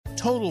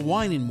Total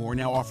Wine & More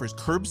now offers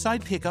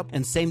curbside pickup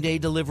and same-day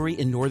delivery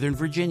in Northern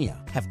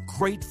Virginia. Have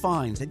great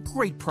finds at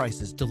great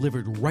prices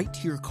delivered right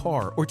to your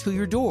car or to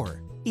your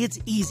door. It's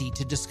easy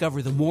to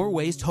discover the more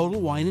ways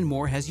Total Wine &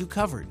 More has you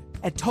covered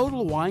at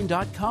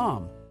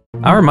TotalWine.com.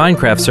 Our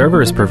Minecraft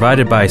server is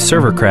provided by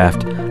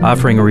Servercraft,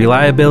 offering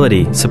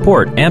reliability,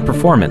 support, and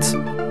performance.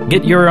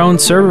 Get your own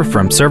server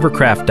from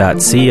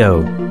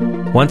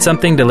servercraft.co. Want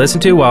something to listen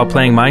to while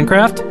playing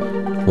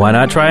Minecraft? Why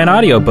not try an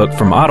audiobook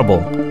from Audible?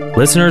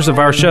 Listeners of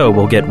our show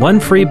will get one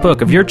free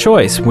book of your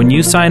choice when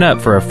you sign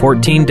up for a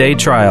 14-day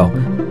trial.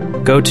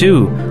 Go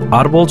to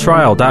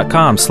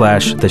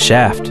audibletrial.com/The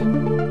Shaft.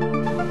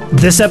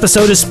 This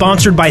episode is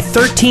sponsored by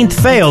 13th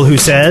Fail, who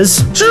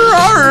says,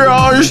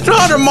 Terraria is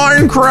not a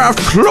Minecraft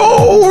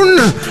clone!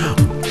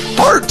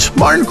 Heart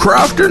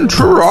Minecraft and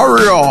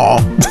Terraria!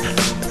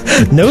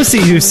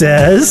 Nosy, who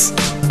says,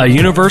 A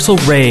universal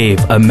rave,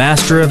 a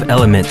master of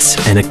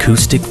elements, an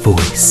acoustic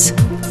voice.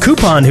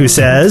 Coupon, who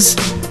says,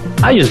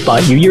 I just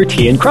bought you your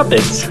tea and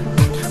crumpets.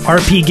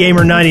 RP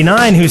Gamer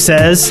 99, who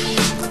says,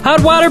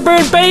 Hot water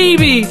burn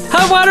baby!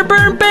 Hot water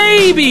burn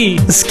baby!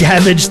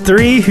 Scavenge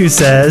 3, who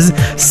says,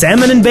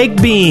 Salmon and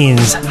baked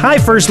beans. Hi,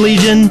 First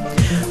Legion.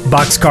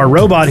 Boxcar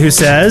Robot, who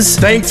says,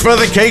 Thanks for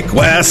the cake,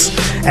 Wes!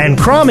 And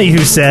Crommy,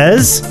 who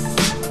says,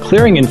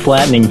 Clearing and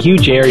flattening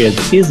huge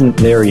areas isn't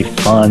very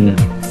fun.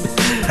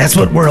 That's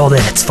what World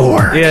Edit's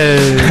for.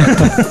 Yay!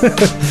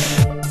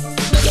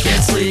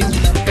 Can't sleep,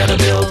 gotta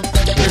build.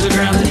 There's a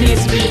ground that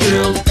needs to be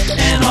drilled,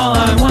 and all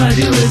I wanna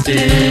do is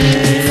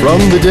dig. From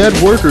the Dead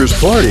Workers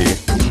Party,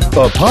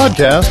 a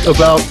podcast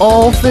about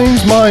all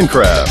things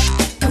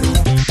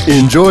Minecraft.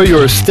 Enjoy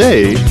your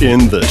stay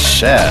in the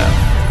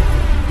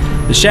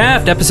Shaft. The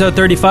Shaft, episode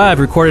 35,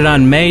 recorded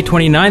on May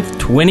 29th,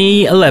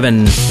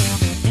 2011.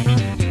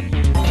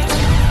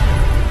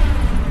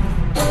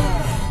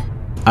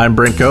 I'm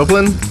Brent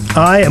Copeland.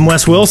 I am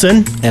Wes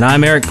Wilson. And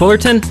I'm Eric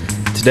Fullerton.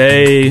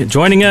 Today,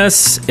 joining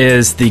us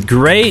is the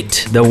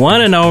great, the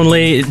one and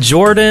only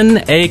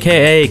Jordan,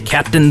 a.k.a.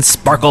 Captain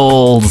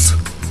Sparklez.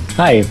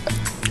 Hi,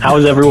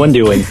 how's everyone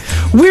doing?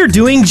 We're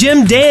doing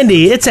Jim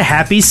Dandy. It's a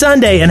happy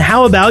Sunday. And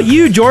how about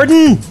you,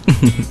 Jordan?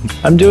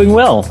 I'm doing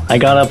well. I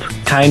got up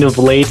kind of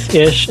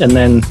late-ish and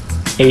then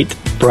ate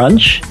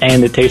brunch,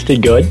 and it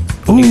tasted good.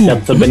 Ooh.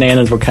 Except the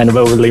bananas were kind of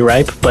overly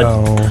ripe. But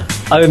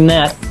other than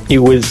that, it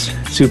was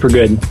super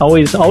good.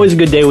 Always a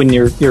good day when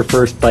your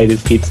first bite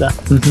is pizza.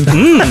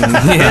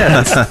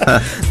 Yes.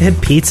 They had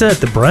pizza at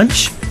the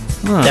brunch?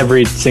 Huh.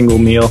 Every single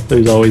meal,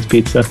 there's always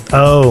pizza.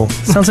 Oh,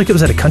 sounds like it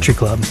was at a country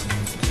club.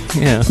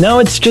 Yeah. No,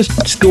 it's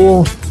just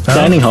school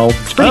dining hall.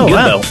 It's pretty good,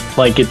 though.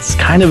 Like, it's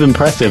kind of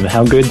impressive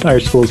how good our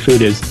school's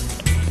food is.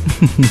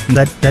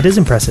 That is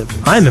impressive.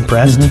 I'm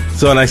impressed. Mm-hmm.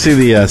 So, and I see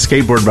the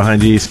skateboard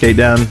behind you. You skate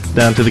down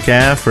to the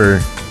calf, or?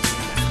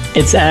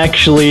 It's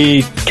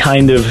actually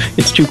kind of,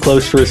 it's too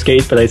close for a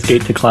skate, but I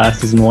skate to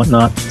classes and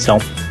whatnot, so.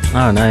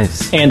 Oh,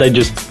 nice. And I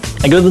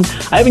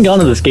haven't gone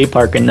to the skate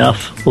park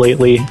enough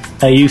lately.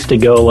 I used to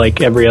go,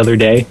 like, every other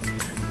day,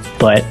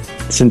 but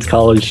since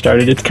college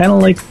started, it's kind of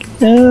like,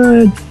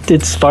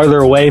 it's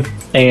farther away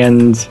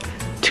and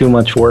too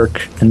much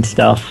work and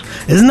stuff.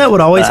 Isn't that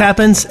what always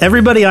happens?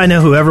 Everybody I know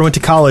who ever went to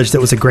college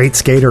that was a great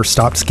skater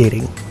stopped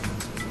skating.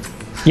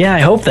 Yeah, I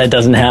hope that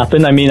doesn't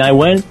happen. I mean, I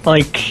went,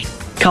 like,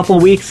 couple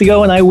weeks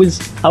ago and I was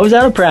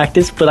out of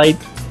practice, but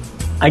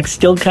I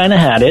still kind of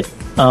had it.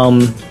 I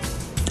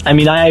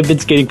mean, I've been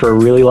skating for a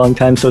really long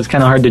time, so it's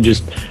kind of hard to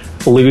just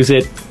lose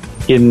it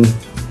in,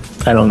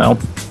 I don't know,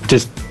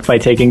 just by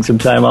taking some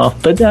time off.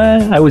 But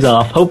I was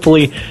off.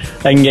 Hopefully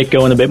I can get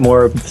going a bit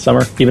more over the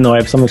summer, even though I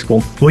have summer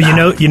school. Well, you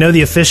know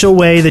the official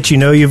way that you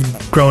know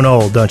you've grown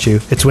old, don't you?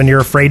 It's when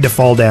you're afraid to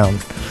fall down.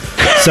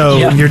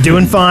 So You're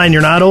doing fine.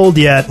 You're not old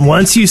yet.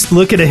 Once you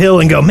look at a hill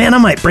and go, man, I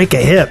might break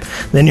a hip,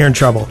 then you're in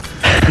trouble.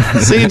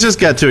 See, it just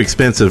got too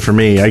expensive for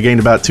me. I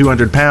gained about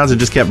 200 pounds and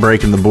just kept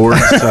breaking the board.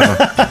 So,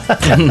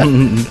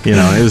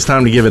 it was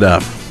time to give it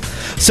up.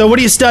 So what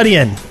are you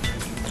studying?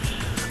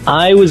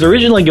 I was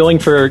originally going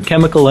for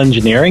chemical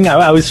engineering.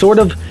 I was sort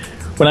of,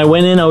 when I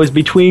went in, I was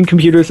between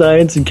computer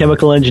science and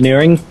chemical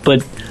engineering,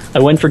 but I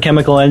went for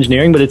chemical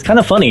engineering. But it's kind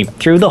of funny.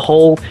 Through the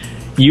whole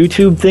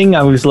YouTube thing,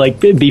 I was like,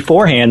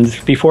 before I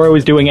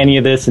was doing any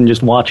of this and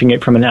just watching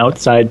it from an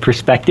outside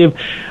perspective,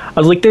 I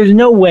was like, there's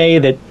no way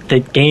that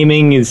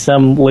gaming is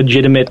some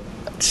legitimate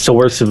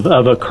source of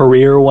a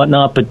career or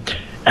whatnot. But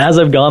as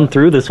I've gone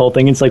through this whole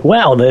thing, it's like,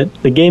 wow,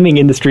 the gaming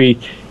industry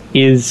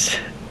is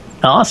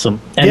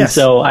awesome. And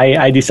so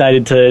I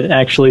decided to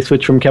actually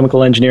switch from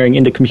chemical engineering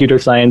into computer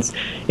science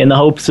in the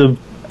hopes of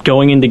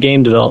going into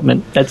game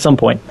development at some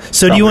point.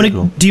 So do you want to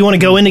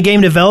go into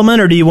game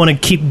development, or do you want to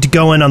keep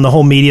going on the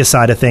whole media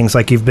side of things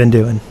like you've been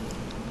doing?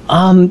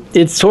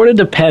 It sort of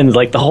depends.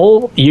 Like the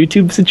whole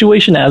YouTube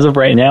situation as of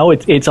right now,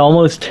 it's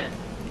almost,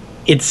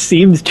 it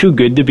seems too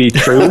good to be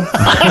true.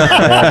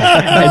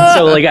 And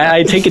so like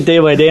I take it day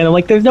by day and I'm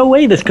like, there's no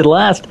way this could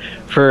last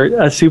for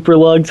a super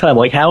long time.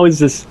 Like how is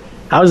this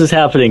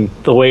happening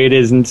the way it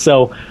is? And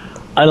so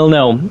I don't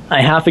know.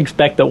 I half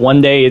expect that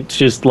one day it's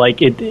just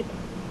like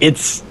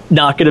it's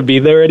not going to be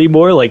there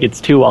anymore. Like,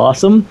 it's too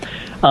awesome.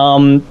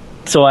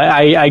 So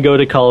I go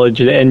to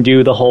college and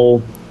do the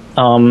whole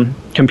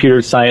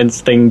computer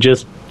science thing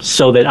just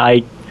so that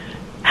I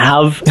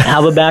have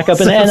a backup.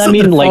 And I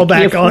mean, like,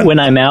 when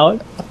I'm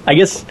out, I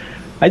guess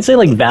I'd say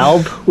like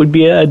Valve would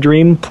be a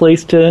dream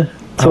place to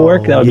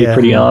work. That would be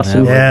pretty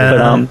awesome.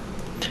 Yeah.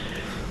 But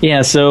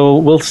yeah, so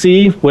we'll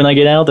see when I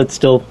get out. That's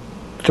still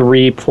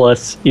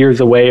 3+ years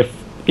away.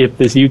 If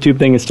this YouTube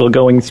thing is still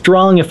going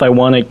strong, if I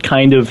want to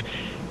kind of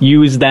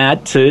use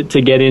that to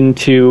get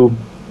into,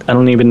 I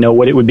don't even know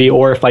what it would be,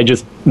 or if I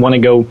just want to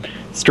go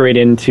straight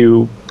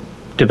into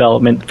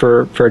development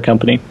for a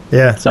company.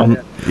 Yeah.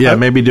 So yeah,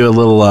 maybe do a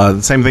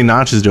little same thing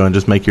Notch is doing,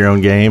 just make your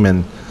own game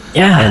and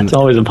it's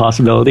always a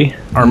possibility.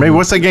 Or maybe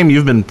what's that game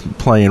you've been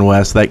playing,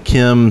 Wes? That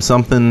Kim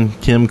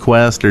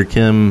Quest or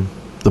Kim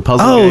the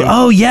puzzle game?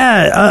 Oh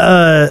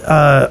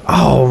yeah.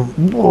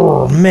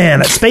 Oh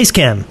man, Space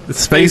Cam.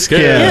 Space Cam.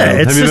 Yeah,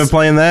 have you been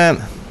playing that?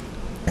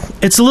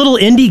 It's a little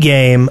indie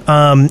game,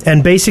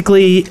 and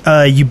basically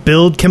you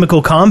build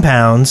chemical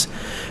compounds,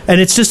 and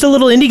it's just a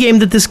little indie game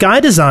that this guy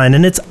designed,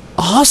 and it's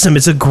awesome.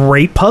 It's a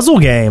great puzzle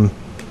game.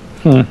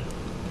 I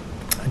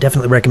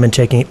definitely recommend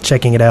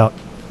checking it out.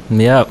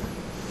 Yep.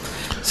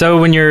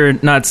 So when you're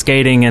not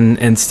skating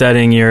and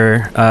studying,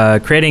 you're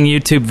creating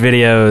YouTube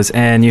videos,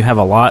 and you have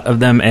a lot of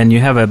them, and you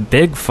have a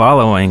big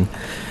following.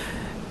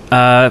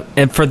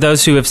 And for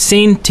those who have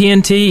seen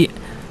TNT,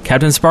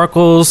 Captain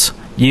Sparklez,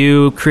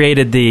 you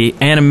created the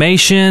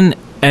animation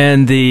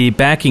and the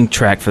backing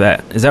track for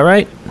that. Is that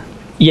right?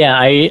 Yeah,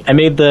 I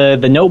made the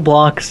note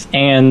blocks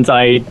and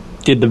I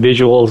did the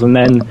visuals, and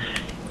then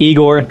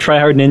Igor,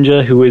 Tryhard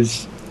Ninja, who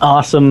is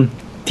awesome,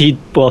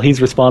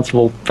 he's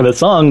responsible for the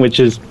song, which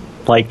is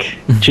like,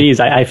 geez,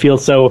 I feel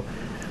so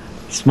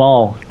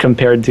small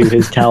compared to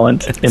his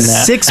talent in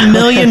that. 6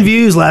 million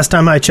views last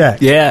time I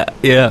checked.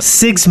 Yeah.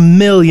 6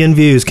 million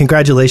views.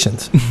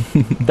 Congratulations.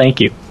 Thank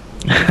you.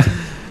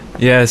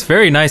 Yes,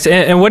 very nice.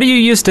 And what do you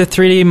use to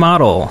 3D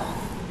model?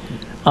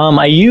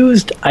 I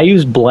used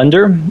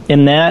Blender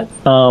in that.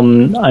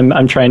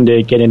 I'm trying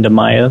to get into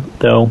Maya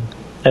though,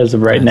 as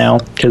of right now,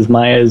 because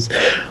Maya's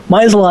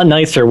a lot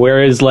nicer.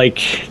 Whereas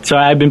so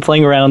I was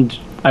playing around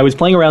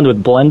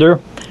with Blender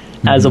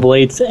as of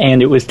late,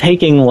 and it was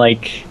taking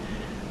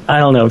I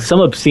don't know,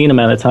 some obscene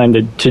amount of time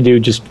to do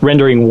just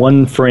rendering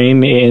one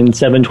frame in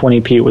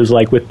 720p. It was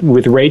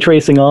with ray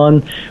tracing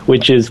on,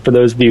 which is, for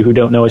those of you who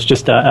don't know, it's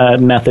just a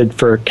method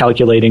for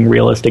calculating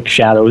realistic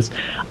shadows.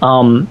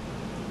 When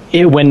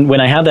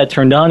I had that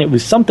turned on, it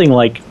was something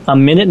like a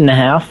minute and a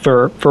half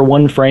for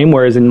one frame,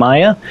 whereas in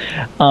Maya,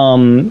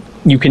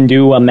 you can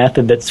do a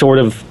method that sort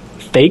of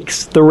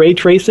fakes the ray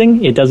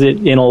tracing. It does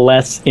it in a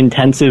less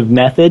intensive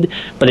method,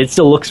 but it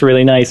still looks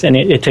really nice, and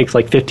it takes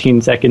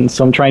 15 seconds.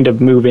 So I'm trying to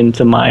move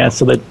into Maya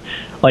so that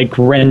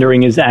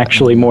rendering is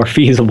actually more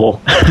feasible.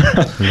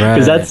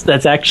 Because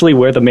that's actually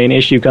where the main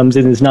issue comes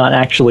in, is not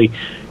actually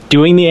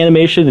doing the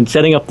animation and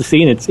setting up the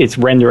scene. It's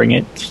rendering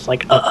it. It's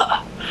just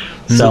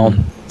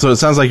So it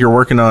sounds like you're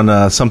working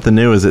on something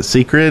new. Is it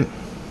secret?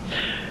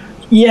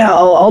 Yeah,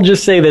 I'll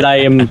just say that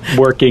I am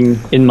working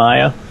in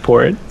Maya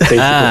for it, basically.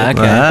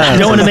 You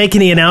don't want to make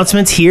any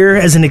announcements here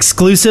as an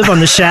exclusive on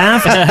the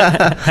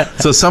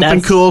Shaft? So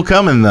something cool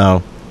coming,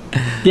 though.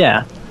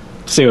 Yeah,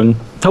 soon.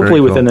 Hopefully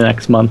within the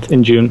next month,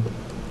 in June,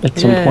 at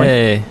some point.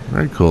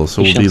 Very cool.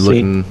 So we'll be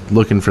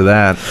looking for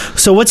that.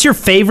 So what's your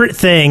favorite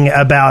thing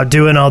about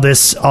doing all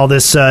this the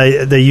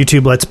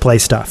YouTube Let's Play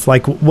stuff?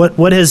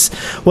 What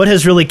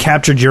has really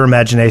captured your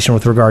imagination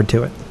with regard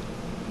to it?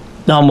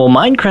 Well,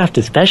 Minecraft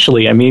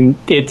especially. I mean,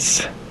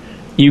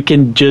 you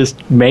can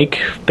just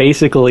make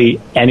basically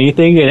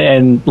anything,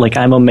 and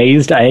I'm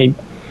amazed.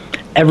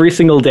 Every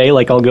single day,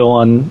 I'll go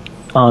on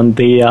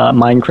the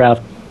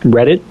Minecraft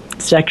Reddit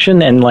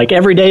section, and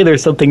every day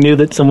there's something new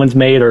that someone's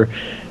made, or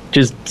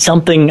just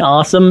something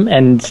awesome.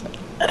 And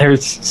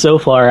there's so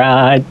far,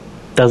 it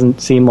doesn't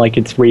seem like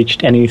it's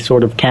reached any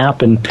sort of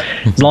cap. And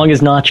as long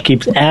as Notch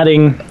keeps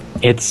adding,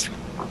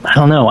 I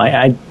don't know.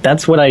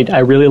 That's what I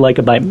really like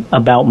about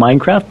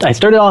Minecraft. I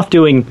started off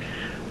doing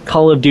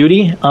Call of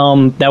Duty.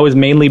 That was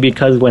mainly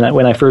because when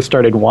I first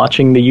started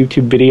watching the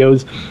YouTube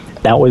videos,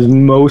 that was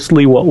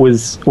mostly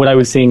what I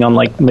was seeing on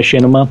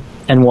Machinima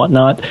and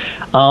whatnot.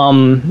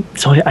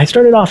 So I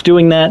started off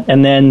doing that,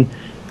 and then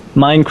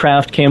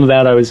Minecraft came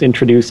about. I was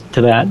introduced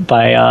to that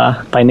by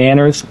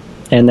Nanners,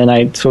 and then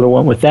I sort of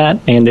went with that,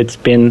 and it's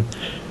been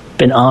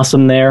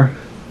awesome there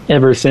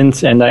ever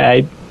since. And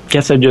I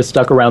guess I just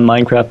stuck around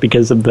Minecraft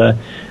because of the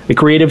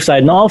creative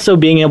side, and also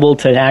being able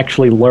to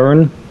actually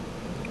learn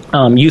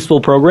useful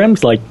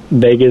programs like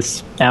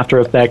Vegas, After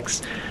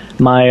Effects,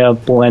 Maya,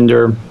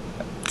 Blender,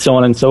 so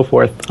on and so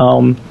forth.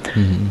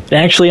 It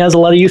actually has a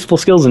lot of useful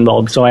skills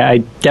involved, so I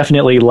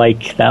definitely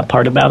like that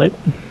part about it.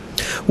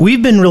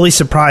 We've been really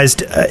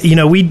surprised.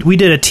 We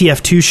did a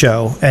TF2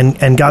 show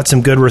and got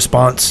some good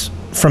response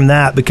from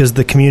that because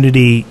the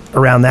community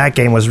around that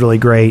game was really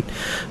great.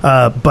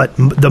 But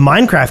the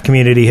Minecraft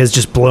community has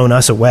just blown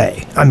us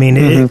away. I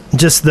mean,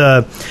 just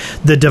the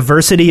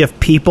diversity of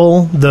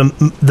people,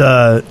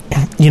 the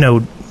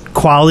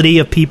quality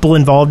of people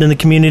involved in the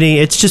community.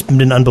 It's just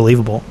been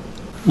unbelievable.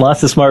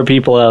 Lots of smart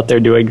people out there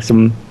doing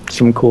some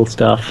cool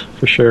stuff,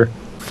 for sure.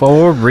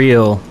 For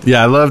real.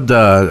 Yeah, I loved,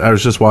 I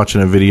was just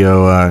watching a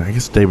video, I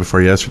guess the day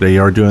before yesterday.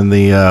 You were doing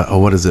the,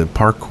 what is it,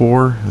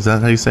 parkour? Is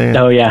that how you say it?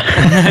 Oh, yeah.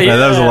 Yeah,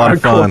 that was a lot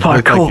of fun.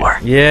 Parkour.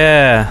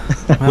 Yeah.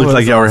 Looked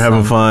like y'all were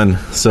having fun.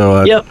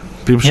 So Yep.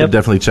 people should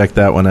definitely check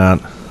that one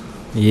out.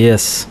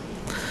 Yes.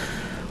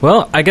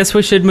 Well, I guess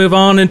we should move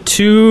on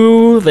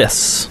into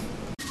this.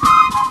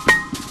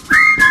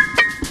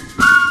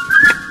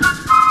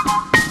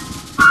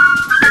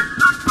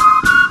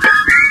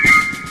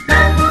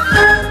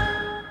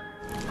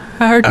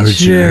 Our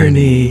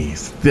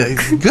journeys.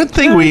 Good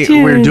thing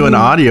we're doing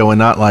audio and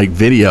not like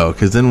video,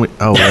 because then we.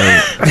 Oh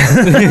wait.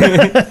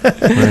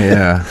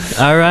 Yeah.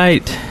 All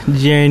right,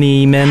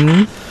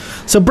 journeyman.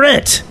 So,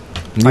 Brent,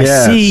 I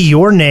Yes. see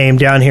your name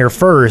down here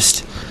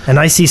first, and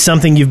I see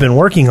something you've been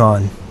working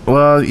on.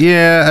 Well,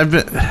 yeah, I've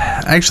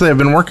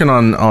been working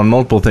on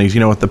multiple things. You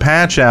know, with the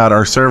patch out,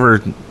 our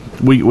server,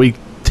 we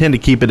tend to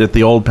keep it at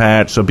the old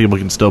patch so people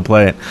can still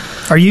play it.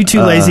 Are you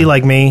too lazy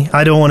like me?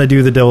 I don't want to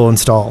do the dual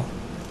install.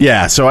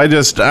 Yeah, so I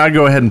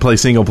go ahead and play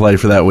single play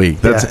for that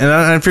week. And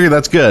I figure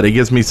that's good. It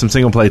gives me some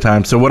single play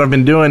time. So what I've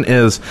been doing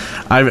is,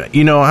 I've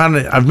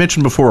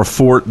mentioned before a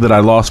fort that I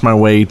lost my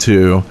way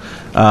to,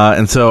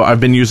 and so I've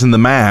been using the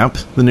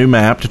new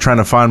map, to try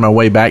to find my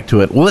way back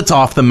to it. Well, it's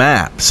off the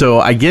map, so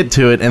I get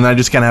to it and I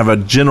just kind of have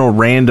a general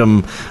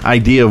random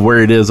idea of where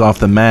it is off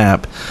the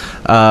map.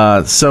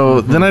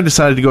 Then I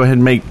decided to go ahead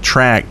and make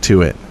track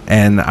to it.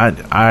 And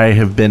I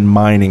have been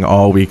mining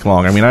all week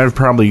long. I mean, I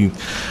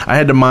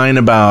had to mine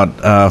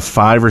about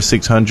 500 or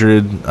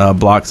 600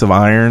 blocks of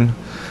iron,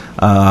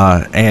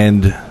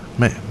 and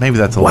maybe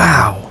that's a lot.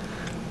 Wow.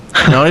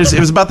 No, it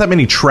was about that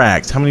many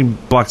tracks. How many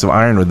blocks of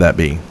iron would that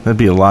be? That'd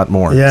be a lot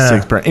more. Yeah.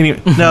 6 per.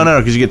 Anyway, no,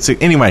 because you get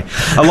 6. Anyway,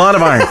 a lot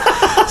of iron.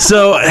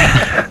 So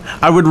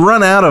I would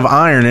run out of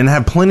iron and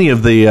have plenty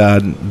of the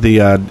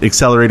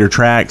accelerator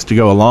tracks to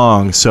go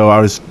along. So I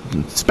was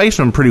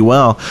spacing them pretty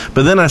well.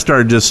 But then I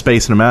started just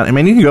spacing them out. I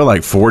mean, you can go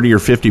like 40 or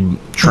 50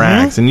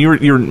 tracks, and you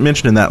were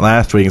mentioning that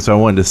last week, and so I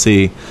wanted to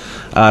see.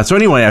 So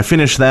anyway, I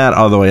finished that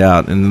all the way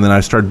out, and then I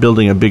started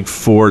building a big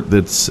fort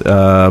that's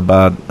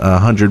about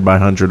 100 by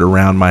 100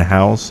 around my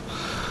house.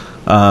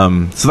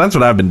 So that's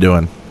what I've been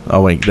doing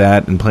all week,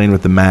 that and playing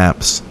with the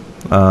maps.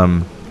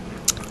 One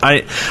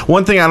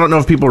thing I don't know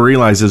if people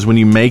realize is when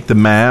you make the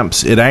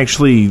maps, it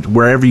actually,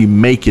 wherever you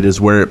make it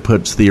is where it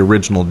puts the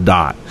original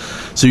dot.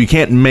 So you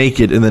can't make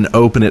it and then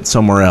open it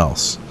somewhere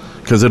else,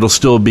 because it'll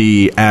still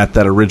be at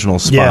that original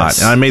spot.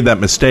 Yes. And I made that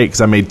mistake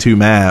because I made 2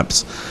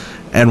 maps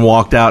and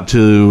walked out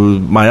to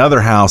my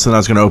other house, and I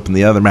was going to open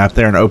the other map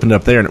there, and I opened it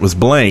up there, and it was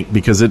blank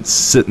because it's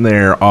sitting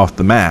there off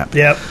the map.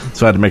 Yep.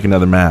 So I had to make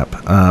another map.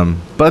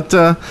 But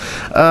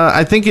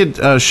I think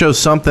it shows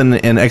something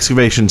in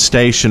Excavation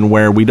Station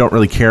where we don't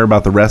really care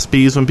about the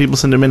recipes when people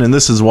send them in, and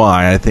this is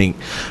why. I think,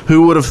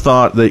 who would have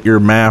thought that your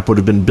map would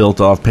have been built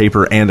off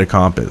paper and a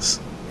compass?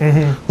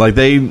 Mm-hmm. Like,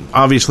 they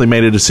obviously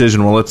made a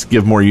decision, well, let's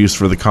give more use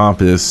for the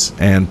compass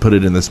and put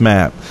it in this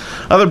map.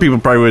 Other people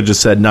probably would have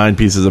just said 9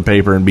 pieces of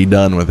paper and be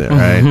done with it,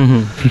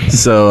 right?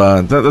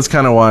 So that's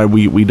kind of why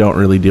we don't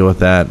really deal with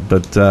that.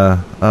 But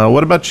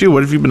what about you?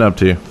 What have you been up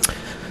to?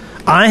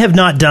 I have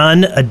not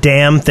done a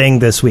damn thing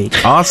this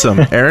week.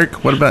 Awesome.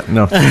 Eric, what about...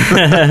 No.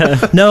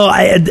 No,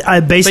 I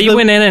basically... But you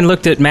went in and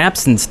looked at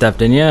maps and stuff,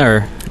 didn't you?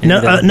 Or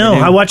No,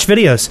 I watch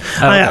videos.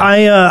 Oh,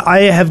 okay.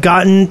 I have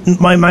gotten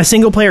my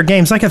single player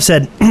games, like I've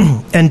said,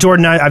 and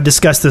Jordan and I've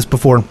discussed this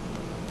before.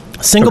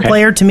 Single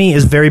player to me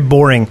is very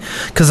boring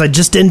because I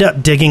just end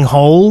up digging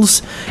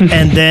holes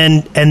and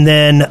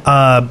then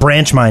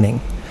branch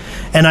mining,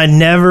 and I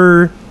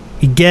never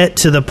get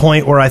to the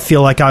point where I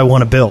feel like I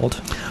want to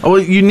build. Oh, well,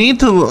 you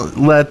need to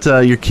let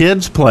your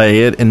kids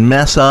play it and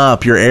mess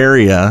up your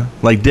area,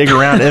 like dig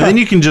around, and then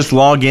you can just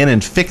log in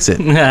and fix it.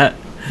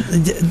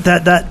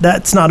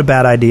 That's not a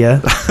bad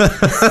idea.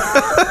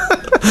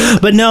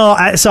 But no,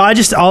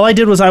 all I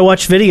did was I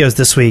watched videos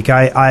this week.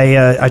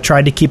 I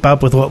tried to keep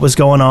up with what was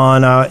going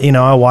on.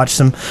 I watched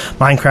some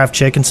Minecraft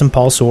Chick and some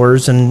Paul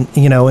Soares,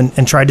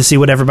 and tried to see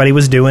what everybody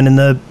was doing in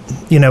the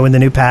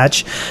new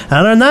patch.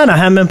 Other than that, I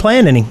haven't been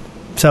playing any.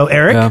 So,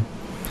 Eric? Yeah.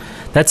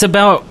 That's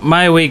about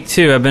my week,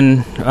 too. I've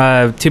been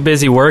too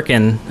busy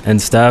working and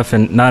stuff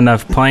and not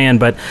enough playing.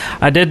 But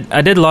I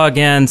did log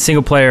in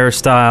single-player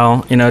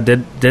style, did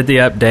the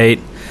update.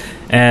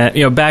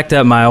 And, backed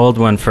up my old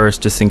one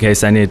first just in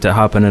case I needed to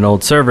hop in an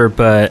old server.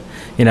 But,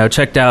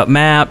 checked out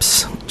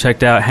maps,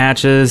 checked out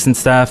hatches and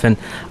stuff. And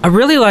I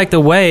really like the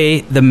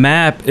way the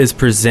map is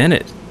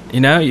presented.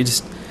 You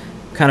just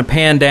kind of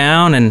pan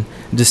down and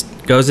just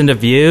goes into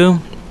view.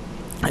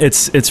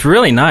 It's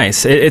really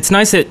nice. It's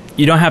nice that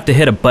you don't have to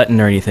hit a button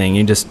or anything.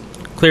 You just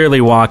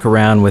clearly walk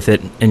around with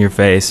it in your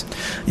face.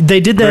 They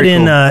did that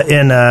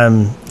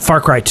in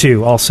Far Cry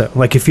 2 also.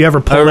 Like if you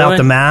ever pulled out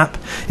the map,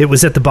 it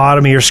was at the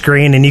bottom of your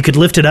screen and you could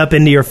lift it up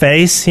into your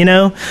face, you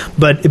know?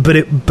 But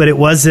it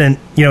wasn't,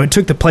 you know, it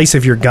took the place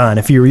of your gun.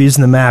 If you were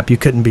using the map, you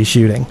couldn't be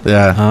shooting.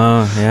 Yeah.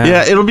 Oh, yeah.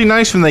 Yeah, it'll be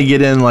nice when they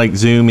get in like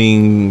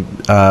zooming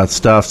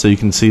stuff so you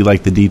can see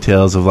like the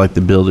details of like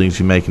the buildings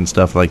you make and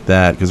stuff like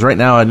that. Because right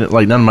now,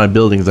 none of my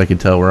buildings I could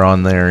tell were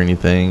on there or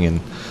anything. And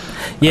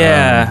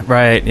yeah,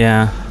 right,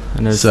 yeah.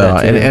 So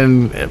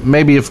and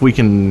maybe if we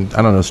can,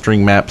 I don't know,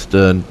 string maps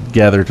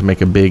together to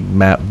make a big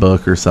map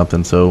book or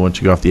something. So once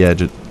you go off the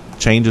edge, it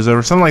changes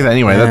over something like that.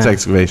 Anyway, that's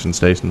excavation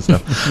station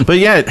stuff. But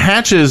yeah,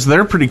 hatches,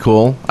 they're pretty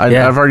cool.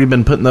 I've already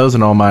been putting those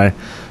in all my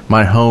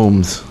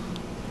homes.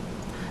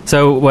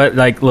 So what,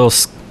 like little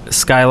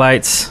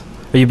skylights?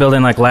 Are you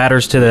building like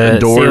ladders to the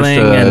doors ceiling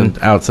and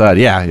outside?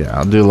 Yeah,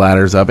 I'll do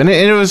ladders up, and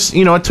it was,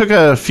 you know, it took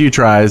a few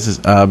tries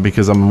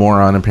because I'm a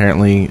moron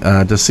apparently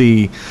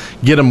to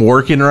get them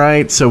working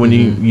right. So when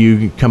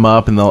you come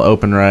up and they'll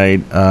open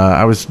right,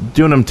 I was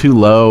doing them too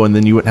low, and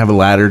then you wouldn't have a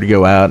ladder to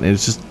go out, and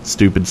it's just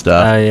stupid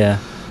stuff.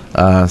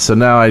 yeah. So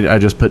now I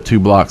just put 2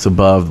 blocks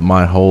above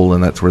my hole,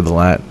 and that's where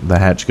the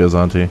hatch goes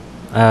onto.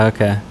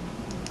 Okay.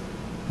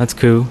 That's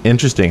cool.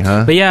 Interesting,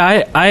 huh? But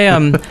yeah,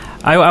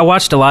 I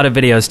watched a lot of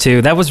videos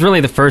too. That was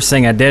really the first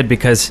thing I did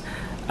because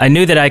I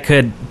knew that I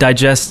could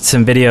digest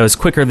some videos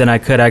quicker than I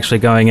could actually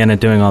going in and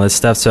doing all this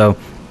stuff. So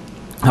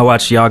I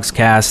watched Yogg's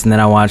Cast, and then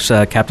I watched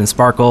Captain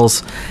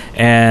Sparklez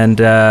and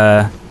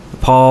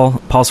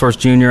Paul Source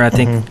Jr., I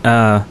think.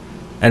 And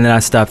then I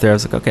stopped there. I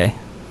was like, okay,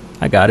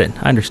 I got it.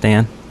 I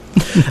understand.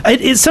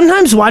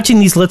 Sometimes watching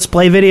these Let's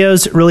Play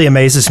videos really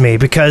amazes me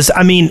because,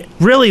 I mean,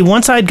 really,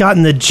 once I'd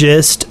gotten the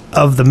gist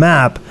of the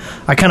map,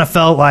 I kind of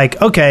felt like,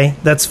 okay,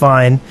 that's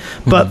fine.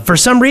 But for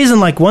some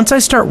reason, like, once I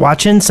start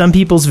watching some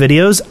people's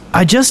videos,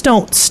 I just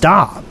don't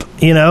stop,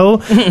 you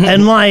know?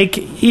 And,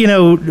 like, you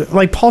know,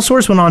 like Paul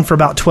Source went on for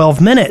about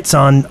 12 minutes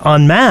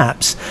on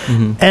maps,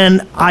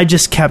 and I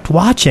just kept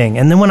watching.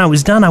 And then when I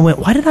was done, I went,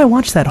 why did I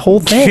watch that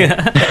whole thing?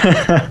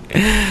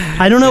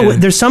 I don't know. Yeah.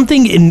 There's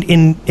something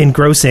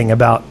engrossing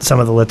about some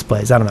of the Let's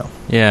Plays. I don't know.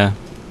 Yeah.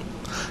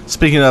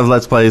 Speaking of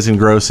Let's Plays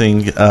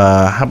engrossing,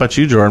 how about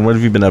you, Jordan? What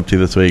have you been up to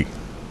this week?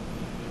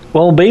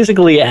 Well,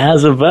 basically,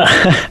 as of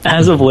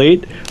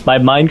late, my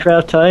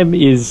Minecraft time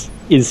is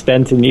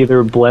spent in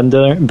either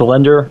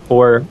Blender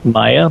or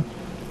Maya.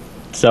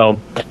 So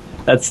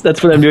that's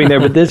what I'm doing there.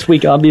 But this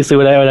week, obviously,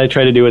 what I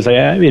try to do is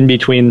in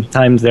between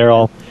times there,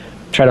 I'll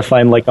try to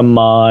find like a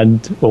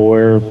mod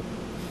or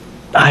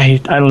I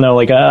don't know,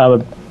 like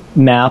a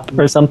map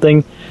or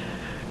something,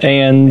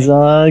 and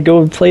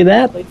go play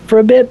that for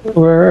a bit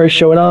or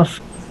show it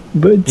off.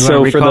 But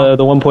so for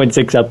the 1.6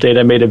 update,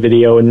 I made a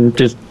video and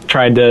just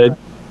tried to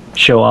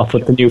show off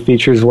what the new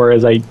features were,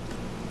 as I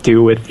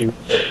do with the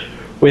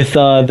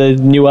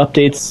new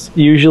updates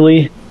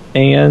usually.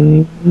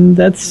 And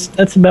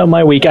that's about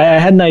my week. I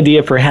had an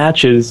idea for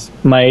hatches.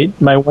 My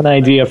one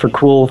idea for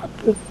cool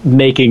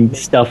making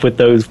stuff with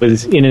those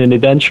was in an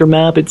adventure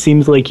map. It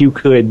seems like you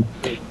could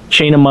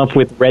chain them up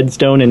with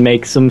redstone and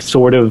make some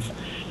sort of,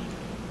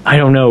 I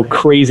don't know,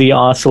 crazy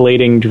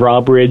oscillating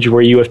drawbridge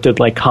where you have to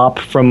like hop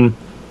from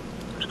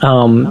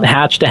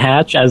hatch to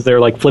hatch as they're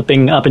like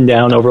flipping up and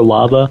down over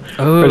lava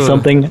or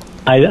something.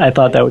 I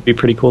thought that would be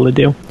pretty cool to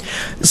do.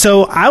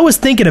 So I was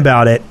thinking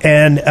about it,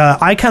 and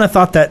I kind of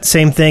thought that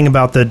same thing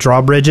about the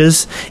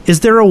drawbridges.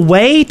 Is there a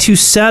way to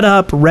set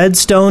up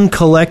redstone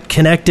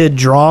connected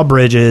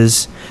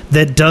drawbridges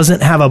that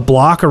doesn't have a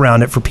block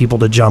around it for people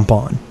to jump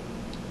on?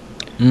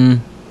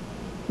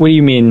 What do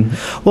you mean?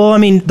 Well, I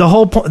mean, the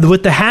whole point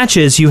with the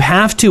hatches, you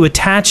have to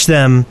attach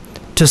them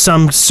to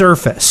some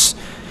surface,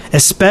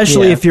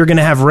 especially if you're going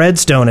to have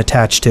redstone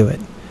attached to it.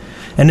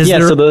 And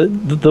so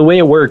the way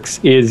it works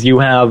is you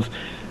have,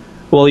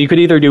 well, you could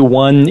either do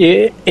one,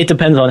 it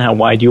depends on how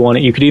wide you want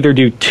it. You could either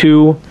do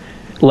two,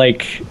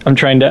 like,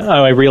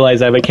 I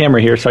realize I have a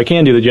camera here, so I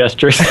can do the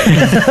gestures.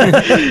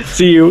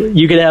 So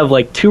you could have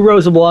like 2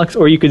 rows of blocks,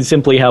 or you could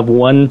simply have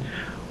one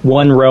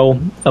row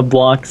of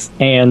blocks,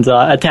 and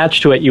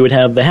attached to it you would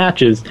have the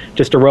hatches,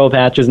 just a row of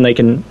hatches, and they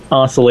can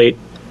oscillate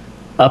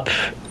up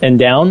and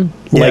down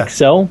like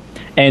so.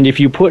 And if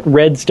you put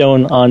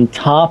redstone on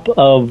top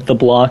of the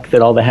block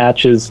that all the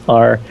hatches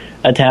are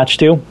attached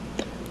to,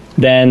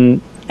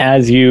 then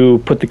as you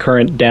put the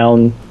current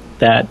down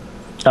that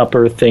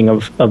upper thing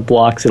of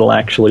blocks, it'll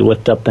actually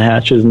lift up the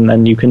hatches, and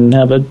then you can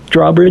have a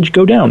drawbridge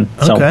go down.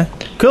 Okay,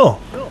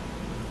 cool.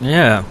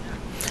 Yeah.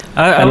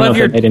 I don't know if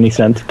that made any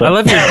sense. But. I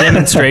love your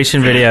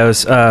demonstration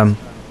videos.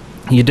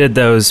 You did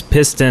those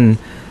piston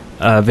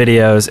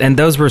videos, and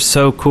those were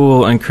so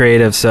cool and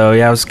creative. So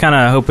yeah, I was kind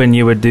of hoping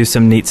you would do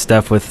some neat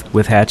stuff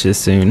with hatches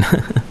soon.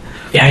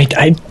 Yeah,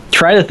 I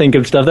try to think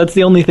of stuff. That's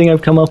the only thing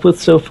I've come up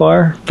with so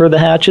far for the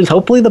hatches.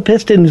 Hopefully the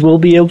pistons will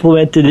be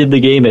implemented in the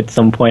game at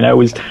some point.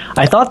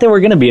 I thought they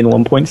were going to be in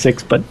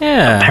 1.6, but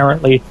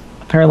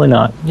apparently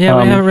not. Yeah,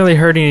 we haven't really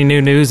heard any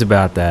new news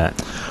about that.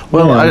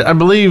 Well, I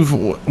believe,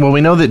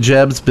 we know that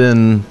Jeb's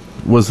been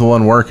was the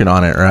one working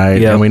on it, right?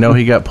 Yep. And we know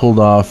he got pulled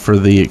off for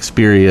the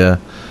Xperia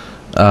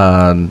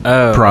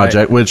project,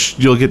 right. which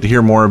you'll get to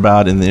hear more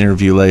about in the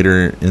interview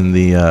later in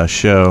the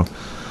show.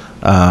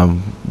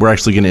 We're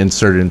actually going to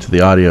insert it into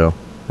the audio,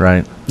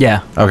 right?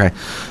 Yeah. Okay.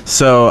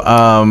 So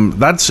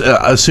that's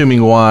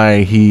assuming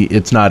why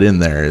it's not in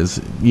there.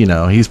 Is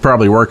he's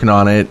probably working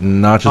on it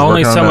and not just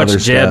Only working so on much other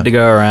Jed stuff. to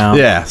go around.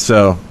 Yeah.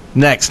 So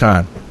next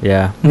time,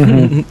 Yeah.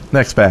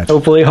 next batch.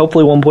 Hopefully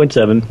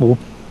 1.7.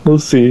 We'll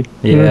see.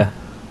 Yeah.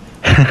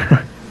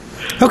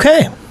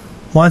 Okay.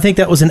 Well, I think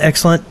that was an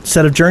excellent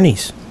set of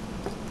journeys.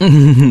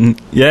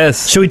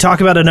 Yes. Should we talk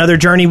about another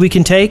journey we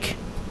can take?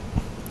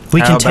 We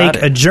How can about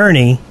take it? a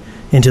journey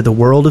into the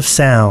world of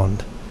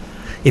sound.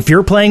 If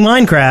you're playing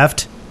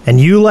Minecraft and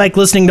you like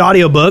listening to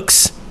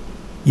audiobooks,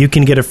 you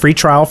can get a free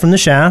trial from The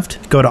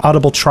Shaft. Go to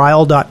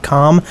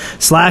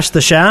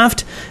audibletrial.com/The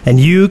Shaft, and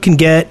you can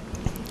get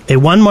a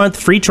 1-month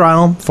free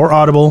trial for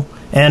Audible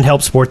and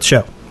help support the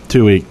show.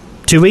 2 week.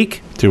 2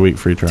 week? 2 week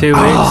free trial. 2 weeks.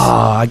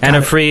 I got And a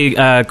it. free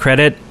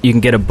credit. You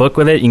can get a book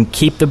with it. You can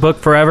keep the book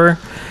forever.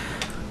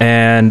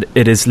 And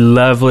it is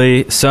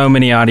lovely. So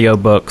many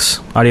audiobooks.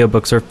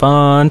 Audiobooks are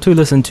fun to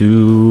listen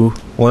to.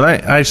 Well,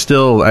 I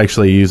still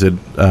actually use it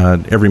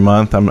every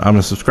month. I'm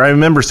a subscribing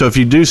member, so if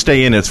you do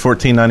stay in, it's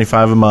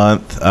 $14.95 a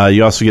month.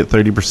 You also get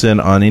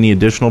 30% on any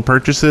additional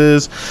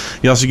purchases.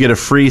 You also get a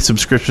free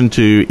subscription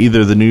to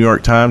either the New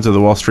York Times or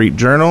the Wall Street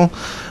Journal.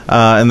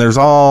 And there's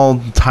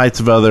all types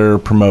of other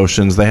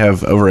promotions. They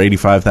have over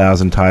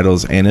 85,000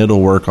 titles, and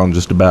it'll work on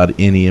just about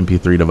any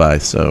MP3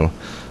 device. So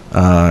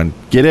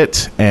get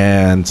it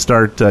and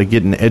start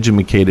getting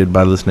educated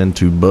by listening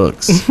to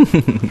books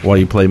while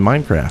you play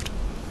Minecraft.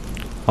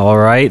 All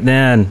right,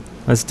 then.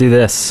 Let's do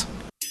this.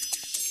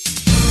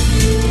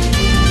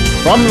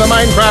 From the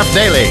Minecraft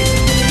Daily,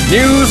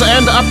 news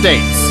and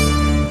updates.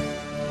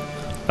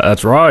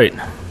 That's right.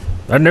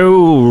 The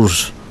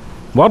news.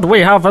 What do we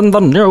have in the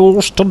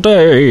news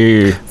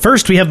today?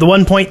 First, we have the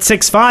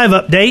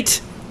 1.65 update.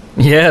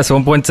 Yes,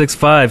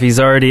 1.65. He's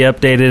already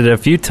updated it a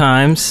few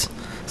times.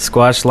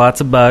 Squashed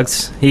lots of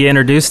bugs. He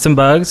introduced some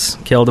bugs,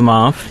 killed them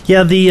off.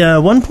 Yeah, the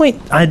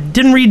I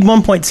didn't read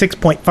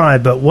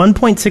 1.6.5, but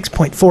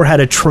 1.6.4 had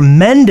a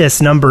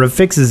tremendous number of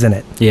fixes in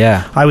it.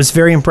 Yeah. I was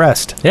very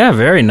impressed. Yeah,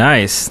 very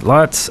nice.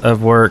 Lots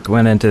of work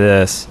went into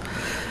this.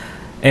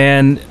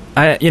 And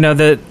I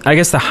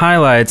guess the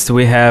highlights that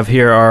we have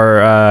here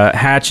are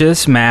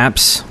hatches,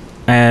 maps,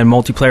 and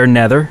multiplayer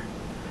nether.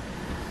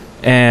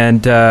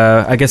 And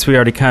I guess we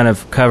already kind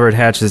of covered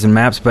hatches and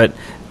maps, but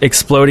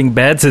exploding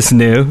beds is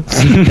new.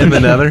 In the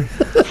nether.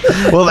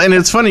 Well, and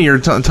it's funny you're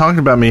talking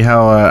about me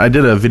how I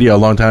did a video a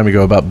long time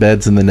ago about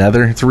beds in the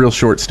nether. It's a real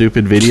short,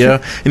 stupid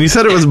video. And you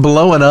said it was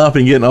blowing up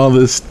and getting all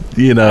this,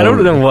 I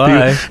don't know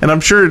why. And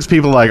I'm sure it's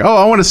people like, oh,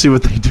 I want to see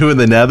what they do in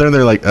the nether. And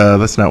they're like,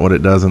 that's not what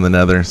it does in the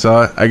nether.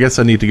 So I guess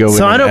I need to go in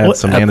and add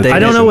some annotations. I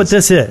don't know what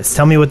this is.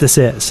 Tell me what this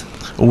is.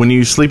 When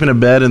you sleep in a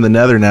bed in the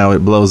nether now, it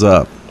blows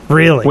up.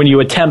 Really? When you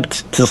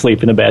attempt to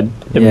sleep in a bed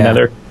in the Yeah.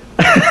 nether.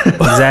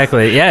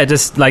 Exactly. Yeah,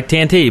 just like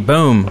TNT.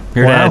 Boom.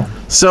 You're dead.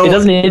 So It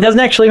doesn't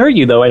actually hurt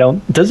you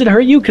though. Does it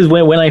hurt you? Because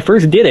when I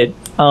first did it,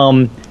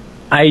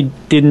 I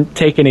didn't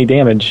take any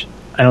damage.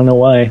 I don't know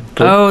why.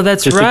 But Oh,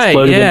 that's just right,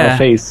 Exploded in yeah. my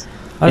face.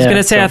 I was Yeah,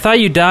 going to say, so- I thought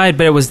you died,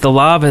 but it was the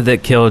lava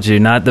that killed you,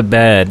 not the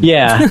bed.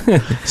 Yeah.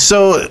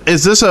 So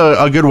is this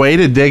a good way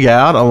to dig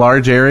out a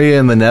large area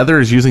in the nether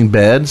is using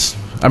beds?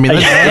 I mean,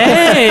 that's,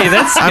 Hey,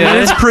 that's good. I mean,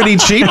 it's pretty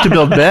cheap to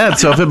build beds.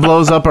 So if it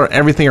blows up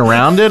everything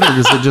around it, or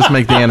does it just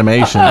make the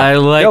animation? I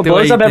like It the way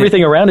blows you up did-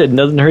 everything around it and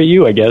doesn't hurt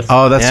you, I guess.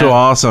 Oh, that's so Yeah.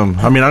 awesome.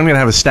 I mean, I'm going to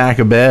have a stack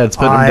of beds,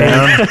 put them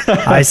down.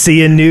 I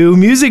see a new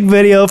music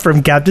video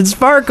from Captain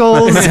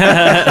Sparklez.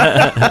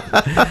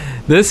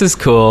 This is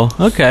cool.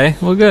 Okay,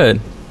 well,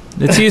 good.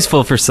 It's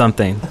useful for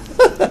something.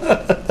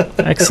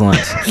 Excellent.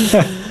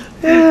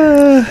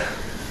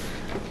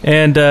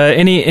 And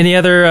any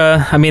other?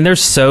 I mean,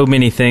 there's so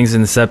many things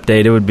in this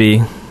update. It would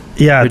be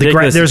Yeah,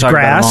 ridiculous to there's talk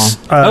about grass.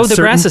 them all. The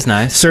grass is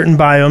nice. Certain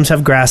biomes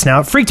have grass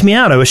now. It freaked me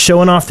out. I was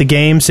showing off the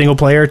game single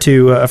player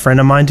to a friend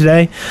of mine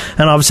today,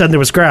 and all of a sudden there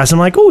was grass. I'm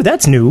like, oh,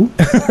 that's new.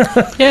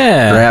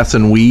 Yeah. Grass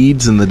and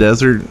weeds in the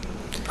desert.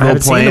 I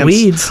haven't seen the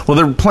weeds. Well,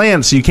 they're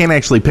plants. You can't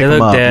actually pick They them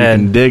look up. dead.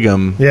 You can dig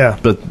them, Yeah.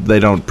 but they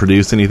don't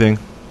produce anything.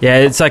 Yeah,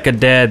 it's like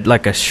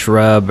a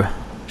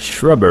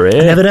shrubbery.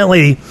 And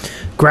evidently,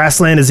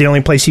 grassland is the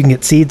only place you can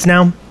get seeds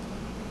now.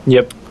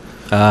 Yep.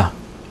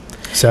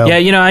 So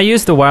Yeah, I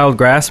used the wild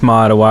grass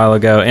mod a while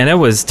ago, and it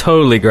was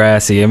totally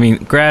grassy. I mean,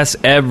 grass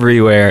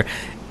everywhere.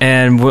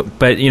 And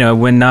but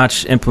when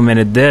Notch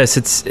implemented this,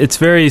 it's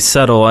very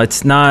subtle.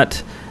 It's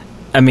not,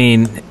 I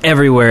mean,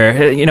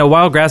 everywhere.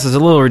 Wild grass is a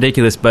little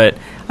ridiculous, but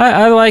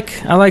I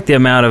like the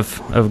amount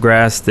of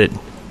grass that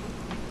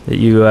that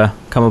you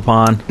come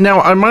upon? Now,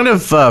 I might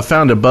have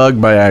found a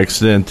bug by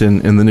accident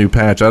in the new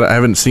patch. I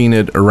haven't seen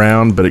it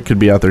around, but it could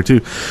be out there too.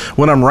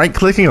 When I'm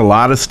right-clicking a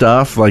lot of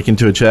stuff, like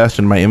into a chest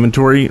in my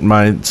inventory,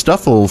 my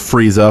stuff will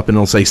freeze up and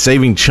it'll say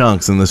saving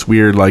chunks in this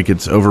weird, like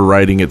it's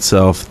overwriting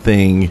itself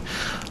thing.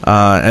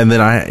 And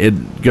then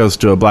it goes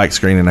to a black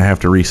screen and I have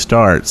to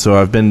restart. So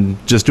I've been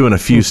just doing a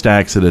few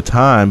stacks at a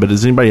time. But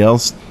does anybody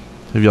else,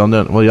 have y'all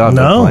done? Well, y'all have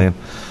been playing.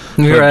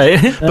 Right.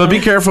 But be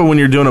careful when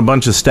you're doing a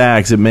bunch of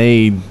stacks. It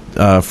may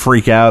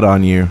freak out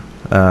on you.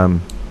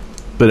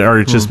 Or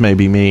it just may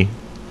be me.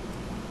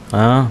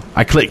 Oh.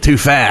 I click too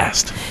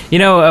fast. You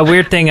know, a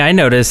weird thing I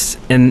noticed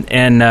in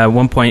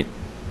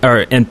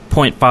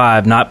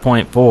 0.5, not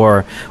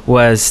 0.4,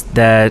 was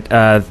that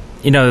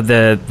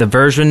the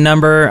version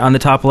number on the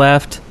top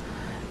left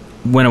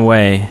went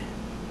away.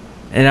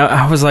 And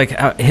I was like,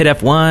 I hit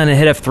F1, I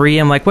hit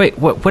F3. I'm like, wait,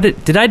 what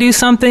did I do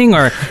something,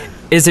 or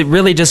is it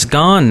really just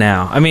gone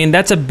now? I mean,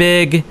 that's a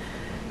big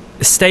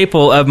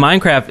staple of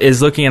Minecraft,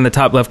 is looking in the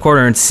top left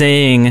corner and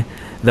seeing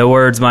the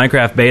words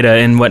Minecraft beta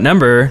and what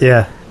number.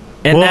 Yeah.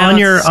 And well, on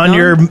your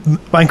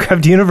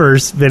Minecraft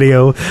Universe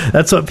video,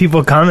 that's what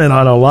people comment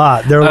on a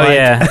lot. They're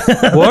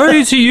why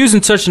is he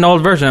using such an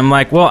old version? I'm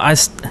like, well, I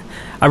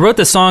wrote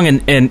the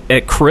song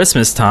at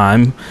Christmas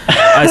time.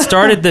 I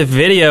started the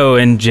video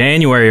in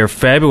January or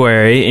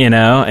February, and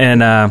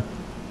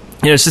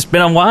it's just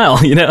been a while.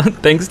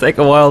 Things take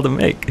a while to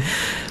make.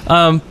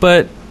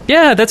 But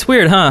yeah, that's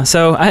weird, huh?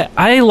 So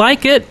I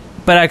like it,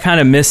 but I kind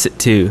of miss it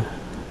too.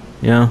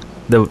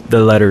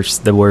 The letters,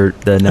 the word,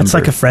 the number. It's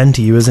like a friend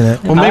to you, isn't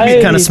it? Well, maybe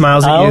it kind of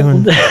smiles at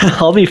you.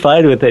 I'll be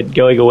fine with it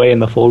going away in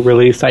the full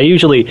release. I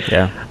usually,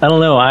 I don't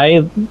know,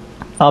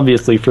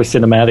 obviously for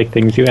cinematic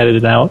things you edit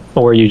it out,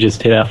 or you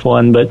just hit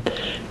F1, but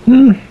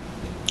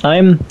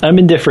I'm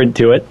indifferent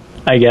to it,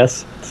 I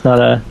guess. It's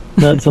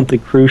not something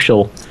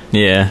crucial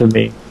to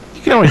me.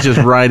 You can always just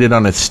write it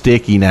on a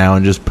sticky now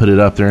and just put it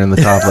up there in the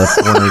top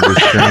left corner of your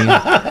screen.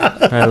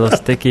 Right, a little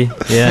sticky.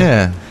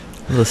 Yeah.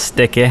 A little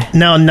sticky.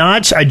 Now,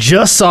 Notch, I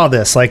just saw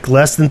this like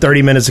less than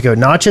 30 minutes ago.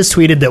 Notch has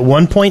tweeted that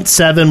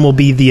 1.7 will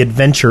be the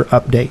adventure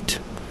update.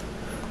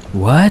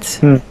 What?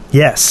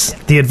 Yes,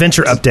 the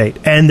adventure update.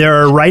 And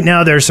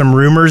there's some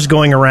rumors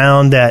going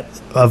around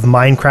of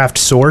Minecraft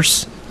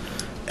Source,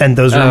 and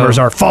those rumors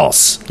are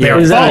false. They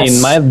are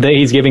false.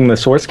 He's giving the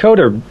source code,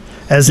 or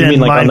as in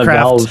like Minecraft on the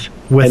Valve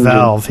with engine?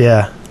 Valve?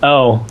 Yeah.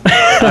 Oh.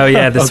 Oh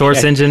yeah, the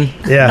source engine.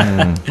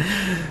 Yeah.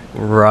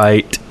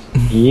 Right.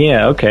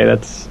 Yeah. Okay.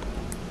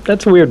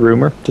 That's a weird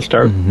rumor to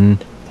start. Mm-hmm.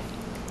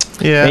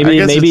 Yeah.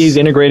 Maybe he's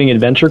integrating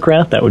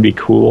AdventureCraft. That would be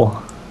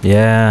cool.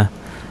 Yeah.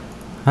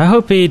 I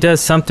hope he does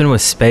something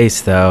with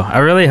space, though. I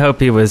really hope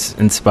he was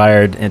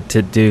inspired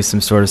to do some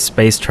sort of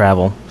space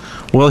travel.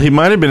 Well, he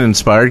might have been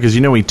inspired because,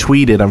 he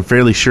tweeted, I'm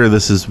fairly sure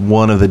this is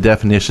one of the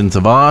definitions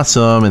of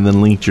awesome, and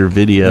then linked your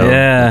video.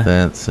 Yeah,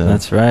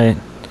 that's right.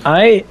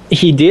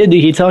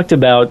 He talked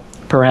about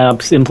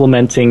perhaps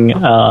implementing,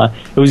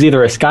 it was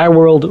either a Sky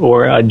World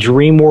or a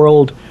Dream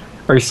World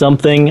or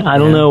something. I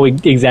don't know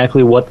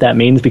exactly what that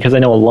means, because I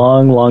know a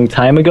long, long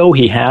time ago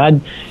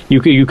you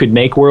could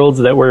make worlds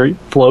that were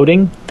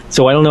floating.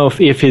 So I don't know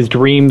if his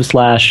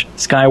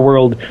Dream/Sky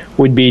World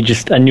would be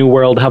just a new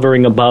world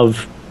hovering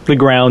above the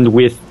ground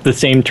with the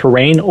same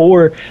terrain,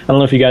 or I don't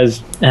know if you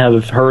guys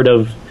have heard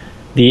of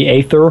the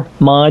Aether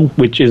mod,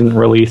 which isn't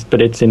released,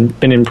 but it's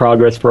been in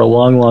progress for a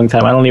long, long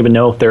time. I don't even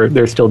know if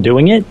they're still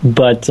doing it,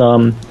 but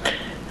I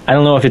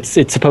don't know if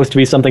it's supposed to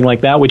be something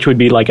like that, which would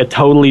be like a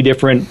totally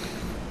different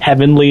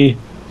heavenly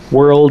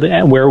world,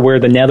 where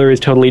the Nether is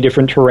totally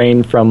different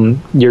terrain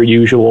from your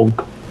usual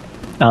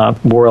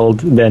world.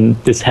 Then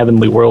this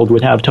heavenly world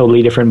would have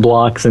totally different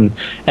blocks and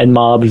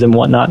mobs and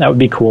whatnot. That would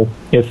be cool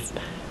if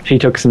she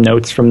took some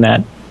notes from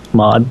that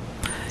mod.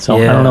 So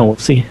I don't know, we'll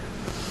see.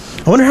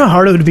 I wonder how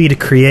hard it would be to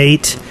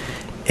create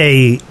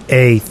a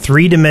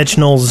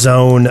 3-dimensional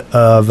zone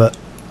of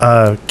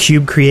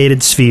cube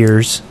created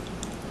spheres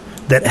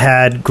that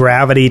had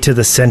gravity to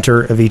the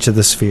center of each of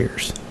the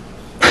spheres.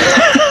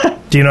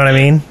 Do you know what I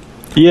mean?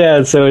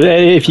 Yeah, so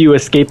if you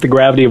escape the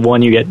gravity of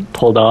one, you get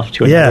pulled off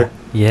to another.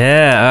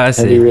 Yeah, I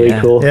see. That'd be really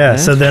cool. Yeah,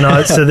 so then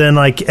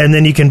and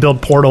then you can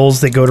build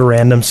portals that go to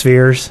random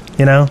spheres,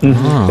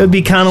 Mm-hmm. It would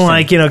be kind of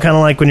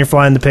like when you're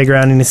flying the pig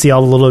around and you see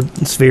all the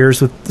little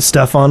spheres with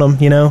stuff on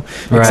them,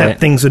 except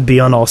things would be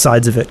on all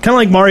sides of it. Kind of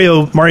like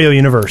Mario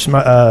Universe,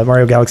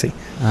 Mario Galaxy.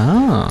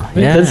 Oh,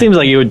 yeah. That seems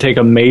like it would take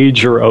a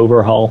major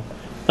overhaul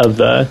of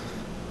the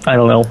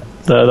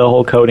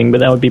whole coding, but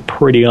that would be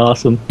pretty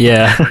awesome.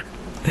 Yeah.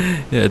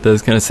 Yeah, it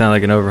does kind of sound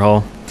like an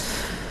overhaul.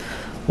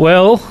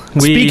 Well,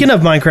 speaking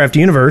of Minecraft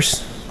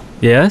Universe,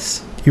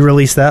 yes, you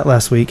released that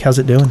last week. How's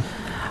it doing?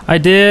 I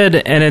did,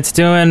 and it's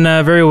doing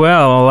very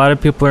well. A lot of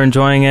people are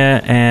enjoying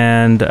it,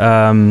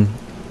 and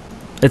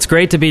it's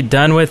great to be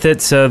done with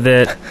it, so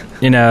that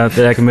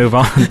that I can move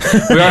on.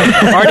 We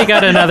already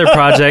got another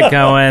project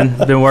going.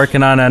 Been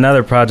working on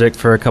another project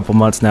for a couple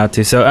months now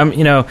too.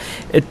 So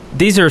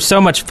these are so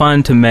much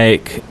fun to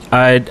make.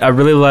 I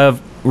really love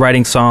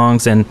writing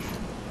songs, and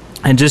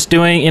and just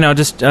doing,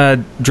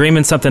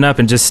 dreaming something up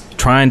and just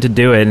trying to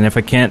do it. And if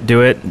I can't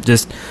do it,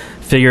 just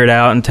figure it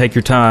out and take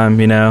your time,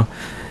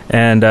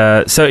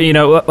 And so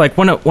like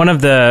one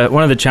of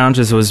the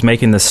challenges was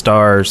making the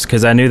stars,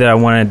 because I knew that I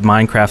wanted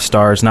Minecraft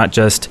stars, not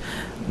just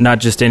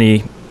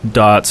any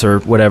dots or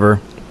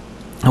whatever.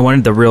 I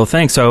wanted the real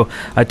thing. So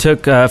I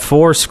took 4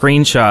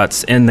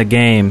 screenshots in the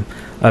game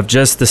of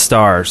just the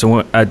stars.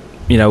 So I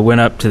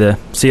went up to the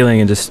ceiling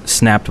and just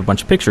snapped a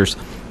bunch of pictures.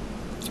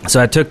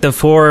 So I took the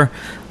 4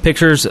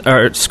 pictures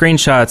or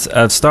screenshots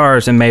of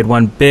stars and made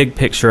one big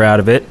picture out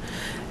of it,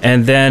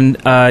 and then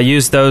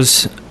used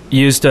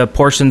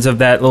portions of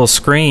that little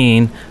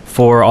screen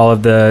for all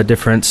of the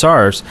different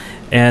stars.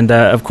 And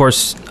of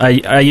course,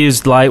 I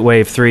used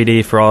Lightwave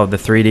 3D for all of the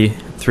 3D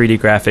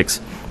graphics.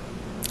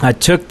 I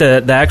took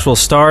the actual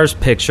stars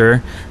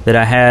picture that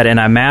I had and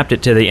I mapped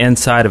it to the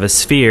inside of a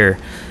sphere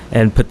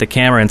and put the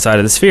camera inside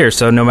of the sphere.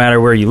 So no matter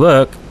where you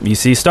look, you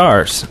see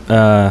stars.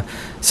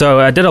 So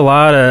I did a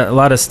lot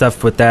of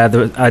stuff with that.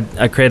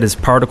 I created this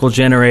particle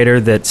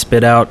generator that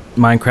spit out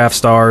Minecraft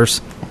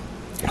stars,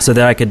 so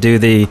that I could do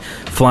the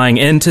flying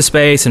into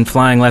space and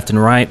flying left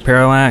and right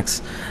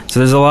parallax. So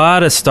there's a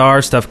lot of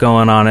star stuff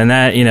going on, and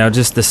that,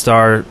 just the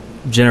star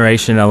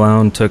generation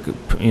alone took,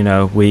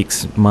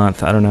 weeks,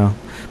 month, I don't know.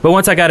 But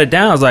once I got it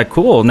down, I was like,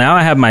 cool, now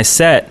I have my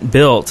set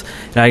built,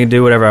 and I can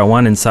do whatever I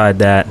want inside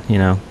that,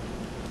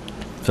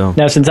 So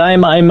now, since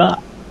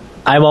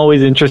I'm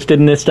always interested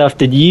in this stuff,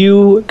 did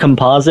you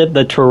composite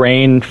the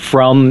terrain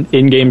from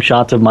in-game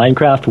shots of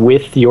Minecraft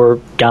with your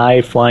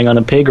guy flying on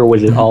a pig, or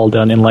was it all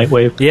done in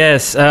Lightwave?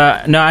 Yes.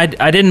 No, I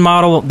didn't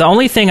model. The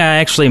only thing I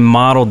actually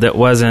modeled that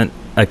wasn't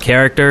a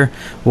character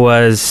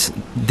was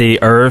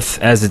the Earth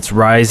as it's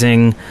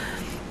rising,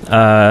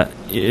 as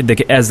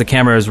the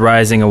camera is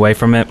rising away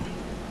from it.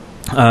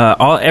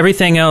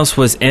 Everything else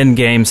was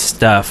in-game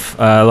stuff.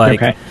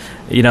 Okay.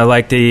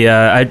 Like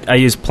I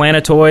use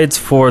planetoids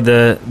for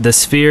the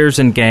spheres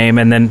in game,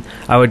 and then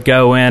I would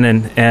go in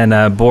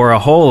and bore a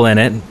hole in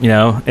it,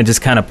 and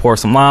just kind of pour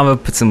some lava,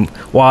 put some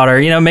water,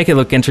 make it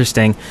look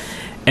interesting,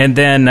 and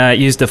then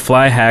use the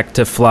fly hack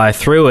to fly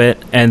through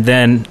it, and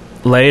then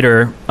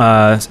later,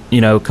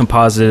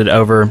 composite it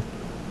over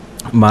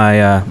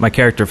my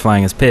character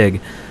flying as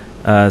pig.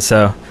 I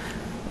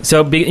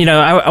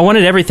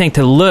wanted everything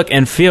to look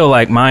and feel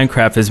like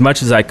Minecraft as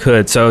much as I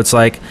could. So it's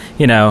like,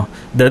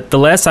 the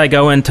less I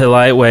go into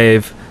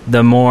Lightwave,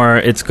 the more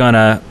it's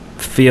gonna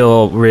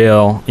feel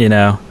real,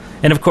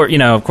 And of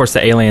course,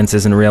 the aliens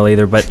isn't real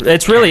either. But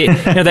it's really,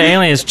 the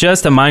alien is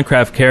just a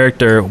Minecraft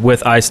character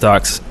with eye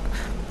stalks,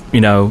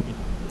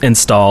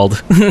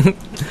 installed.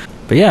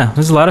 But yeah, it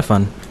was a lot of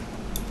fun.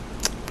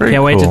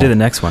 Can't wait to do the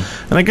next one.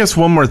 And I guess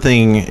one more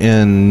thing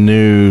in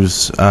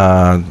news.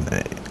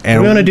 And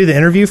we want to do the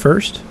interview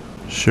first?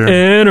 Sure.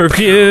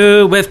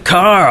 Interview with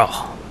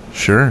Carl.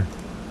 Sure.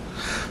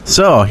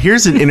 So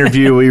here's an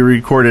interview we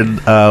recorded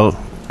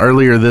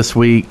earlier this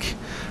week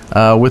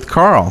with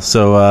Carl.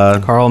 So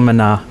Carl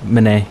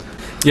Manet.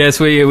 Yes,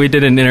 we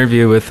did an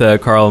interview with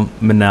Carl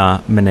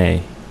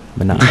Manet.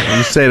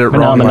 You said it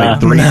wrong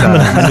like 3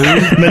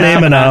 times.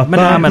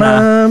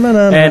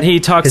 And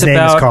he talks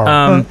about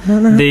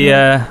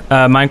the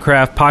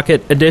Minecraft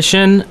Pocket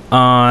Edition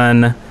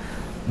on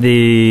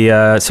the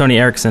Sony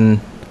Ericsson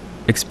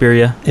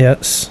Xperia.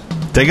 Yes.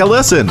 Take a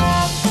listen.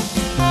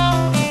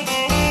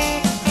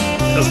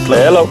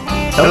 Hello.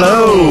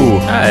 Hello.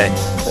 Hi.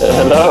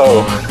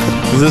 Hello.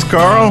 Is this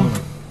Carl?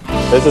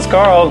 This is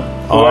Carl.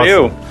 Who are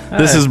you?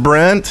 This is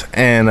Brent,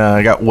 and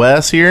I got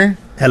Wes here.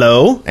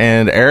 Hello.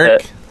 And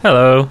Eric.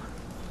 Hello.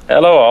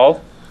 Hello,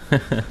 all.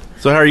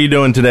 So how are you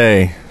doing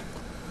today?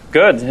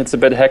 Good. It's a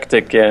bit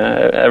hectic.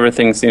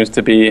 Everything seems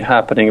to be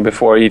happening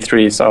before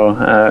E3, so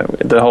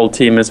the whole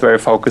team is very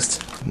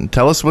focused.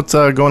 Tell us what's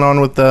going on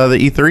with the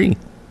E3.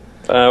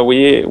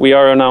 We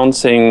are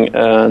announcing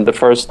the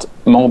first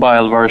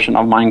mobile version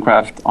of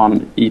Minecraft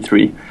on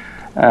E3.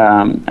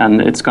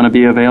 And it's going to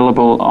be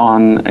available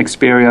on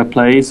Xperia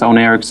Play,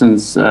 Sony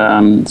Ericsson's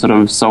sort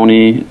of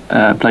Sony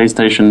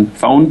PlayStation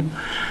phone.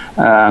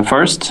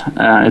 First,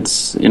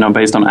 it's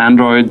based on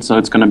Android, so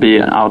it's going to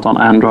be out on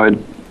Android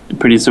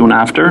pretty soon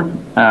after,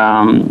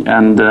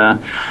 and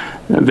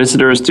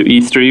visitors to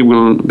E3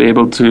 will be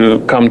able to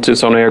come to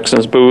Sony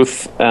Ericsson's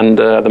booth, and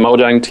the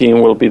Mojang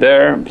team will be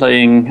there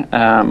playing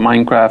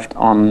Minecraft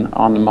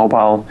on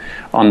mobile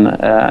on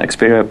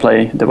Xperia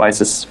Play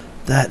devices.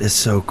 That is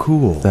so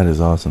cool. That is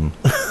awesome.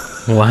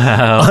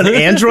 Wow. On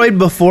Android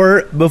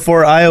before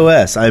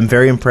iOS. I'm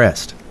very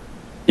impressed.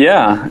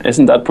 Yeah,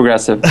 isn't that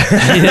progressive?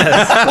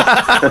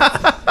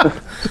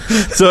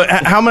 So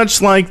how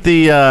much like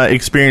the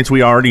experience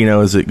we already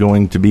know is it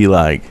going to be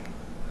like?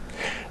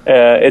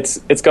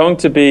 It's going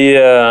to be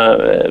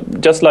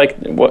just like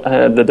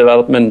the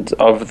development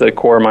of the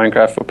core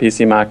Minecraft for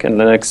PC, Mac, and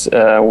Linux.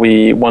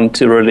 We want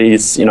to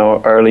release,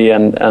 early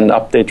and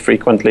update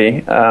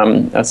frequently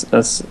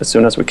as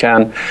soon as we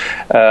can.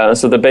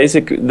 So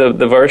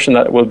the version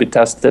that will be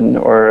tested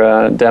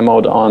or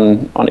demoed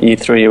on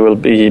E3 will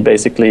be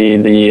basically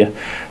the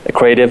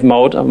creative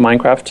mode of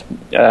Minecraft,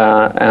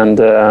 and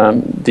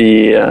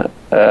the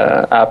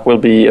app will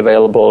be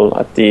available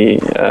at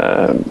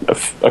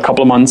a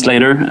couple of months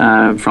later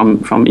from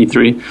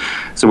E3.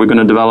 So we're going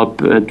to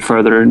develop it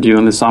further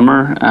during the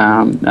summer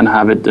and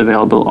have it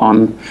available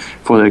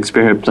for the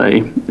Xperia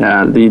Play.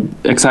 The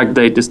exact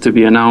date is to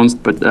be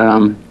announced, but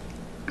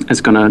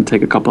it's going to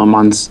take a couple of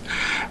months.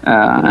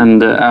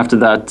 And after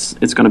that,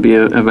 it's going to be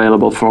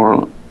available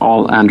for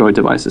all Android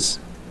devices.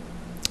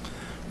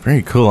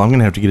 Very cool. I'm going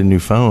to have to get a new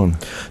phone.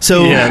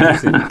 So,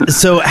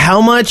 so how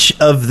much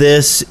of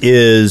this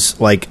is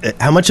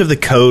how much of the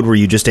code were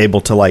you just able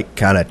to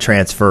kind of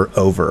transfer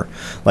over?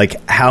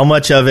 How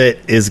much of it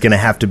is going to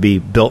have to be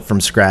built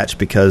from scratch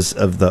because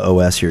of the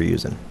OS you're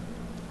using?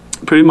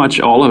 Pretty much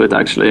all of it,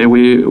 actually.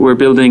 We're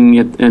building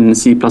it in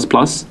C++,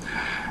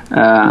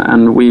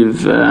 and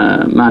we've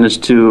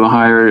managed to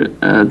hire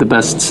the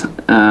best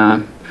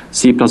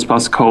C++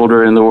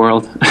 coder in the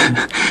world.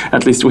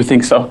 At least we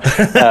think so.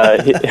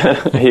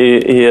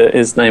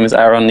 His name is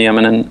Aaron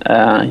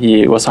Nieminen.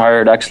 He was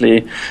hired,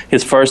 actually,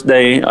 his first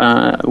day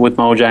with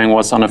Mojang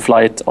was on a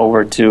flight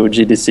over to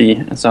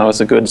GDC, so it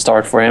was a good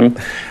start for him.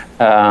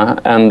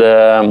 And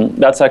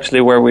that's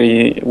actually where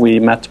we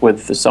met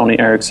with Sony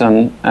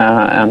Ericsson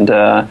and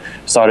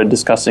started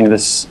discussing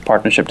this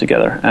partnership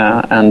together.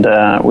 And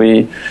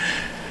we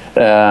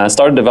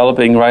started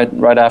developing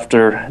right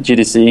after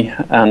GDC,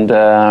 and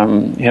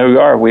here we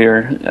are.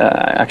 We're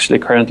actually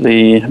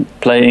currently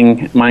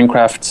playing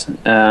Minecraft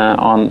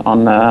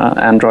on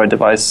Android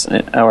device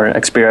or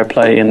Xperia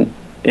Play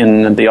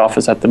in the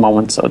office at the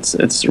moment. So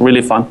it's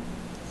really fun.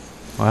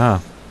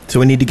 Wow. So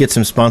we need to get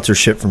some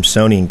sponsorship from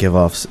Sony and give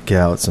out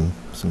some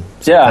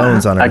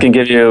phones on it. I can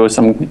give you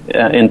some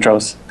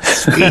intros.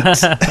 Sweet.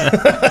 Awesome.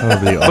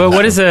 But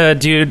what is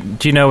do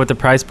you know what the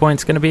price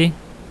point's going to be?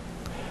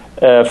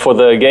 For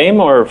the game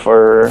or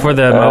for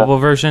the mobile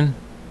version?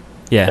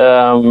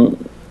 Yeah.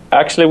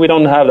 Actually, we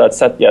don't have that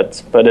set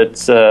yet, but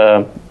it's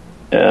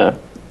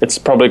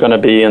probably going to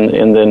be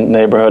in the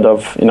neighborhood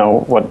of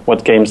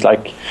what games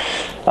like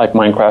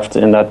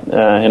Minecraft in that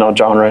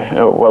genre.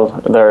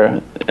 Well,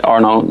 there are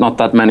not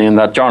that many in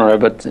that genre,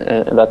 but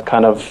that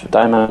kind of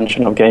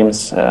dimension of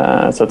games.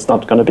 So it's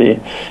not going to be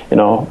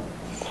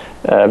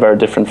very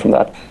different from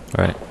that.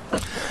 Right.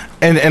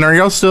 And are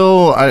y'all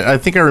still? I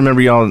think I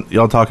remember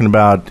y'all talking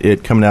about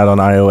it coming out on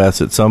iOS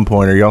at some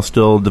point. Are y'all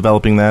still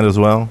developing that as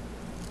well?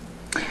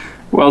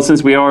 Well,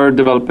 since we are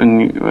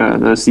developing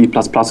the C++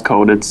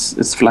 code,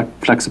 it's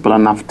flexible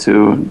enough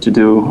to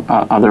do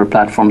other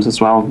platforms as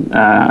well.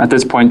 At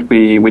this point,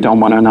 we don't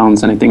want to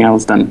announce anything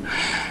else than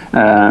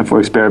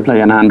for Xperia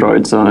Play and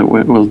Android, so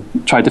we'll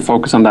try to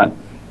focus on that.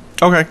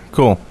 Okay,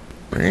 cool.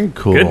 Very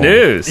cool. Good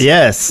news.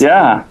 Yes.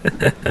 Yeah.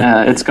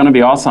 It's going to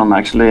be awesome,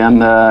 actually,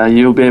 and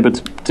you'll be able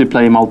to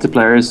play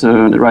multiplayer.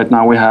 So right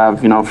now we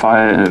have,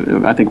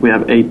 5. I think we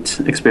have 8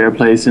 Xperia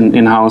Plays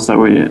in house that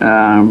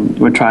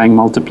we're trying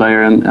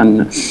multiplayer,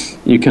 and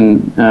you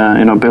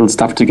can build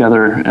stuff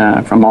together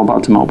from mobile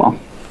to mobile.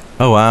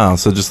 Oh wow!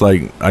 So just I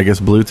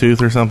guess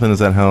Bluetooth or something. Is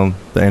that how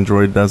the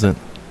Android does it?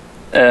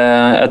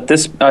 At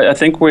this, I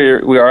think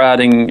we are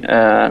adding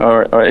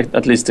or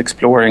at least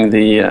exploring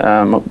the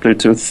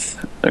Bluetooth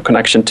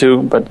connection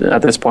too. But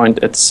at this point,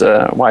 it's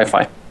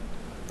Wi-Fi.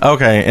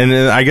 Okay, and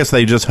then I guess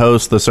they just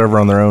host the server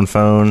on their own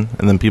phone,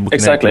 and then people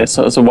connect. Exactly.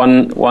 So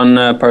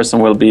one person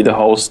will be the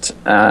host,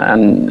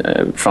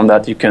 and from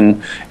that you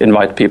can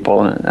invite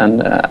people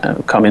and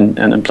come in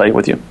and play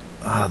with you.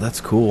 Ah,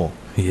 that's cool.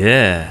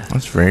 Yeah.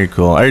 That's very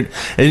cool.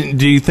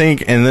 Do you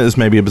think, and this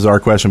may be a bizarre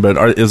question,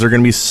 but is there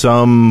going to be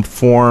some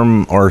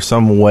form or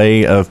some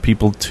way of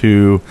people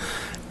to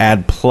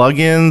add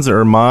plugins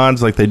or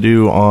mods like they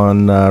do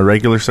on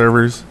regular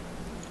servers?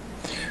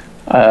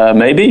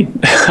 Maybe.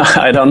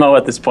 I don't know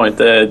at this point.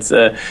 It's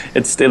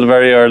still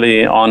very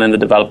early on in the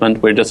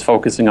development. We're just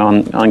focusing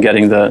on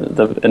getting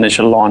the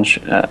initial launch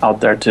out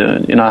there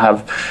to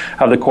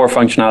have the core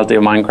functionality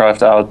of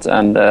Minecraft out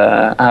and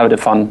have the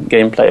fun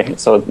gameplay.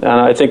 So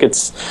I think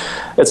it's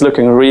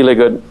looking really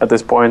good at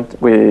this point.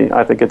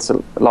 I think it's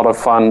a lot of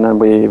fun, and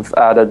we've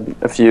added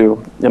a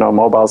few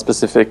mobile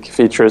specific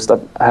features that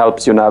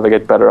helps you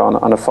navigate better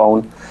on a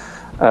phone.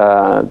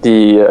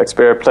 The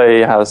Xperia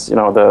Play has,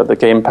 the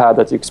gamepad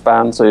that you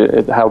expand, so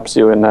it helps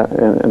you in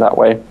that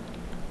way.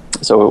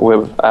 So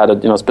we've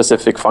added,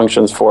 specific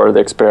functions for the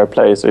Xperia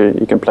Play, so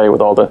you can play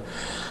with all the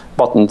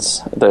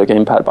buttons, the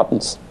gamepad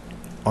buttons.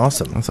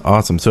 Awesome. That's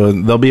awesome. So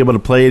they'll be able to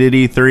play it at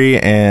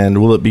E3,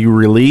 and will it be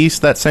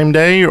released that same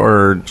day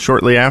or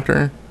shortly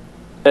after?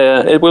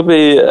 It will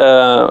be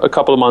a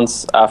couple of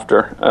months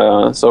after.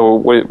 So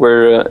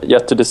we're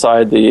yet to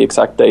decide the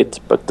exact date,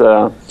 but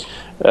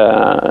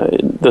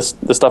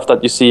the stuff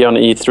that you see on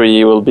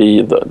E3 will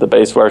be the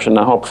base version,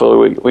 and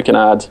hopefully we can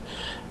add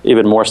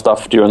even more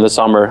stuff during the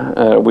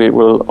summer. We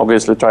will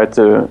obviously try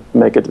to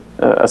make it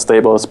as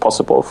stable as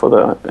possible for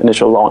the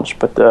initial launch,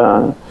 but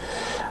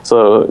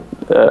so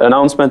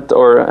announcement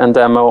and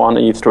demo on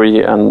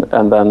E3,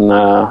 and then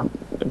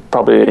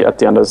probably at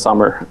the end of the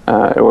summer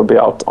it will be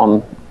out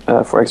on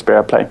for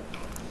Xperia Play.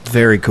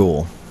 Very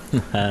cool.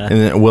 And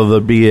then will there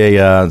be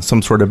a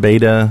some sort of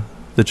beta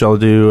that y'all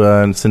do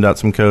and send out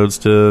some codes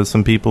to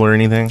some people or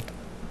anything?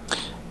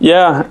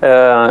 Yeah,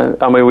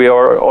 I mean, we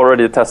are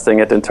already testing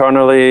it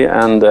internally,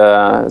 and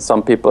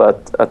some people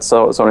at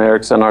Sony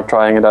Ericsson are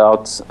trying it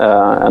out,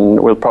 and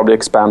we'll probably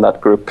expand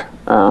that group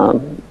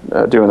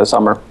during the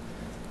summer.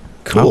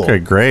 Cool. Okay,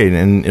 great.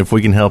 And if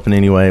we can help in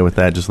any way with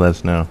that, just let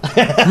us know.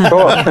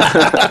 Cool.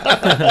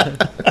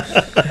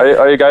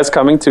 Are you guys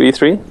coming to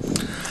E3?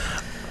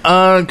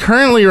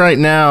 Currently, right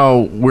now,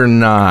 we're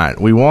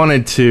not. We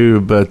wanted to,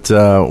 but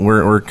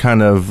we're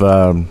kind of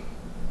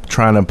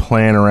trying to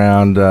plan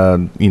around,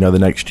 the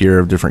next year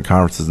of different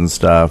conferences and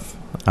stuff.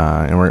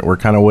 And we're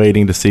kind of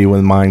waiting to see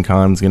when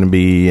Minecon going to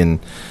be and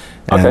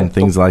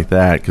things like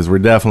that, because we're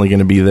definitely going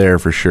to be there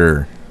for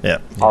sure. Yeah.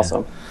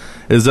 Awesome.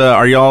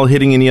 Are y'all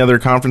hitting any other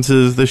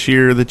conferences this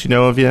year that you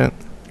know of yet?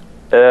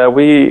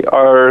 We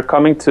are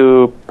coming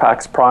to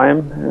PAX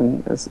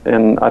Prime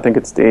in I think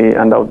it's the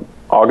end of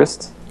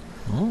August.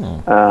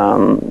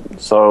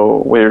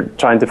 So we're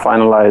trying to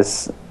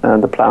finalize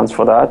the plans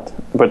for that,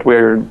 but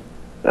we're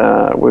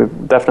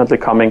definitely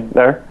coming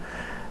there,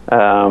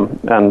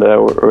 and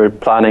we're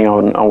planning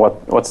on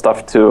what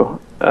stuff to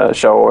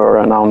show or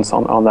announce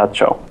on that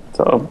show.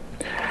 So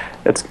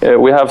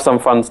we have some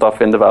fun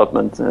stuff in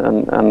development,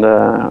 and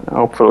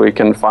hopefully we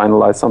can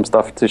finalize some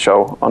stuff to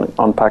show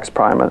on PAX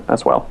Prime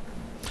as well.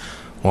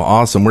 Well,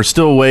 awesome. We're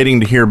still waiting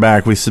to hear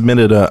back. We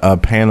submitted a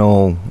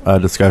panel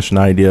discussion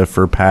idea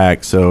for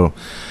PAX, so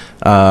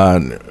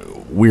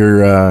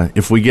we're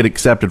if we get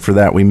accepted for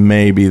that, we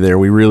may be there.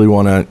 We really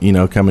want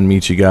to, come and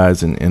meet you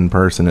guys in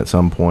person at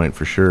some point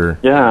for sure.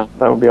 Yeah,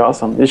 that would be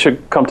awesome. You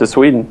should come to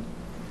Sweden.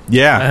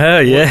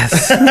 Yeah.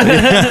 Yes.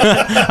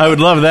 I would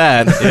love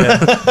that.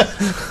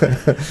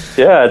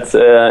 Yeah, it's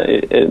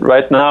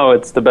right now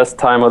it's the best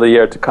time of the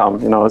year to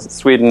come.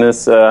 Sweden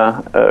is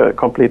a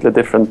completely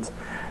different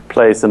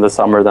place in the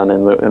summer than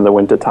in the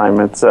winter time.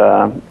 It's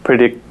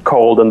pretty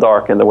cold and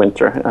dark in the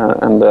winter,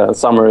 and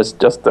summer is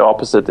just the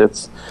opposite.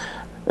 It's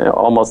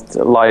almost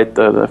light,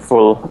 the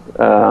full,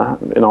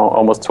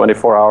 almost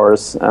 24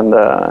 hours, and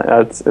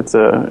it's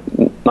a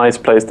nice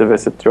place to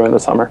visit during the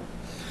summer.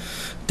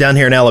 Down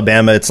here in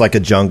Alabama, it's like a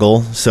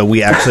jungle, so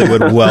we actually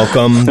would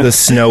welcome the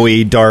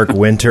snowy, dark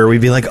winter.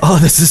 We'd be like, oh,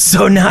 this is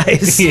so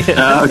nice.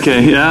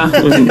 Okay, yeah.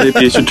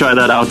 Maybe you should try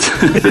that out.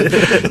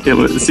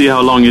 See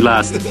how long you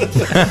last.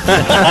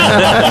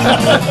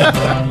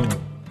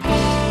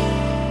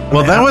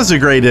 Well, that was a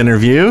great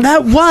interview.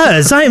 That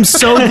was. I am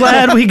so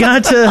glad we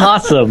got to...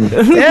 Awesome.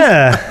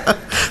 Yeah.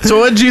 So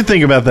what did you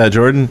think about that,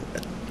 Jordan?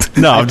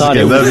 No, I'm just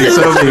kidding. That would be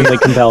so extremely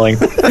compelling.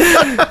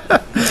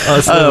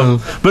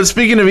 Awesome. But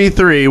speaking of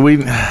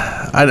E3,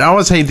 I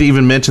always hate to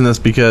even mention this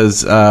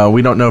because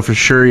we don't know for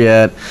sure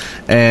yet,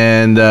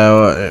 and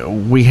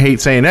we hate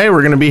saying, hey,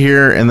 we're going to be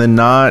here, and then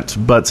not.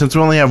 But since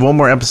we only have one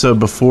more episode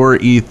before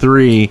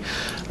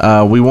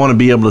E3, we want to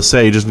be able to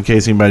say, just in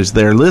case anybody's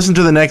there, listen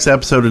to the next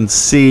episode and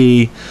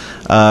see.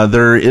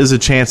 There is a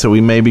chance that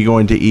we may be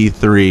going to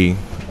E3.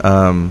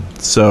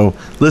 So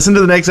listen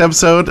to the next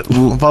episode,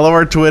 follow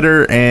our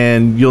Twitter,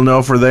 and you'll know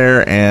if we're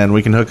there, and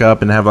we can hook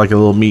up and have like a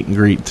little meet and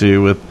greet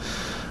too with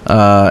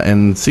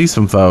and see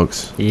some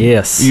folks.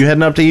 Yes. You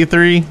heading up to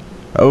E3?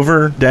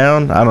 Over?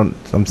 Down?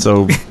 I'm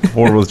so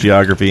horrible with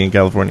geography in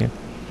California.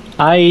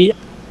 I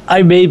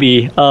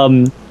maybe.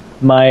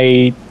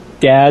 My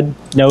dad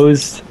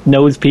knows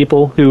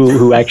people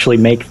who actually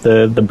make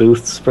the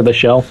booths for the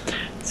show,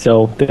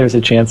 so there's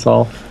a chance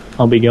I'll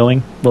be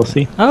going. We'll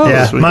see. Oh,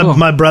 yeah. sweet.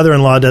 My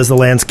brother-in-law does the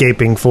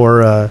landscaping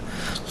for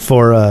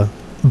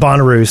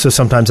Bonnaroo, so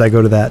sometimes I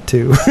go to that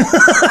too.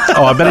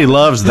 Oh, I bet he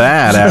loves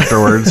that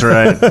afterwards,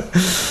 right?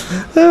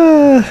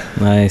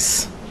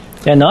 Nice.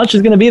 Yeah, Notch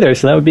is going to be there,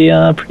 so that would be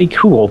pretty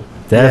cool.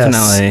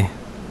 Definitely. Yes.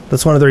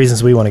 That's one of the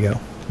reasons we want to go.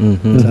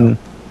 Mm-hmm. So.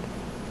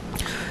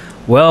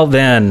 Well,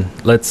 then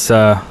let's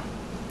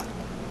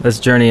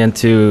journey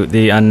into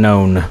the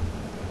unknown.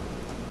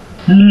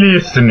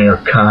 Listener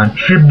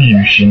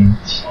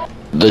contributions.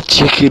 The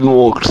chicken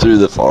walked through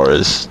the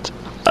forest,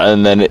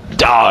 and then it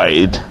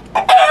died.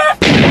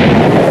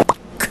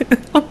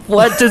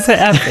 What just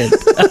happened?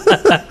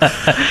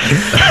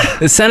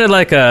 It sounded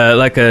like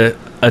a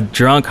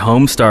drunk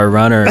Homestar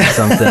runner or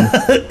something.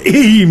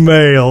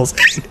 Emails.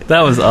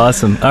 That was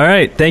awesome. All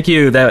right, thank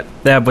you.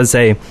 That was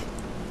a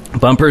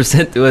bumper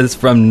sent to us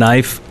from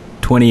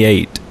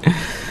Knife28.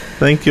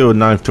 Thank you,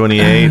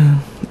 Knife28.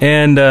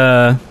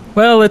 And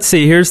well, let's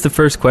see. Here's the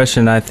first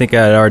question. I think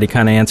I already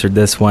kind of answered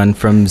this one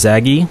from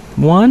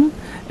Zaggy1.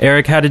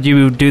 Eric, how did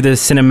you do the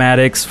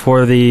cinematics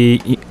for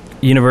the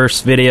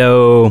Universe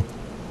video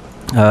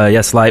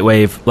Yes,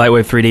 Lightwave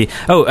 3D.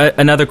 Oh,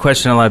 another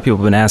question a lot of people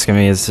have been asking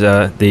me is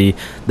the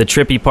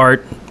trippy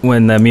part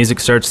when the music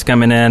starts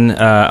coming in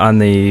on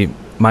the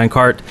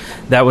minecart.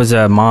 That was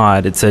a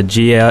mod. It's a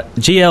GLSL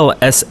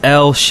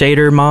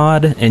shader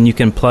mod, and you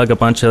can plug a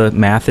bunch of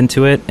math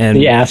into it. And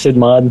the acid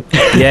mod.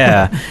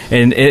 Yeah,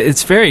 and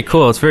it's very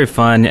cool. It's very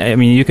fun. I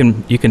mean, you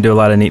can do a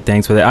lot of neat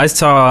things with it. I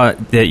saw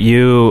that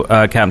you,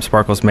 Captain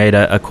Sparklez, made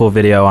a cool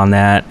video on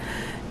that,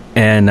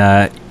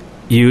 and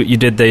you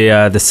did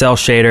the cell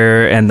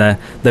shader, and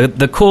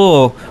the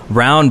cool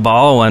round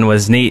ball one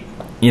was neat.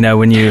 You know,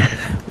 when you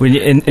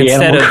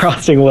instead of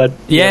Crossing one.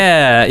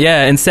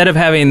 Yeah. Instead of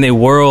having the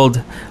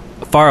world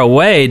far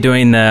away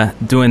doing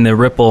the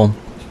ripple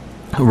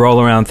roll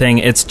around thing,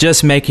 it's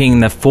just making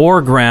the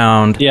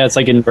foreground. Yeah, it's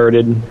like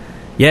inverted.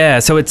 Yeah,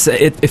 so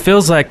it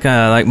feels like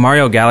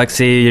Mario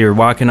Galaxy. You're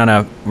walking on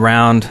a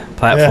round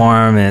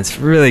platform, and it's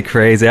really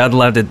crazy. I'd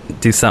love to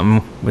do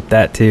something with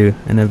that too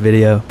in a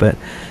video, but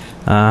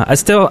I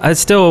still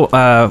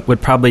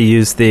would probably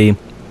use the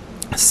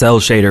cell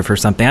shader for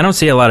something. I don't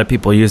see a lot of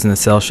people using the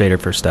cell shader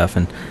for stuff,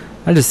 and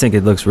I just think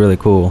it looks really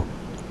cool.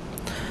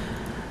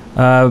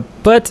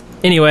 But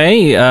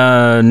anyway,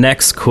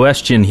 next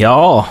question,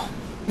 y'all.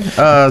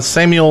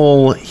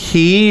 Samuel,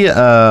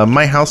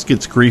 my house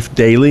gets grief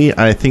daily.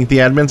 I think the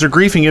admins are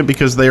griefing it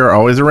because they are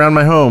always around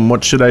my home.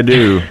 What should I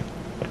do?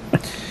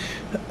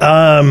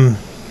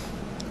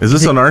 Is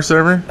this on our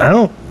server? I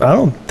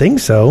don't think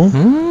so.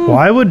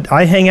 Why would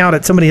I hang out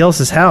at somebody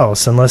else's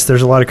house unless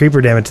there's a lot of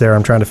creeper damage there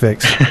I'm trying to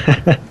fix?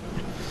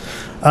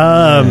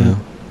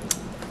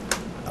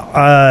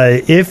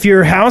 If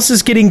your house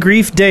is getting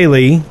grief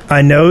daily,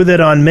 I know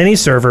that on many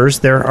servers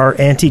there are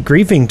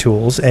anti-griefing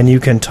tools, and you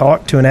can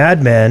talk to an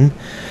admin.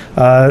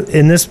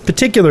 In this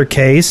particular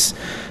case,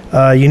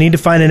 you need to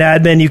find an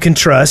admin you can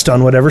trust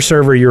on whatever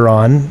server you're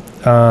on,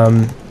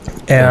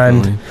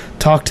 and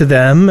talk to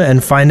them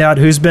and find out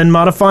who's been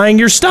modifying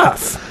your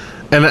stuff.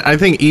 And I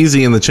think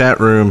Easy in the chat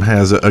room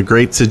has a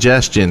great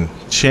suggestion.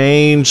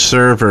 Change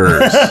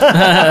servers.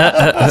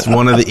 It's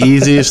one of the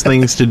easiest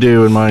things to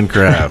do in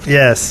Minecraft.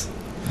 Yes.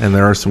 And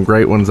there are some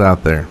great ones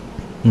out there.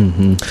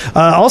 Mm-hmm.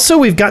 Also,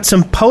 we've got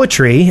some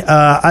poetry.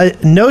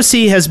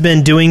 Nosy has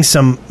been doing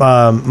some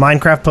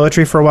Minecraft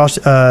poetry for a while.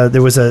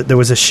 There was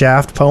a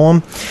Shaft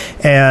poem,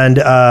 and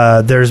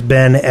there's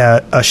been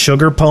a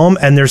Sugar poem,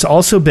 and there's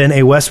also been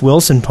a Wes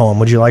Wilson poem.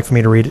 Would you like for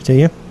me to read it to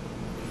you?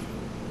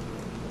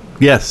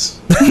 Yes.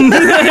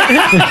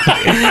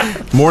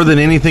 More than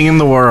anything in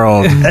the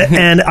world.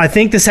 And I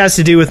think this has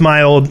to do with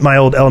my old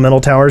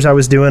elemental towers I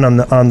was doing on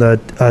the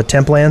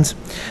temp lands.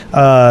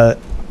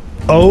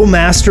 O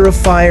Master of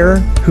Fire,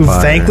 who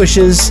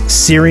vanquishes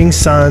searing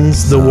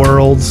suns, the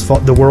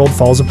world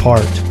falls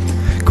apart.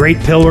 Great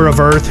Pillar of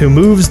Earth, who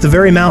moves the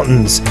very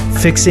mountains,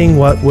 fixing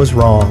what was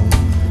wrong.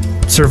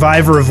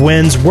 Survivor of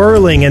winds,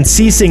 whirling and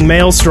ceasing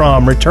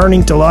maelstrom,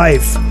 returning to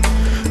life.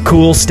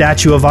 Cool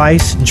Statue of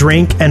Ice,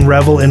 drink and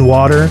revel in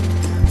water.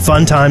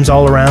 Fun times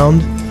all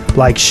around,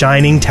 like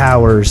shining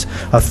towers,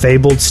 a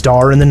fabled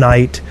star in the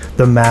night,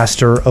 the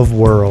Master of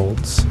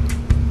Worlds.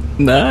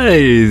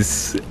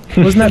 Nice.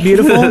 Wasn't that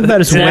beautiful?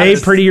 That is way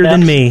prettier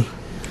than me.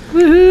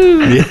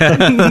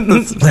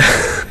 Yeah.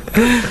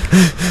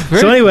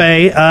 So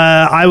anyway,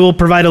 I will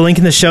provide a link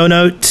in the show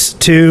notes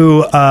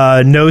to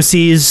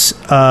Nosy's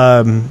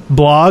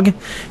blog,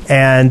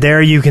 and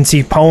there you can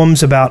see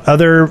poems about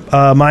other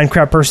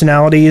Minecraft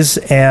personalities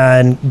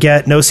and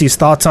get Nosy's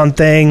thoughts on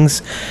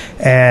things.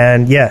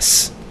 And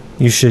yes,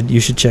 you should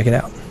check it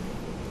out.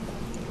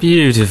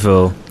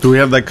 Beautiful. Do we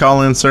have that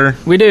call in, sir?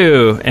 We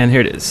do, and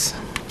here it is.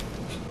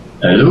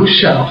 Hello,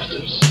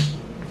 Shafters.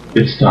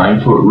 It's time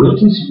for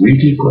Wilton's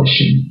weekly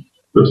question.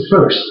 But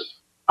first,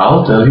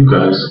 I'll tell you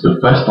guys the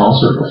best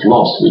answer of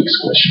last week's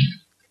question.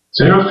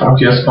 Sarah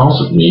Fakias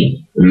answered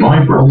me in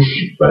my brother's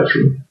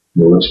bedroom.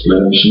 No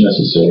explanation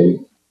necessary.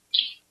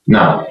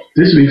 Now,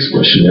 this week's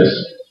question is,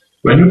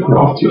 when you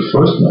craft your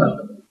first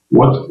map,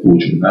 what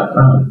would you map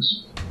out?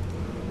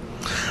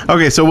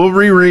 Okay, so we'll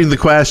reread the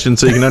question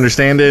so you can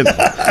understand it.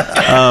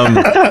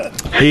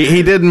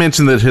 He did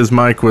mention that his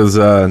mic was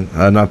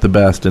not the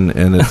best, and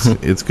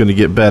it's going to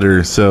get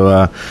better.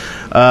 So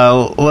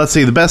let's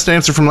see. The best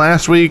answer from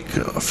last week,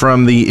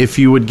 from the if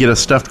you would get a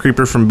stuffed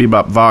creeper from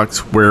Bebop Vox,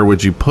 where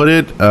would you put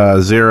it?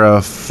 Zara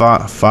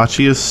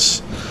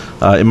Facius,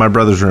 in my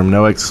brother's room.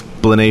 No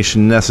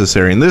explanation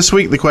necessary. And this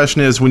week the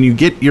question is, when you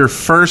get your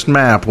first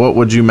map, what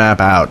would you map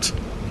out?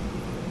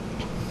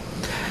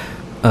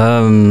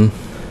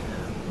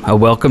 A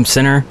welcome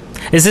center.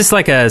 Is this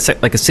like a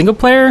single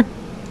player?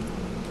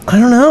 I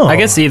don't know. I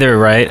guess either,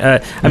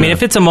 right? I mean,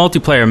 if it's a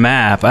multiplayer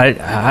map,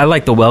 I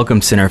like the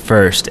welcome center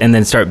first, and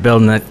then start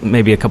building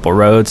maybe a couple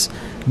roads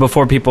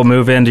before people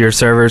move into your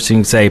server, so you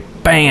can say,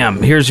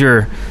 "Bam! Here's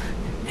where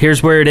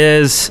it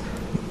is.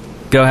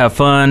 go have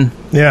fun.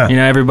 Yeah.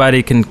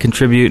 Everybody can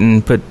contribute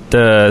and put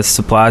the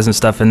supplies and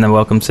stuff in the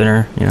welcome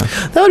center.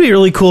 That would be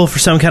really cool for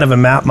some kind of a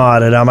map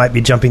mod, and I might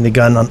be jumping the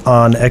gun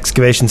on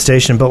Excavation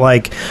Station, but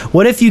like,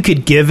 what if you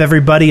could give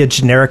everybody a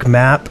generic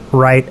map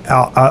right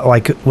out,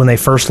 like when they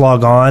first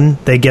log on,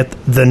 they get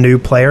the new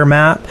player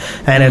map,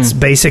 and it's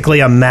basically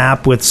a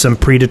map with some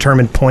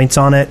predetermined points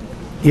on it,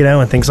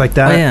 and things like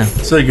that. Oh, yeah.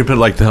 So you could put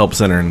like the help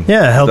center and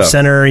help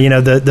center,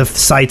 the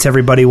sites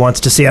everybody wants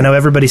to see. I know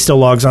everybody still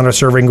logs on our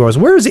server and goes,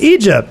 "Where's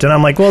Egypt?" And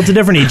I'm like, well, it's a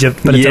different Egypt,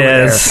 but it's over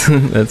there.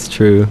 That's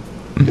true.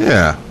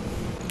 Yeah.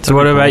 So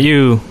what about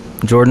you,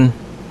 Jordan?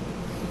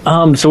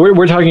 So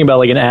we're talking about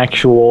like an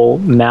actual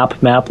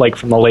map, like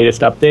from the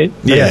latest update.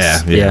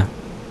 Yeah.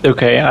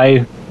 Okay,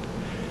 I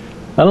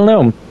don't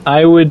know.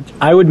 I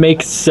would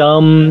make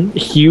some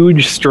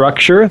huge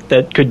structure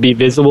that could be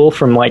visible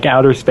from like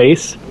outer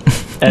space,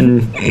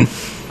 and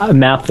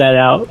map that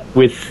out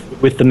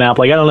with the map.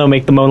 Like, I don't know,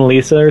 make the Mona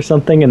Lisa or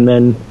something, and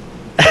then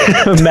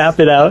map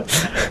it out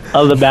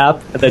of the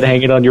map, and then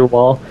hang it on your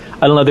wall.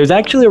 I don't know. There's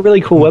actually a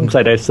really cool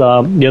website I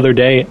saw the other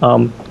day,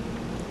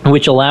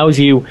 which allows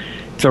you.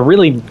 It's a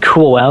really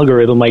cool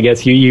algorithm, I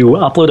guess. You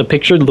upload a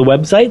picture to the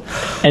website,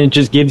 and it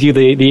just gives you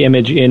the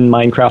image in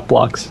Minecraft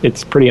blocks.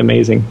 It's pretty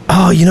amazing.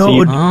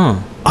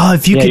 Oh,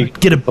 if you could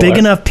get a big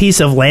enough piece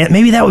of land,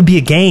 maybe that would be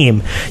a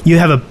game. You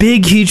have a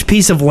big, huge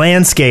piece of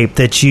landscape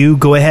that you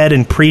go ahead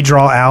and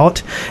pre-draw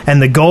out,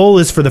 and the goal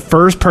is for the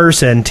first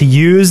person to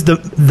use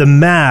the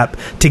map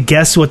to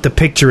guess what the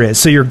picture is.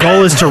 So your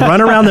goal is to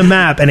run around the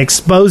map and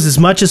expose as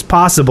much as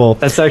possible.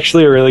 That's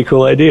actually a really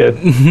cool idea.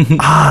 Yeah.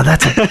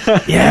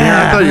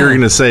 I thought you were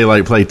going to say,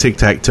 like, play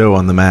tic-tac-toe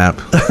on the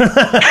map.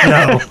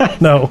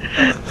 No.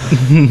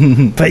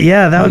 But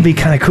yeah, that would be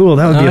kind of cool.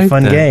 That would be a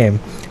fun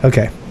game.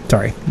 Okay.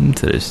 Sorry.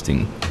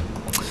 Interesting.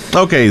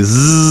 Okay,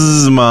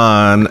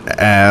 Zman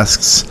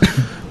asks,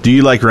 do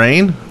you like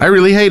rain? I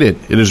really hate it.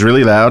 It is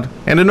really loud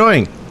and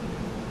annoying.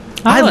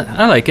 I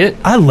like it.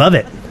 I love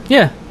it.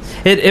 Yeah.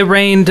 It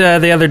rained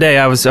the other day.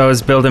 I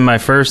was building my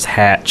first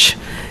hatch,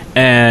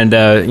 and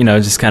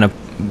just kind of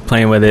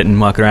playing with it and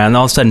walking around, and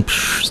all of a sudden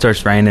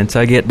starts raining.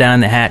 So I get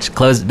down the hatch,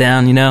 close it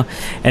down,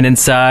 and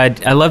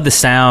inside, I love the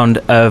sound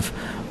of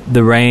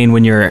the rain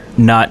when you're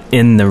not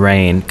in the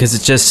rain, because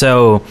it's just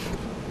so...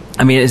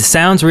 it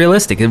sounds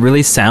realistic. It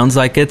really sounds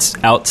like it's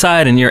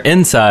outside and you're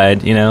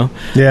inside,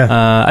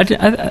 Yeah.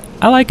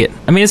 I like it.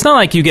 It's not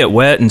like you get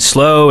wet and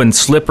slow and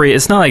slippery.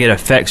 It's not like it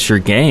affects your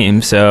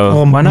game,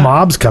 so why not?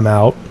 Mobs come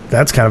out.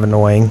 That's kind of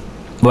annoying.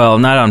 Well,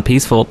 not on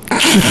peaceful.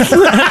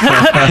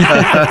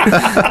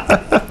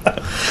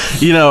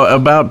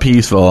 About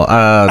peaceful,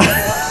 I've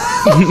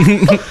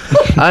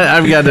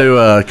got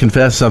to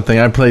confess something.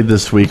 I played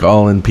this week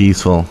all in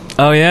peaceful.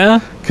 Oh, yeah?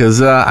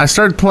 Because I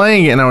started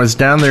playing and I was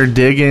down there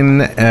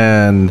digging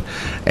and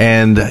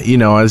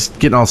I was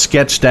getting all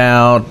sketched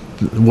out,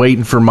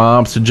 waiting for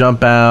mobs to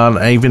jump out.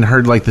 I even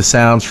heard like the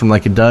sounds from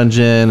like a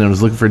dungeon and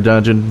was looking for a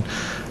dungeon.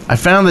 I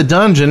found the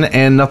dungeon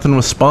and nothing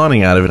was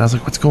spawning out of it. I was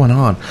like, what's going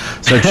on?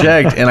 So I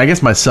checked, and I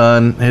guess my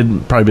son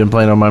had probably been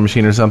playing on my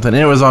machine or something,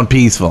 and it was on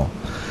peaceful.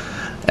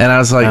 And I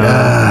was like,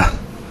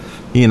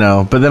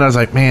 but then I was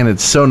like, man,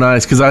 it's so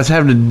nice, because I was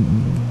having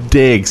to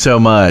dig so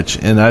much,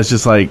 and I was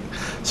just like,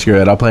 screw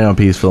it, I'll play on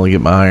peaceful and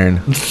get my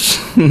iron.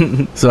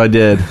 So I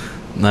did.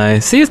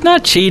 Nice. See, it's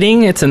not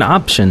cheating, it's an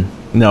option.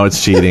 No,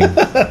 it's cheating.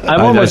 I'm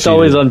almost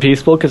always on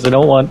peaceful because I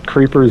don't want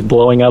creepers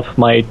blowing up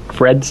my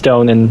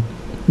redstone and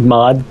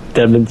mod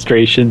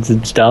demonstrations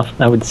and stuff.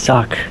 That would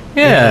suck.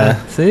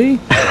 Yeah. See?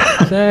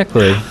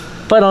 Exactly.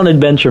 But on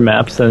adventure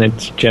maps, then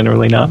it's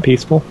generally not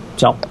peaceful.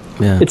 So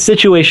it's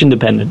situation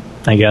dependent,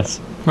 I guess.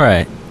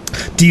 Right.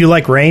 Do you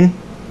like rain?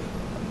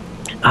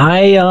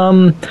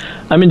 I'm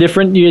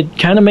indifferent. It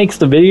kind of makes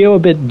the video a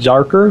bit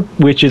darker,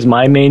 which is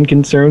my main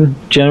concern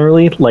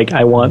generally. Like,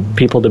 I want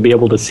people to be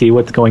able to see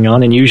what's going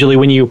on, and usually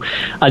when you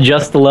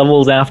adjust the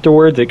levels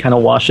afterwards, it kind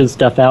of washes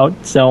stuff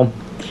out. So,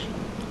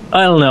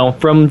 I don't know.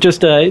 From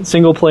just a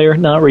single player,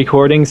 not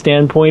recording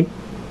standpoint,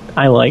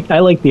 I like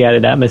the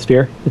added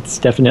atmosphere. It's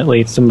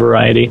definitely some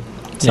variety.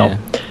 So.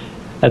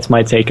 That's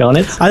my take on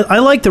it. I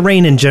like the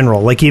rain in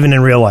general, like even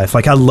in real life.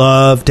 Like, I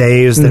love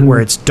days where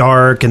it's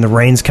dark and the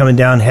rain's coming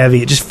down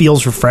heavy. It just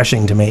feels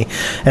refreshing to me.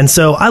 And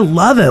so I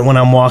love it when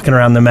I'm walking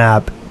around the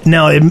map.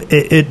 Now,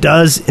 it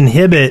does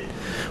inhibit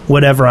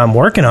whatever I'm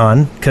working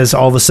on, because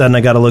all of a sudden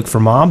I got to look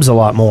for mobs a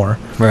lot more.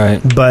 Right.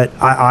 But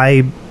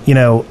I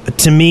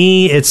to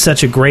me, it's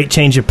such a great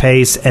change of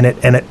pace, and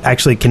it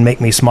actually can make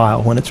me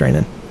smile when it's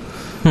raining.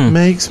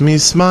 Makes me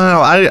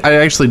smile. I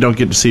actually don't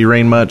get to see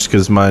rain much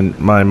because my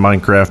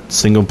Minecraft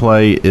single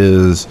play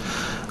is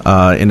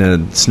in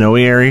a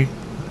snowy area,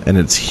 and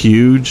it's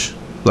huge,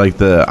 like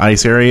the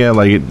ice area.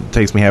 Like, it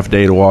takes me half a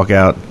day to walk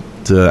out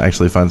to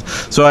actually find.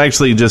 So I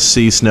actually just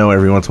see snow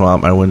every once in a while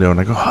out my window, and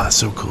I go, "Oh, that's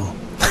so cool."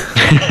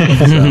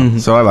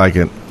 so I like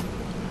it.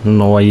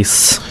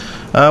 Nice.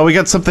 We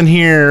got something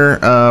here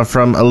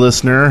from a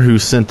listener who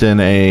sent in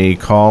a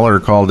call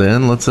or called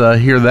in. Let's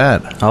hear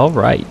that. All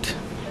right.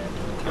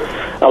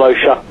 Hello,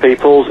 Shaft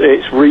Peoples.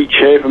 It's Reach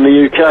here from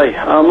the UK.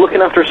 I'm looking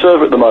after a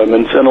server at the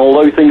moment, and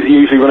although things are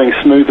usually running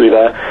smoothly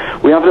there,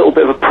 we have a little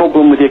bit of a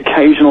problem with the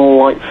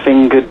occasional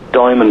light-fingered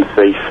diamond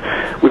thief.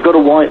 We've got a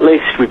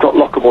whitelist, we've got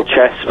lockable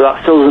chests, but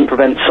that still doesn't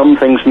prevent some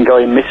things from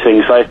going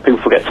missing, say if people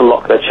forget to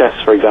lock their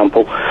chests, for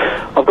example.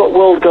 I've got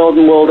World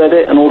Guard and World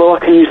Edit, and although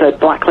I can use their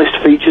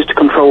blacklist features to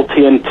control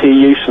TNT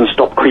use and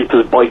stop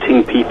creepers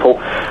biting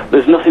people,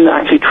 there's nothing that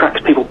actually tracks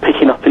people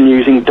picking up and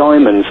using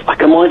diamonds. I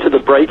can monitor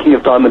the breaking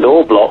of diamond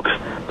ore blocks,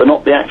 but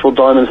not the actual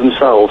diamonds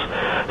themselves.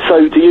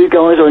 So do you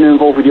guys, or anyone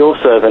involved with your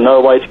server, know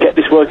a way to get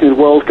this working with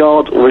World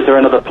Guard, or is there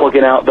another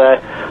plugin out there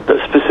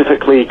that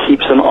specifically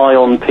keeps an eye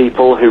on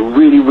people who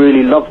really,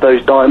 really love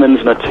those diamonds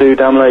and are too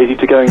damn lazy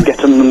to go and get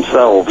them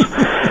themselves?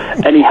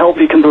 Any help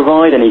you can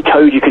provide, any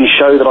code you can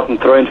show that I can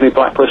throw into my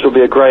blacklist will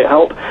be a great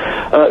help.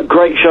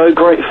 Great show,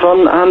 great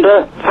fun, and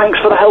thanks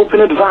for the help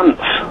in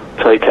advance.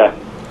 Take care.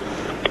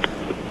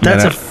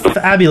 That's a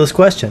fabulous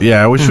question.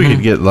 Yeah, I wish we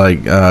could get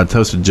like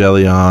Toasted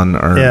Jelly on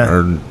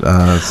or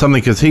something,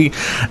 because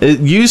it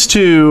used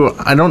to,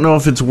 I don't know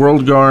if it's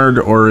World Guard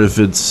or if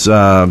it's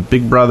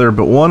Big Brother,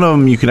 but one of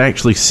them you could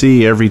actually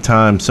see every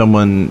time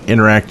someone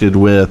interacted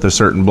with a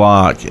certain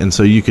block, and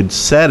so you could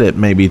set it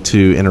maybe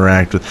to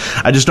interact with.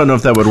 I just don't know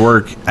if that would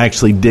work,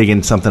 actually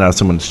digging something out of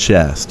someone's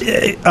chest.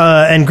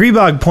 And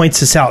Greebog points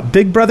this out.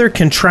 Big Brother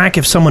can track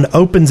if someone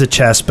opens a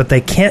chest, but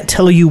they can't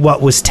tell you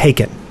what was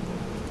taken.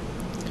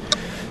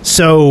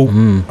 So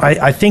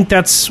I think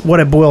that's what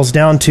it boils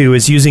down to,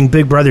 is using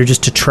Big Brother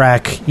just to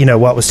track,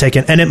 what was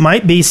taken. And it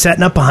might be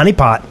setting up a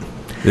honeypot.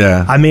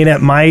 Yeah. I mean,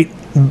 it might,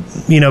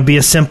 be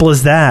as simple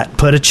as that.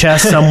 Put a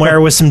chest somewhere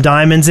with some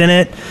diamonds in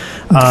it.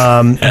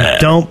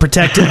 Don't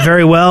protect it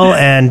very well,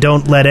 and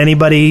don't let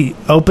anybody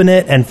open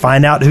it and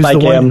find out who's the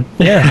one.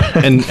 Yeah.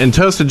 And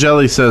Toasted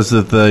Jelly says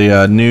that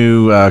the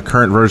new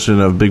current version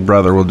of Big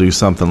Brother will do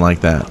something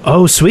like that.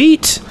 Oh,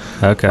 sweet.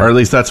 Okay. Or at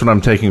least that's what I'm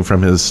taking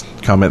from his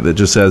comment that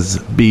just says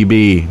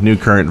BB, new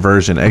current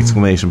version, ! Yeah,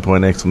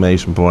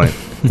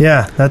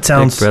 that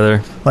sounds Big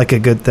Brother. Like a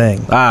good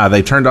thing.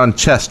 They turned on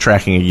chest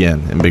tracking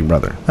again in Big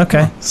Brother.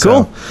 Okay,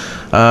 so, cool.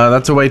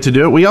 That's a way to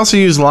do it. We also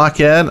use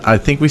Lockhead. I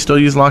think we still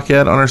use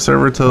Lockhead on our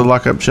server to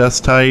lock up chests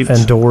tight.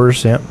 And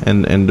doors, yeah.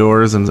 And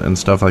doors and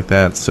stuff like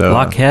that. So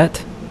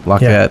Lockhead?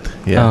 Lockhead,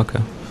 yeah. Oh,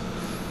 okay.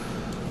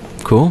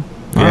 Cool.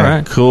 Yeah, all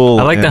right. Cool.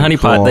 I like the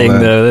honeypot cool thing,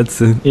 though. That's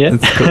cool.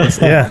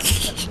 Yeah.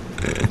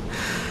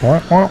 Wah,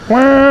 wah,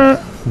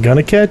 wah.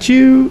 Gonna catch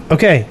you.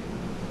 Okay.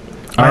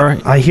 All right.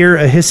 I hear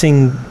a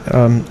hissing,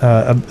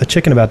 a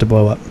chicken about to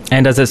blow up.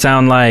 And does it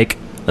sound like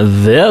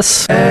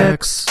this?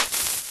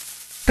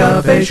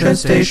 Excavation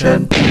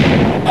station.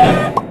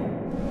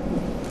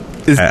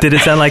 Did it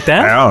sound like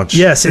that? Ouch.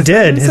 Yes, it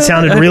did. It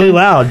sounded really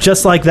loud,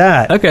 just like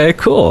that. Okay,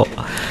 cool.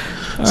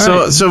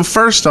 So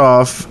first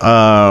off,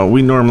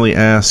 we normally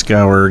ask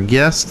our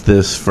guest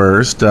this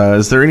first.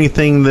 Is there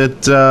anything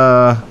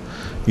that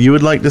you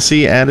would like to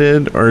see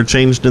added or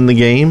changed in the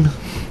game?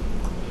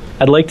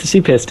 I'd like to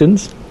see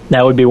pistons.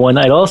 That would be one.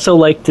 I'd also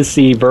like to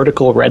see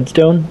vertical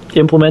redstone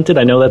implemented.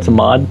 I know that's a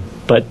mod,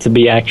 but to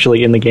be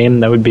actually in the game,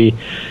 that would be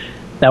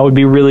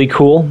really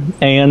cool.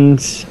 And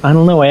I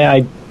don't know,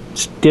 I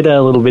did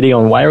a little video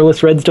on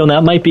wireless redstone.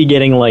 That might be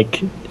getting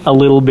like a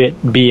little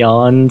bit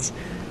beyond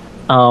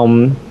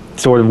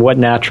sort of what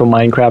natural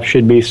Minecraft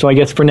should be. So I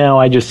guess for now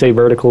I just say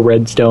vertical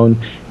redstone,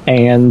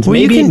 and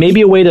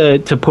maybe a way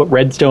to put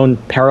redstone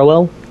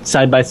parallel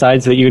side by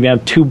side, so that you can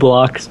have two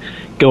blocks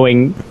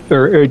going,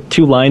 or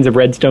two lines of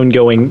redstone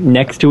going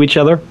next to each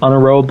other on a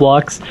row of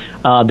blocks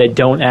that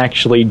don't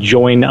actually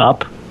join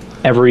up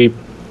every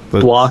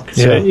block.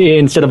 So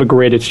instead of a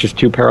grid, it's just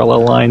two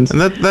parallel lines. And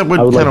that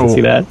would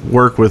kind of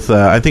work with,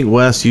 I think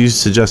Wes, you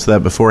suggested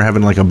that before,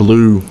 having like a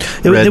blue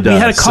red we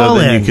had a call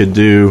so in. You could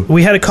do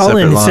we had a call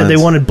in and said they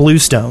wanted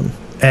bluestone.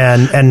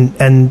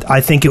 And I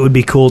think it would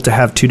be cool to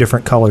have two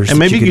different colors. And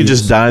maybe you could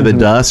just dye the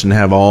dust and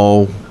have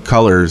all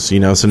colors, so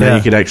now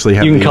you could actually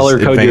have these color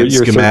code your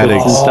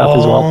schematics and stuff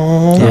as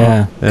well.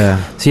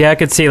 Yeah. So I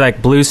could see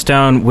like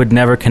bluestone would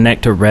never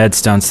connect to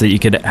redstone, so that you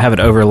could have it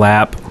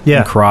overlap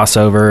and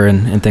crossover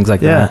and things like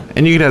that.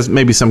 And you could have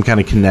maybe some kind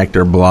of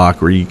connector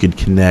block where you could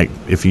connect,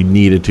 if you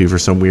needed to for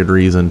some weird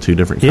reason, two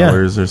different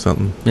colors or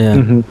something.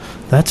 Yeah.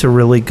 That's a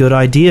really good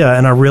idea,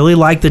 and I really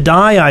like the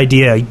dye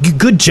idea.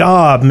 Good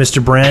job,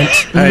 Mr. Brent.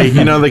 Hey,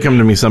 they come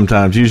to me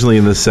sometimes, usually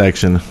in this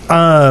section.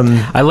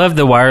 I love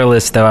the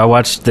wireless, though. I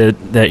watched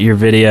your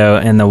video,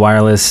 and the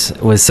wireless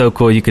was so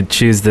cool. You could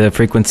choose the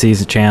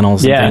frequencies and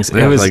channels and things.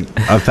 It was like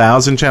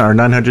 1,000 channels or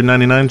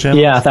 999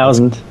 channels? Yeah,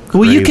 1,000.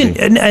 Well, you can,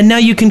 and now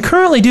you can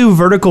currently do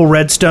vertical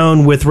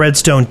redstone with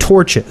redstone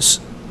torches.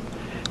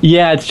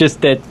 Yeah, it's just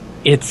that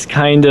it's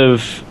kind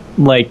of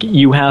like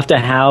you have to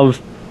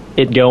have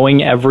it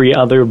going every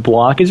other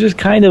block. It's just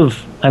kind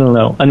of, I don't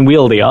know,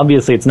 unwieldy.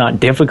 Obviously, it's not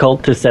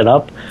difficult to set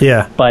up.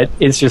 Yeah. But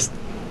it's just,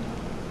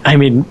 I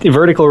mean,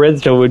 vertical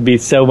redstone would be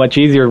so much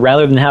easier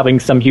rather than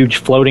having some huge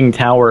floating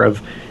tower of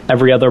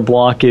every other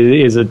block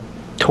is a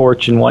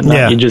torch and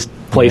whatnot. You just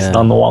place it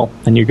on the wall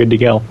and you're good to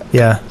go.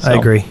 Yeah, I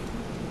agree.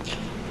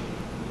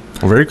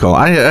 Very cool.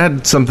 I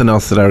had something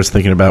else that I was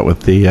thinking about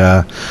with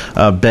the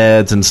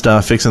beds and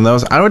stuff, fixing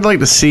those. I would like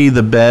to see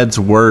the beds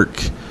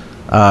work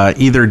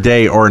either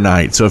day or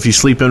night. So if you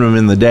sleep in them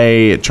in the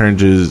day, it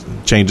changes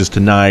to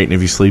night, and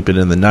if you sleep it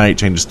in the night, it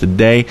changes to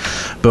day.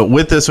 But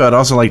with this, I'd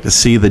also like to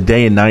see the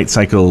day and night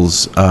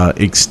cycles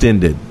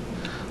extended,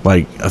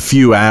 like a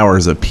few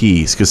hours a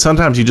piece, because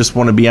sometimes you just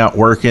want to be out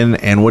working,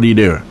 and what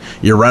do?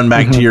 You run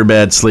back to your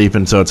bed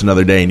sleeping, so it's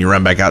another day, and you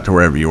run back out to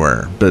wherever you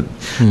were. But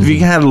if you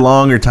had a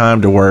longer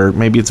time to work,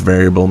 maybe it's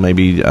variable,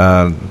 maybe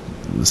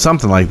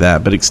something like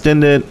that, but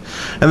extend it.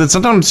 And then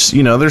sometimes,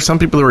 there's some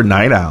people who are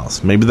night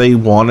owls. Maybe they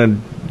want to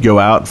go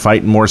out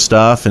fighting more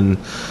stuff and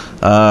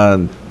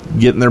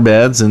get in their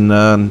beds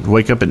and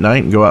wake up at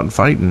night and go out and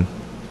fighting.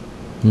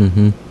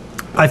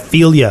 I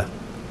feel ya.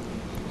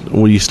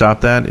 Will you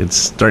stop that? It's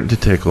starting to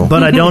tickle.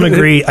 But I don't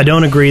agree. I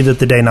don't agree that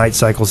the day-night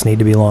cycles need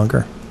to be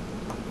longer.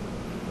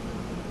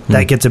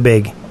 That gets a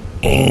big.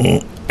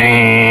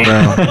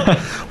 Well,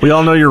 we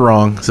all know you're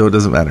wrong, so it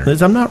doesn't matter.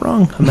 I'm not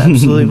wrong. I'm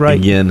absolutely right.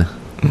 Again.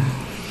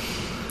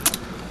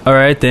 All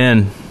right,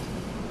 then.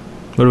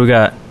 What do we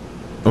got?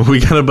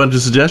 We got a bunch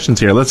of suggestions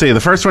here. Let's see. The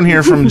first one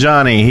here from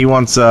Johnny. He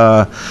wants,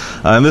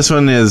 and this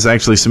one is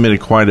actually submitted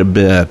quite a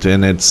bit,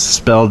 and it's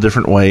spelled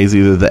different ways,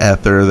 either the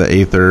ether, the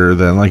aether.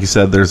 Then, like you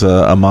said, there's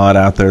a mod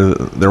out there.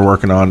 They're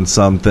working on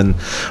something.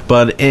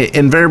 But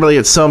invariably,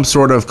 it's some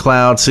sort of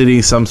cloud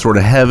city, some sort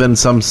of heaven,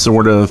 some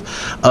sort of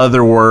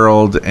other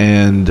world,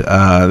 and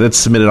that's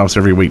submitted almost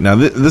every week. Now,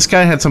 this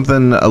guy had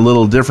something a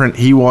little different.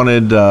 He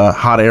wanted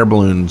hot air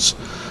balloons.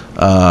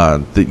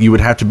 That you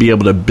would have to be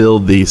able to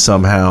build these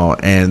somehow,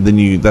 and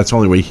then that's the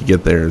only way you could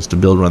get there is to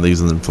build one of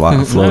these and then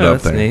float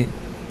up there. Neat.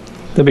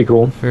 That'd be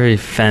cool. Very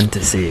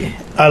fantasy.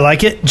 I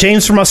like it.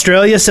 James from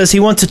Australia says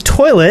he wants a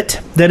toilet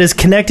that is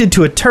connected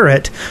to a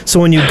turret, so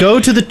when you go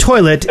to the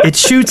toilet, it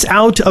shoots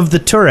out of the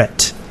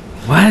turret.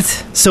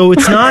 What? So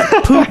it's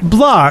not poop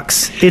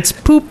blocks, it's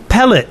poop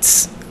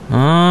pellets.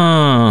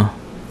 Oh.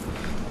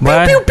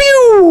 What? Pew,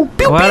 pew,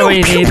 pew, Why do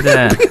we need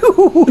that?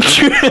 Poo, poo, poo.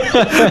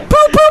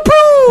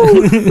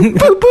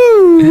 Poo,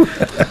 poo.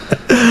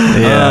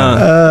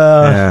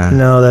 Yeah.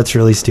 No, that's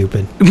really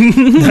stupid.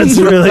 That's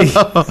really...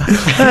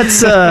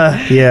 That's,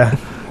 yeah.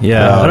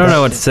 Yeah, I don't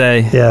know what to say.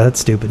 Yeah, that's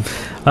stupid.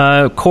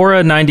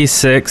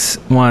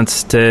 Cora96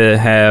 wants to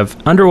have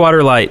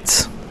underwater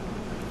lights.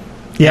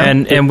 Yeah.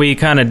 And we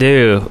kind of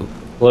do.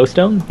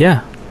 Glowstone?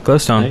 Yeah,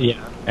 glowstone.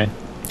 Yeah, okay.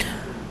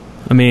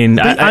 I mean,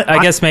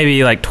 I guess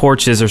maybe like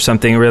torches or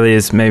something really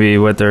is maybe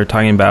what they're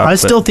talking about. I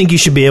still think you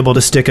should be able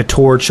to stick a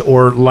torch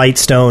or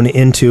lightstone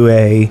into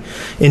a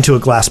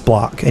glass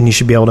block, and you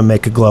should be able to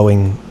make a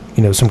glowing,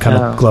 some kind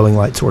of glowing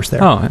light source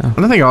there. Oh, yeah.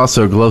 And I think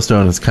also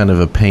glowstone is kind of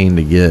a pain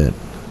to get.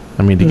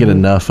 I mean, to get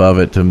enough of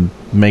it to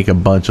make a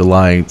bunch of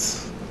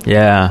lights.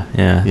 Yeah,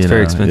 it's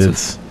very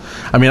expensive.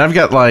 I've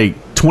got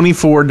like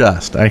 24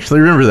 dust. I actually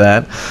remember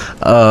that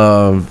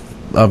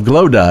of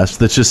glow dust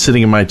that's just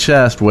sitting in my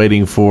chest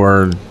waiting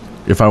for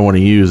if I want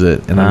to use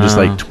it, and I'm just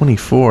like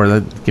 24.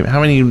 How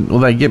many will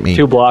that get me?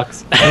 2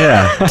 blocks.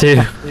 Yeah,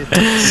 2.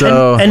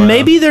 So and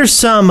maybe there's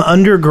some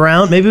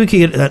underground. Maybe we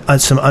could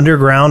get some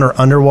underground or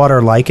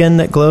underwater lichen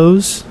that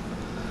glows.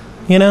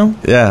 Yeah,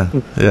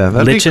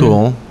 that'd be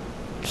cool.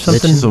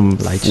 Something.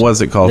 What's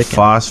it called?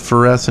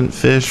 Phosphorescent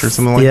fish or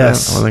something like that.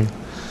 I think.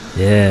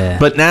 Yeah.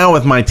 But now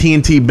with my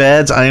TNT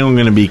beds, I am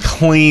going to be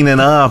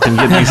cleaning up and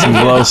getting me some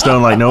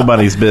glowstone like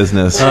nobody's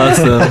business.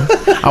 Awesome.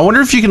 I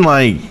wonder if you can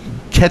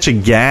catch a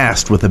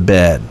ghast with a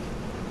bed.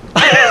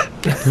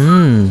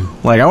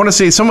 Like, I want to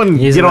see someone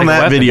get on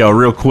that video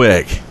real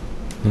quick.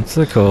 That's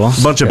so cool. A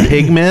bunch of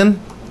pigmen.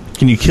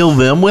 Can you kill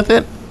them with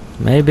it?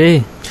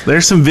 Maybe.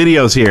 There's some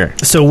videos here.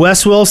 So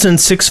Wes Wilson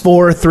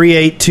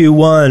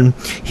 643821,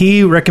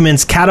 he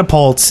recommends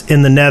catapults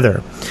in the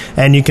Nether,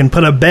 and you can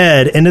put a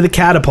bed into the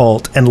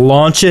catapult and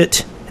launch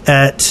it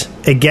at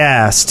a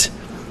ghast,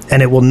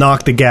 and it will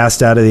knock the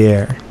ghast out of the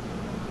air.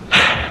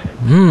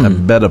 A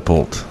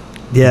bedapult.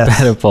 Yes.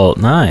 Bedapult,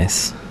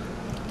 nice.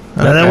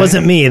 No, that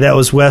wasn't me. That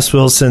was Wes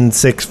Wilson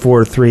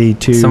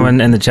 6432.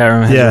 Someone in the chat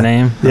room has your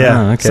name?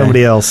 Yeah, okay.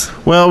 Somebody else.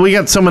 Well, we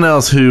got someone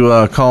else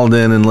who called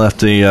in and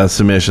left a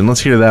submission.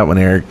 Let's hear that one,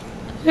 Eric.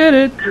 Hit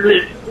it.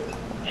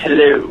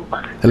 Hello.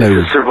 This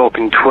is Sir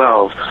Vulcan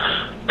 12.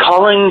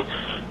 Calling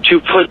to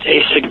put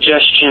a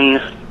suggestion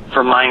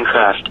for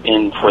Minecraft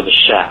in for the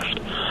shaft.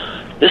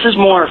 This is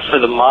more for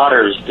the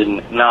modders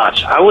than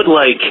Notch. I would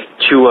like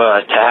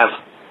to have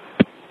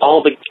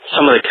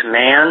some of the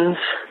commands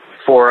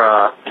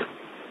for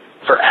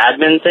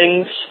admin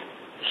things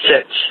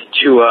set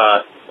to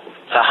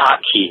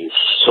hotkeys.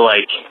 So,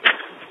 like,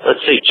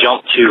 let's say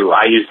jump to.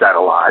 I use that a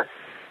lot.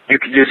 You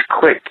could just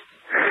click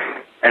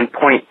and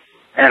point,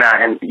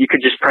 and you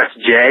could just press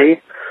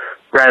J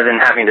rather than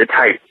having to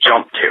type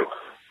jump to.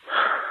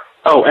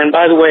 Oh, and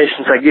by the way,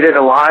 since I get it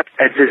a lot,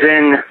 it is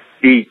in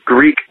the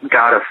Greek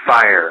god of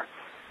fire,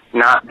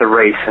 not the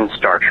race in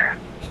Star Trek.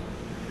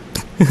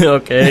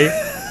 Okay.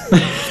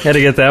 Had to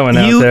get that one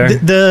out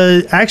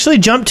there. Actually,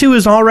 jump to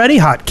is already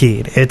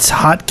hotkeyed. It's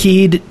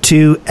hotkeyed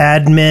to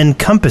admin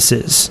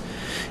compasses.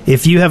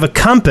 If you have a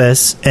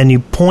compass and you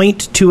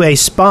point to a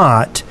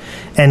spot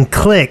and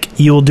click,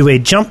 you will do a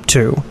jump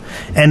to.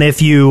 And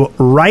if you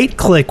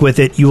right-click with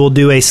it, you will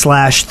do a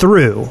slash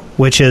through,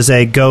 which is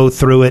a go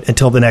through it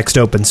until the next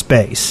open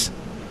space.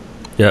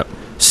 Yep.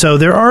 So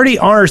there already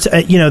are,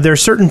 there are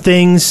certain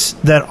things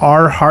that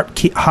are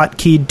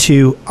hotkeyed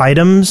to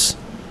items.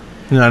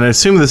 No, and I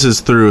assume this is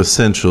through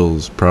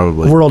Essentials,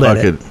 probably. World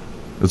Edit.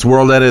 It's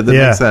World Edit that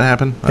makes that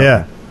happen?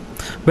 Yeah.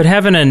 But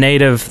having a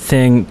native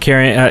thing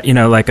carrying,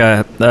 like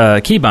a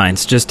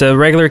keybinds, just a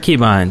regular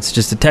keybinds,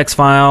 just a text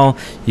file,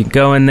 you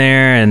go in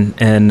there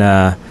and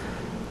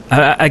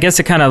I guess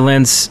it kind of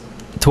lends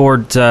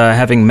towards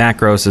having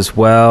macros as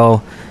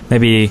well.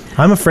 Maybe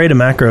I'm afraid of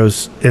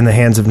macros in the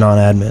hands of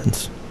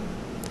non-admins.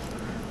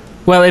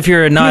 Well, if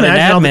you're not an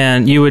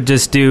admin, you would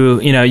just do,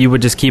 you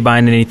would just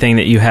keybind anything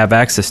that you have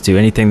access to,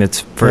 anything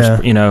that's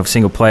first,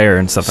 single player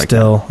and stuff like that.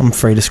 Still, I'm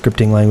afraid of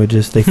scripting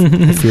languages. They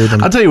fear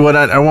them. I'll tell you what,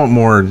 I want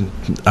more,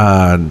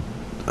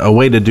 a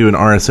way to do an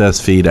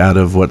RSS feed out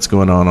of what's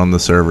going on the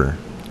server.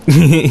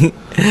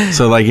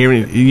 So, like,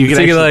 you can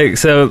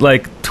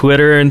actually...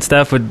 Twitter and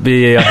stuff would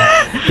be,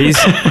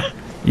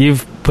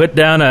 you've placed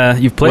a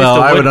wood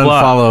block. I would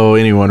unfollow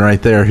anyone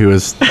right there who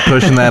is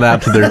pushing that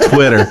out to their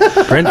Twitter.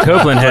 Brent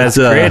Copeland has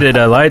created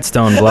a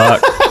Lightstone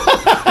block.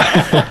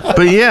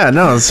 But yeah,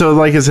 no. So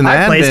like as an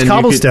admin, placed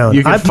cobblestone.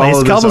 you could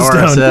follow this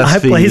RSS I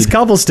placed feed.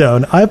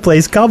 cobblestone. I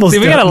placed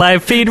cobblestone. See, we got a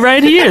live feed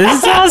right here.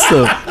 This is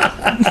awesome.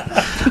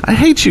 I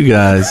hate you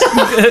guys.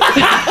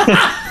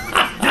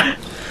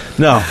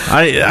 No,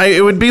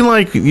 it would be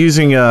like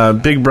using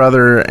Big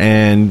Brother,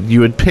 and you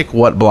would pick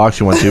what blocks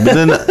you want to. But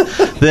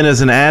then as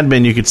an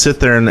admin, you could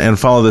sit there and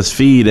follow this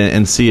feed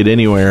and see it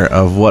anywhere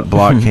of what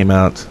block came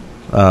out.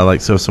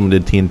 So if someone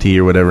did TNT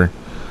or whatever.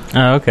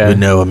 Oh, okay. You would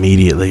know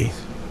immediately.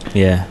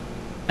 Yeah.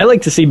 I'd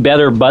like to see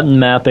better button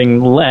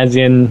mapping, as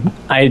in,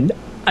 I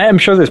am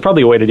sure there's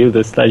probably a way to do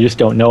this that I just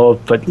don't know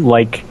of, but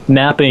like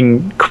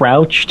mapping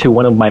crouch to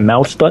one of my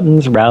mouse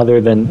buttons rather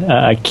than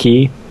a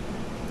key.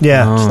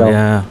 Yeah. Oh, so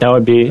yeah. that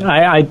would be,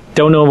 I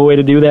don't know of a way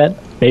to do that.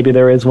 Maybe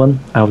there is one.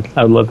 I would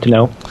love to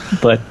know,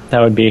 but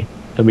that'd be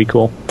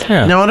cool.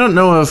 Yeah. Now, I don't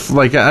know if,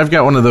 like, I've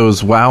got one of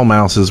those WoW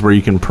mouses where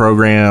you can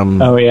program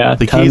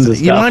the tons keys. of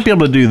You stuff. might be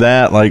able to do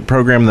that, like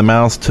program the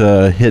mouse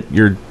to hit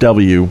your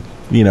W,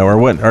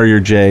 or your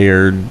J,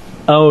 or...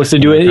 Oh, so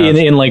do it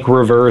in like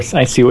reverse.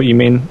 I see what you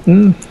mean.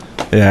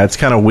 Yeah, it's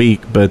kind of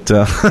weak, but be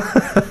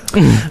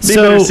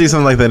better to see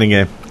something like that in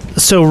game.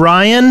 So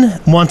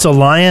Ryan wants a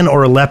lion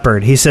or a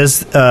leopard. He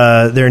says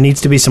there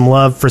needs to be some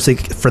love for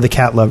the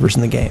cat lovers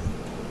in the game.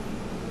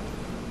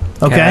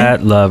 Okay,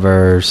 cat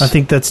lovers. I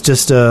think that's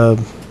just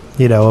a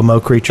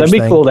Mo Creatures That'd be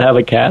thing. cool to have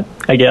a cat,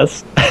 I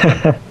guess.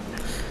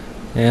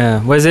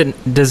 Yeah. Was it?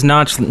 Does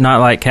Notch not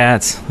like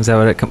cats? Is that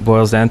what it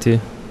boils down to?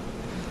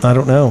 I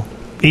don't know.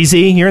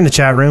 Easy, you're in the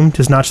chat room.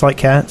 Does Notch like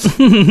cats?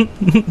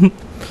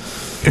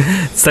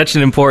 Such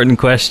an important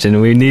question.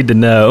 We need to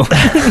know.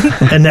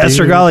 And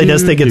Estrogali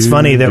does think it's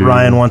funny that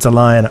Ryan wants a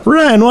lion.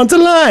 Ryan wants a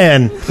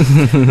lion!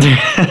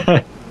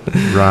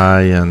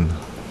 Ryan.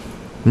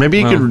 Maybe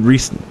you could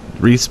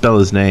respell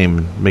his name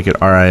and make it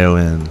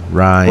R-I-O-N.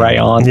 Ryan.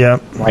 Ryan. Yeah.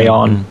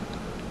 Ryan.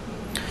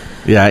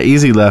 Yeah,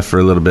 easy left for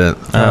a little bit.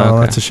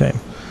 Oh, that's a shame.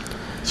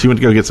 She went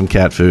to go get some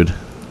cat food.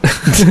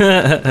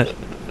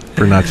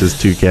 For not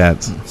just 2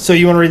 cats. So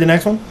you want to read the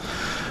next one?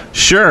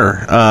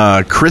 Sure.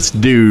 Chris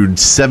Dude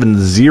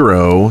 70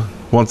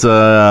 wants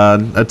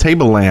a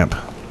table lamp,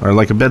 or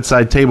like a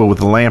bedside table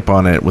with a lamp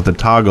on it with a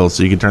toggle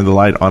so you can turn the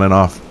light on and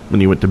off when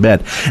you went to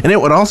bed. And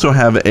it would also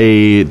have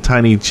a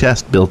tiny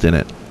chest built in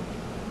it.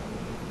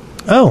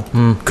 Oh,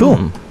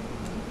 cool.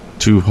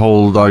 To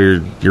hold all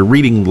your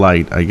reading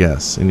light, I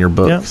guess, in your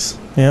books.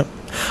 Yeah.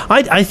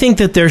 I think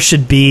that there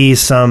should be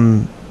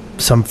some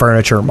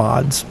furniture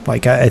mods.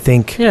 Like I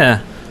think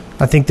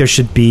there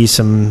should be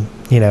some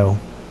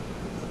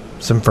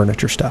some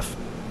furniture stuff.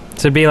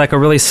 So it'd be like a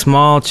really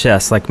small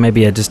chest, like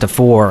maybe just a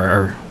 4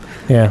 or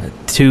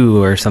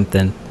 2 or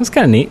something. That's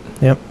kind of neat.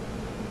 Yep.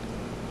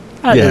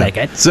 I like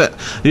it. So,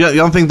 you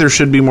don't think there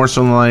should be more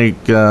something like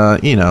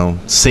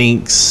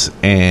sinks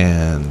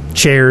and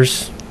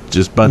chairs,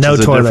 just bunches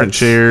of different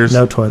chairs,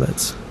 no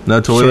toilets,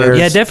 chairs.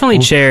 Yeah, definitely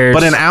chairs.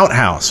 But an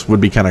outhouse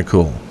would be kind of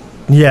cool.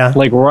 Yeah,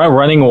 like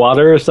running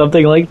water or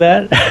something like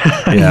that.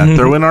 Yeah,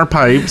 throw in our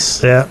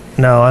pipes. Yeah,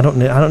 no, I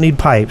don't need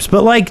pipes,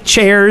 but like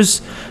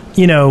chairs,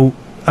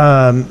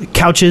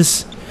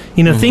 couches,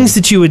 things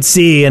that you would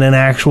see in an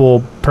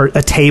actual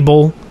a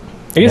table.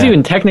 I guess you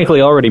can technically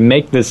already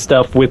make this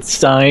stuff with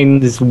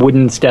signs,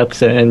 wooden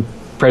steps, and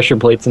pressure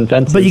plates and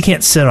fences. But you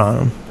can't sit on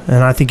them,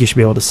 and I think you should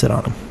be able to sit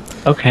on them.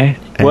 Okay.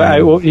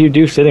 What do you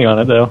do sitting on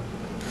it, though?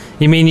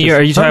 You mean,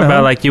 are you talking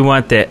about like you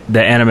want the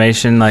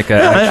animation like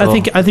a... I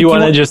think you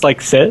want to just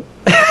like sit?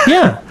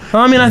 Yeah.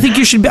 Well, I mean, I think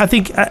you should be...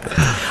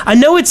 I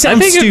know it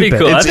sounds stupid.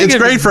 Cool. It's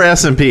great for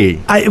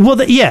S&P.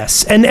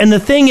 Yes. And the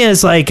thing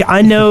is, like,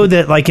 I know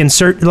that, like,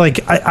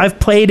 I've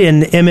played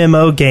in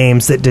MMO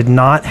games that did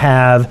not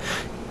have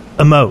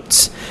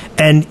emotes.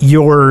 And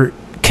your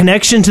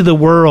connection to the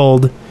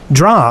world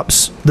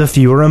drops, the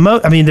fewer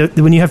emotes. I mean,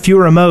 when you have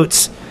fewer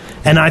emotes,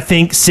 and I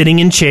think sitting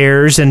in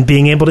chairs and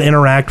being able to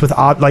interact with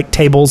like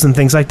tables and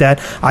things like that,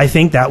 I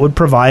think that would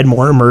provide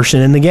more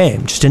immersion in the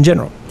game, just in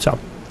general. So,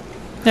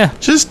 yeah,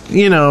 just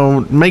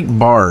make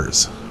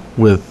bars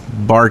with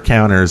bar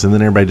counters, and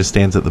then everybody just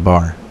stands at the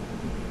bar.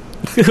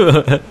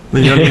 Then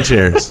you don't need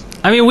chairs.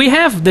 I mean, we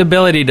have the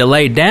ability to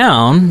lay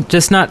down,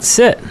 just not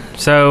sit.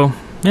 So,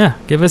 yeah,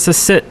 give us a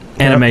sit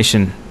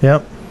animation.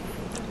 Yep.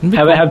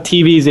 Have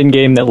TVs in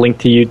game that link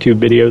to YouTube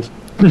videos.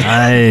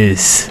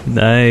 Nice.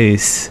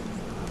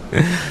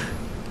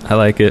 I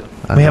like it.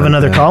 We have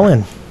another call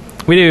in.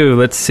 We do.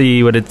 Let's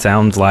see what it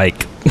sounds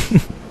like.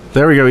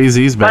 There we go.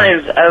 Easy's back. My name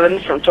is Evan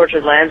from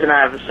Tortured Lands, and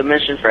I have a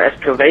submission for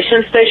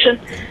Excavation Station.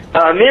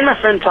 Me and my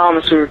friend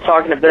Thomas, we were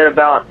talking a bit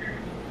about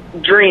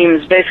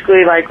dreams.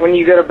 Basically, like when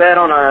you go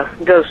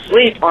to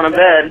sleep on a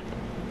bed,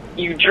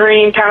 you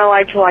dream kind of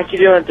like you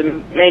do at the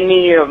main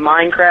menu of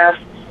Minecraft.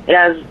 It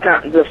has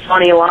kind of the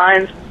funny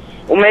lines.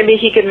 Well, maybe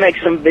he could make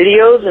some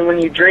videos, and when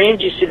you dream,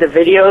 you see the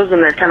videos,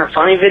 and they're kind of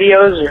funny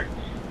videos or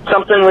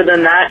something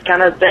within that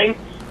kind of thing.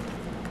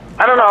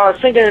 I don't know. I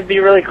was thinking it'd be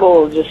really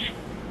cool to just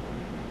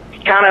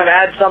kind of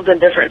add something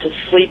different to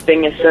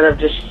sleeping instead of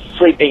just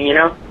sleeping,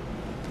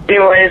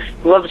 Anyways,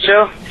 love the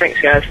show. Thanks,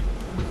 guys.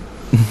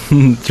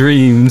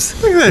 Dreams. I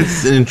think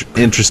that's an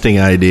interesting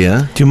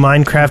idea. Do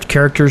Minecraft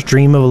characters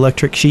dream of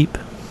electric sheep?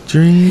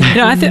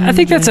 Yeah, I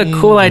think that's a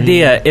cool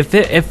idea.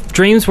 If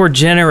dreams were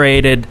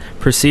generated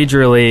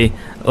procedurally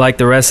like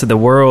the rest of the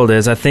world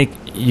is, I think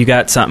you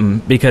got something,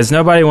 because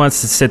nobody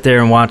wants to sit there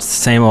and watch the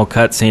same old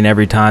cutscene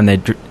every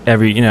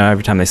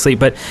time they sleep.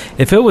 But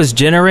if it was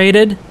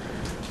generated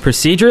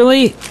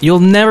procedurally, you'll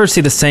never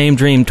see the same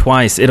dream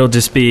twice. It'll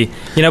just be,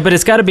 but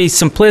it's got to be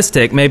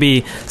simplistic.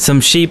 Maybe some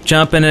sheep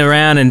jumping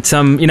around and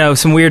some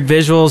weird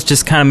visuals,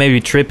 just kind of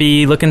maybe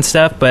trippy looking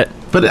stuff. But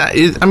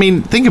I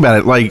mean, think about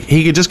it. Like,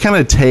 he could just kind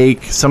of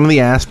take some of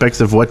the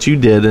aspects of what you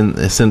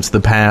did since the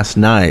past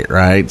night,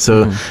 right?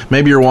 So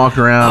maybe you're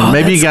walking around,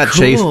 maybe you got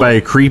chased by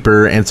a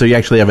creeper, and so you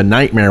actually have a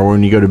nightmare where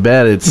when you go to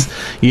bed, it's,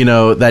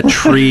 that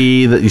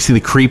tree that you see the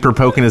creeper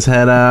poking his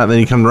head out, then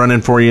he comes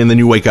running for you, and then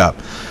you wake up.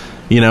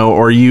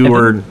 Or you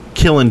were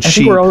killing sheep. I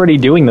think we're already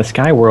doing the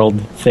Skyworld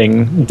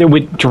thing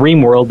with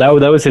Dream World. That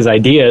was his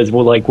idea. Is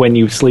like when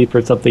you sleep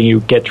or something,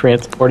 you get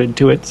transported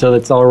to it. So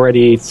that's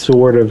already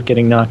sort of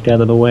getting knocked out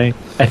of the way,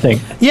 I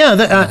think. Yeah,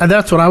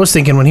 that's what I was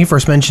thinking when he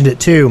first mentioned it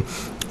too.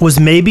 Was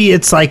maybe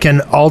it's like an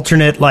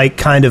alternate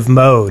kind of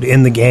mode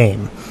in the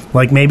game.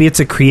 Like maybe it's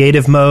a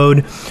creative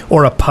mode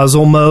or a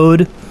puzzle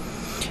mode,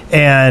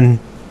 and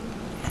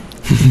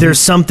there's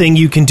something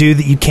you can do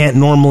that you can't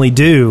normally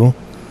do.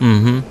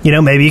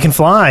 Mm-hmm. Maybe you can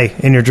fly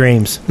in your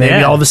dreams.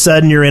 Maybe all of a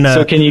sudden you're in a...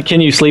 So can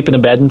you sleep in a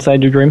bed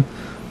inside your dream?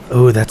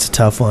 Oh, that's a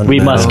tough one. We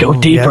must go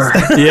deeper.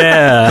 Yes.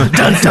 Yeah.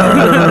 Dun,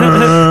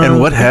 dun.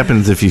 And what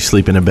happens if you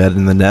sleep in a bed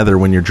in the nether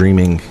when you're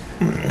dreaming?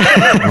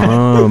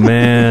 Oh,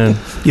 man.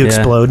 You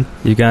explode.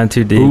 You got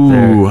too deep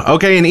there. there.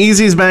 Okay, and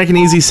Easy's back, and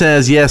Easy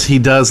says, yes, he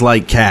does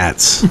like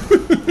cats.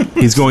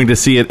 He's going to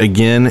see it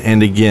again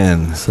and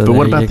again. So but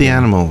what about the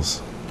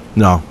animals?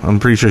 No,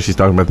 I'm pretty sure she's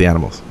talking about the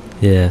animals.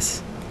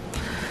 Yes.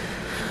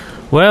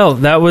 Well,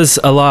 that was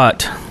a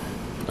lot.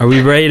 Are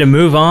we ready to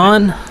move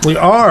on? We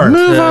are.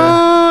 Move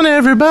on,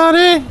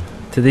 everybody.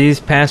 To these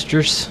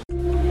pastures.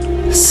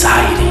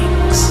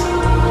 Sightings.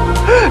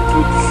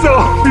 It's so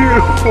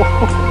beautiful.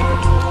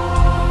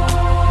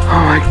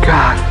 Oh my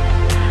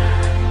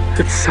god.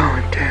 It's so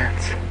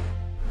intense.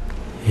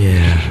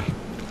 Yeah.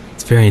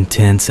 It's very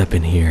intense up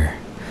in here.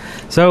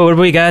 So what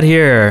do we got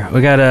here?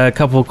 We got a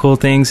couple of cool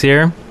things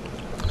here.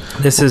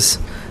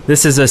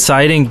 This is a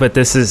sighting, but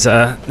this is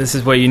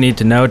what you need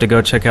to know to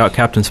go check out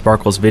Captain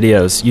Sparkles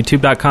videos.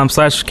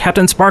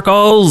 YouTube.com/Captain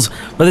Sparkles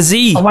with a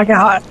Z. Oh my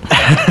god.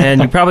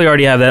 And you probably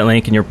already have that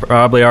link, and you're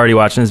probably already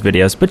watching his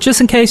videos. But just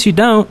in case you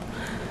don't,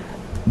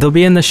 they'll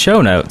be in the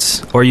show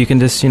notes, or you can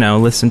just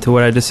listen to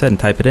what I just said and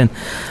type it in.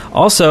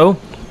 Also,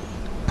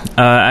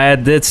 I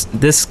had this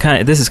is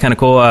kind of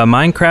cool.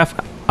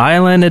 Minecraft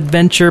Island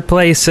Adventure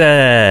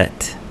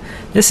playset.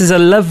 This is a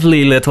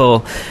lovely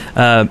little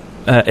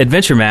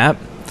adventure map.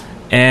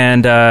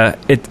 And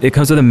it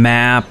comes with a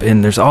map,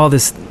 and there's all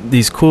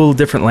these cool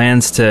different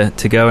lands to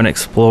go and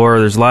explore.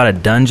 There's a lot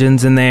of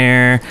dungeons in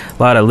there,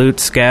 a lot of loot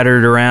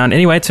scattered around.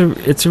 Anyway, it's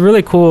a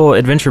really cool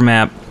adventure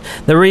map.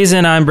 The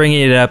reason I'm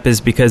bringing it up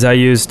is because I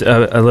used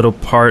a little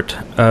part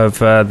of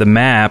the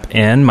map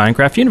in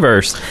Minecraft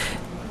Universe.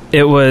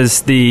 It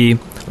was the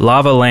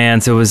lava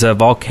lands. It was a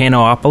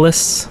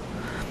Volcanoopolis,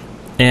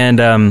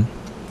 and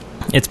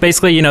it's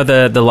basically,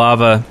 the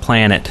lava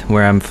planet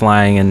where I'm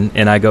flying,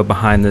 and I go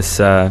behind this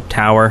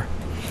tower.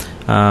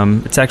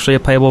 It's actually a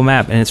playable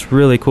map, and it's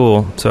really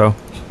cool. So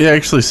you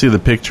actually see the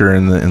picture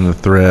in the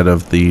thread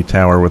of the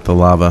tower with the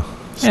lava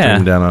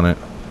streaming down on it.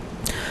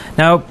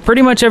 Now,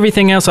 pretty much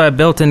everything else I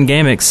built in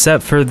game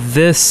except for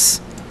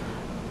this,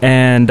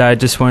 and I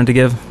just wanted to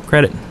give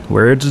credit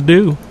where it's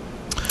due.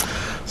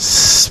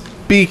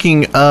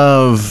 Speaking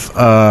of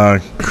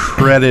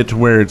credit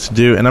where it's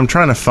due, and I'm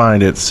trying to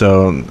find it,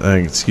 so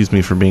excuse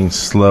me for being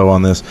slow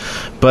on this.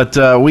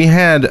 But we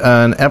had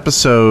an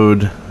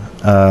episode,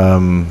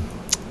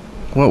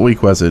 what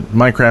week was it?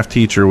 Minecraft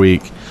Teacher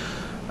Week.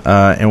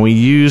 And we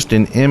used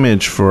an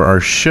image for our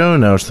show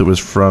notes that was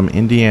from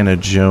Indiana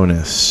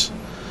Jonas.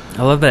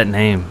 I love that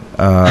name.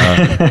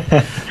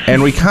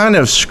 And we kind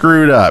of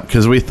screwed up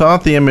because we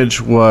thought the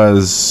image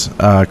was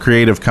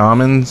Creative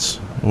Commons,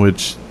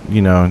 which,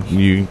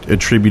 you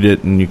attribute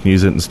it and you can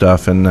use it and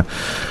stuff. And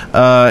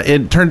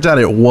it turns out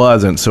it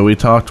wasn't. So we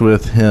talked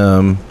with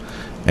him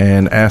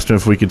and asked him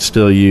if we could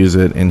still use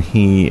it, and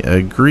he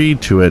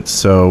agreed to it.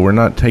 So we're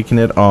not taking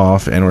it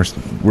off, and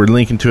we're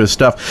linking to his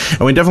stuff.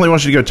 And we definitely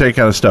want you to go check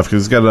out his stuff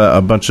because he's got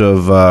a bunch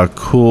of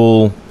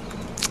cool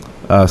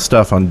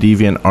stuff on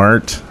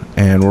DeviantArt,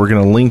 and we're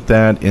going to link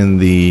that in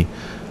the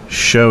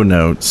show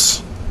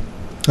notes.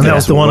 And that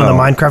was the one on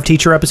the Minecraft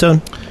Teacher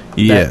episode?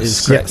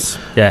 Yes. Yes.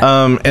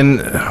 Yeah.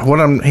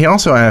 And he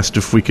also asked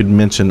if we could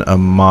mention a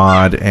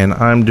mod, and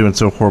I'm doing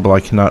so horrible I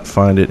cannot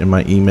find it in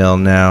my email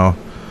now.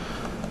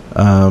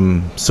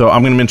 So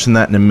I'm going to mention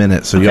that in a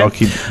minute. So y'all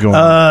keep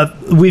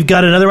going. We've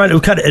got another one.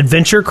 We've got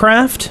Adventure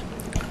Craft.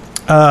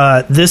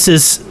 This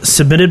is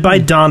submitted by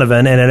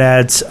Donovan, and it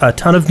adds a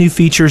ton of new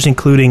features,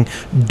 including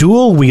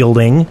dual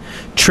wielding,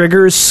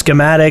 triggers,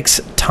 schematics,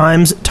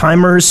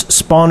 timers,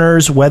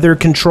 spawners, weather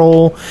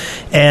control,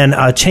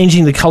 and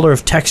changing the color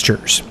of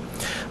textures.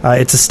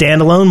 It's a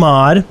standalone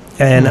mod,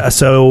 and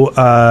so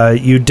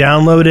you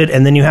download it,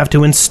 and then you have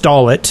to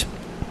install it.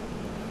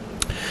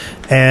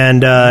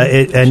 And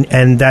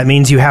and that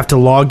means you have to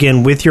log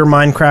in with your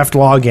Minecraft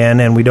login,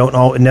 and we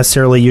don't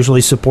necessarily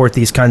usually support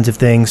these kinds of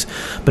things.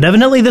 But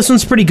evidently this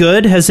one's pretty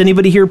good. Has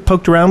anybody here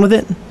poked around with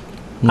it?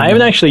 I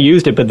haven't actually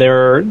used it, but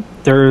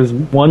there's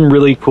one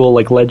really cool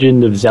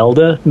Legend of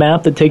Zelda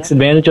map that takes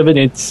advantage of it.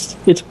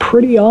 It's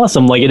pretty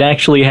awesome. It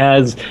actually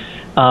has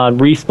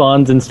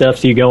respawns and stuff,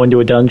 so you go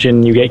into a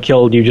dungeon, you get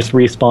killed, you just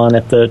respawn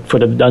at the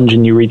foot of the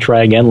dungeon, you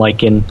retry again,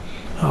 like in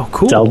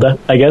Zelda,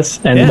 I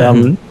guess.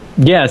 And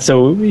yeah,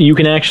 so you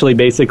can actually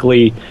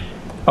basically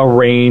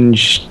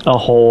arrange a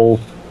whole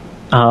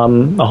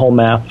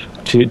map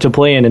to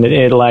play in, and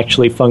it'll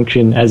actually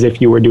function as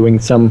if you were doing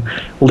some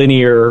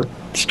linear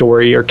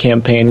story or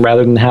campaign,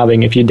 rather than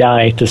having, if you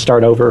die, to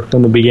start over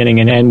from the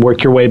beginning and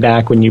work your way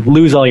back when you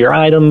lose all your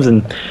items.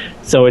 And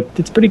so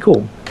it's pretty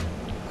cool.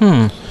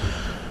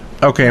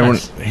 Okay,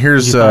 nice.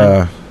 Here's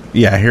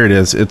here it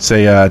is. It's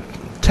a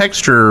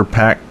texture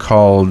pack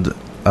called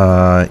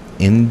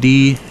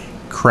Indie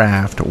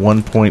Craft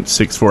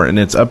 1.64, and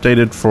it's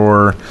updated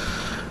for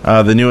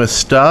the newest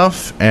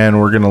stuff, and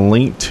we're going to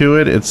link to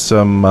it. It's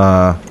some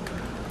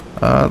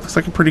looks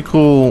like a pretty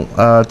cool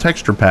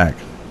texture pack.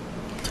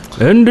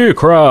 Indie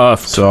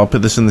Craft. So I'll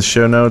put this in the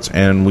show notes,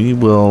 and we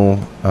will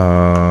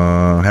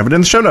have it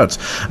in the show notes.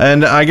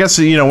 And I guess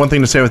one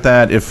thing to say with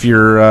that, if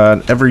you're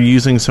ever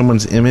using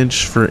someone's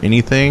image for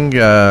anything,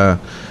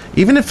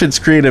 even if it's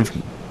Creative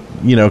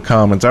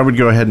Commons, I would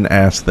go ahead and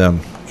ask them,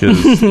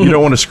 because you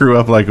don't want to screw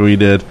up like we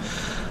did.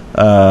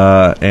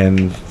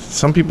 And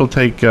some people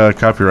take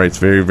copyrights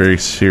very, very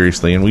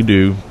seriously, and we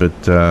do, but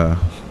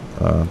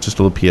just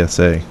a little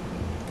PSA.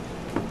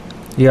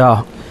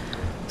 Yeah.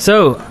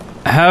 So,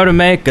 how to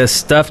make a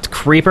stuffed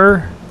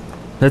creeper?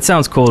 That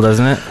sounds cool,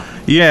 doesn't it?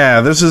 Yeah,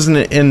 this is an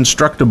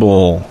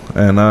Instructable,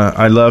 and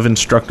I love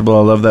Instructable.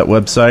 I love that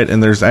website,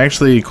 and there's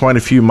actually quite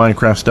a few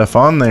Minecraft stuff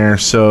on there.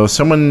 So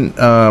someone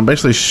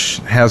basically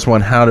has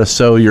one, how to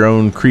sew your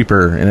own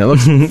creeper, and it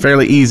looks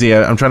fairly easy.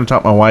 I'm trying to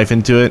talk my wife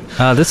into it.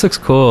 This looks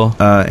cool.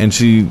 And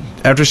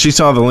after she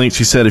saw the link,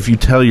 she said, if you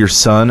tell your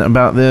son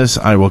about this,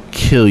 I will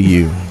kill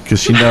you,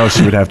 because she knows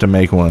she would have to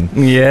make one.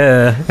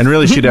 Yeah. And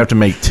really, she'd have to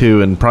make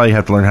two, and probably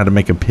have to learn how to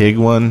make a pig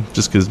one,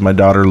 just because my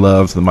daughter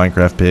loves the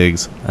Minecraft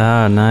pigs.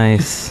 Oh,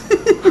 nice.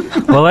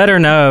 Well, let her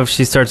know if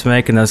she starts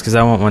making those, because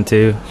I want one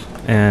too,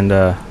 and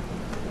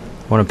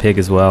want a pig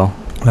as well.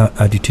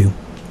 I do too.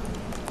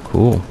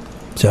 Cool.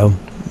 So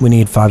we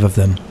need 5 of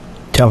them.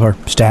 Tell her,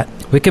 stat.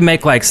 We can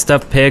make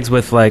stuffed pigs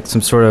with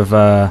some sort of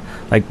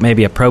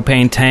maybe a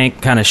propane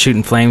tank, kind of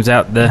shooting flames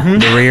out the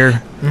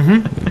rear.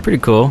 Pretty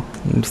cool.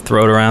 Just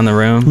throw it around the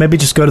room. Maybe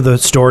just go to the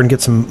store and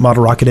get some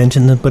model rocket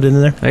engine and put it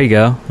in there. There you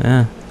go.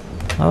 Yeah,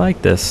 I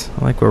like this.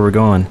 I like where we're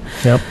going.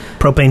 Yep.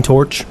 Propane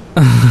torch.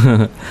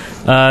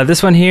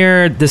 This one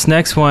here, this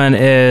next one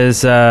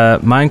is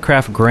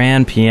Minecraft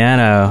Grand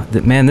Piano.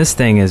 Man, this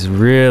thing is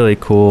really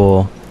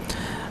cool.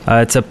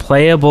 It's a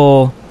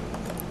playable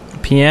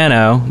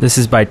piano. This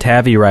is by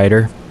Tavi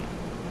Writer.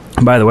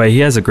 By the way, he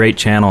has a great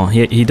channel.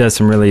 He does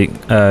some really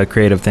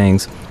creative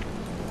things.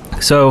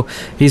 So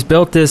he's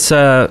built this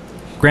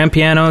grand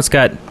piano. It's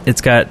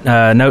got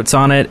notes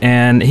on it,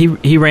 and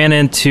he ran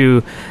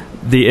into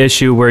the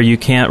issue where you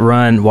can't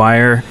run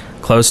wire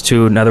close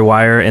to another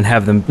wire and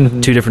have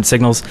them two different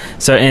signals.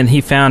 So, and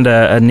he found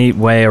a neat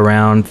way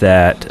around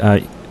that,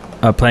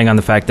 playing on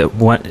the fact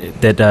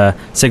that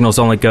signals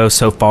only go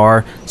so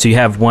far. So you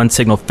have one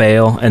signal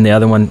fail and the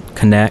other one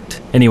connect.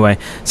 Anyway,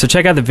 so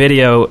check out the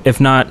video, if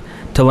not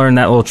to learn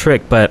that little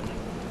trick. But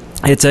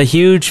It's a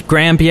huge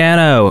grand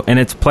piano, and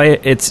you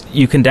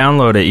can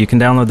download it. You can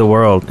download the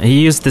world.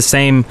 He used the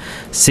same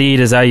seed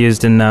as I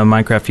used in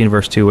Minecraft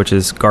Universe 2, which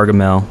is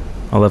Gargamel.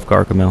 I love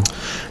Gargamel.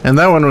 And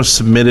that one was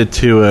submitted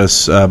to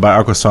us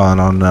by Aquasan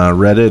on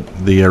Reddit,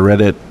 the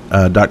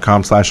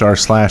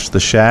reddit.com/r/the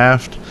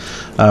shaft,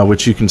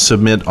 which you can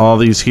submit all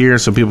these here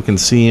so people can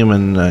see them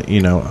and,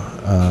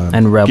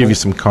 and give you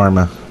some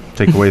karma.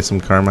 Take away some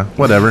karma.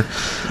 Whatever.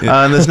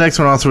 And this next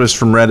one also is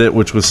from Reddit,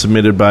 which was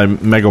submitted by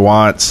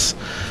Megawatts.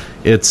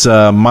 It's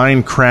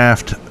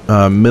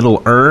Minecraft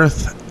Middle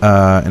Earth,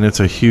 and it's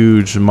a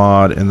huge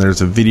mod, and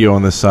there's a video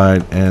on this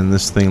side, and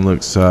this thing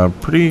looks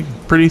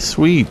pretty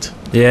sweet.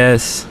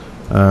 Yes.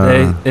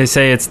 They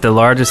say it's the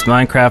largest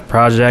Minecraft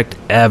project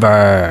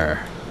ever.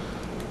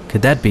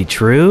 Could that be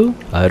true?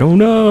 I don't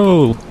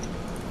know.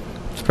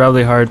 It's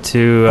probably hard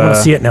to... I want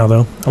to see it now,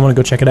 though. I want to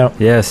go check it out.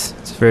 Yes,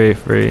 it's very,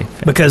 very...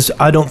 Because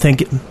I don't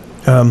think...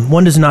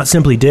 one does not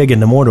simply dig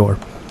into Mordor.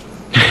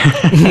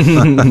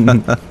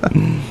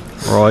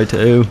 Right,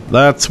 too.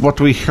 That's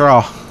what we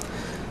hear.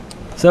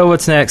 So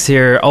what's next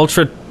here?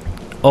 Ultra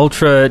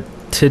Tidy.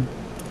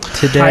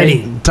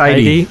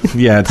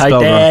 Yeah, it's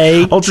spelled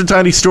wrong. Ultra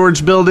Tidy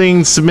Storage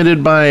Building,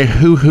 submitted by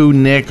Hoo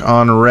Nick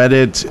on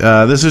Reddit.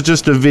 This is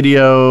just a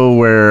video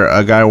where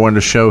a guy wanted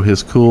to show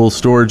his cool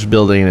storage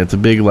building. It's a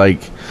big,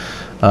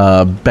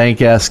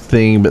 bank-esque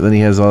thing, but then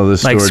he has all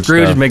this storage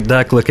Scrooge stuff.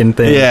 McDuck looking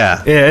thing.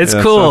 Yeah. Yeah, it's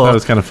cool. So that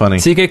was kind of funny.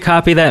 So you could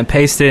copy that and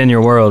paste it in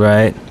your world,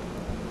 right?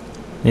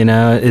 You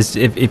know,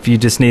 if you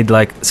just need,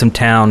 some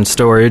town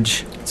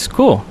storage. It's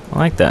cool. I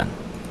like that.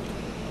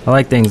 I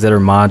like things that are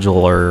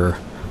modular.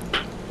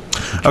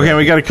 Okay,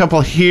 we got a couple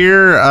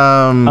here.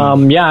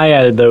 Yeah, I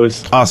added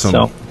those.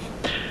 Awesome.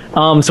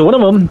 So one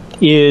of them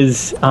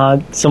is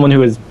someone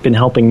who has been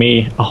helping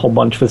me a whole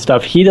bunch with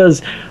stuff. He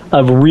does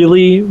a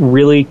really,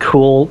 really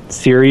cool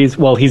series.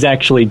 Well, he's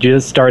actually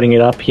just starting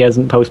it up. He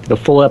hasn't posted a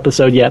full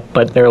episode yet,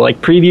 but they're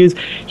previews.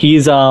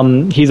 He's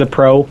a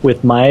pro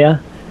with Maya,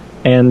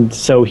 and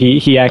so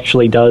he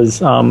actually does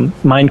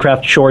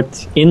Minecraft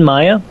shorts in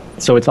Maya.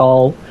 So it's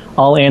all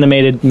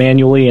animated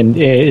manually, and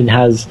it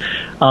has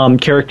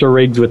character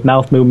rigs with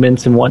mouth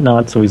movements and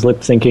whatnot, so he's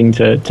lip syncing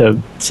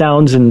to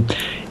sounds, and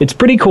it's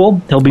pretty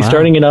cool. He'll be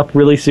starting it up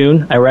really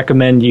soon. I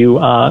recommend you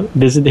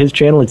visit his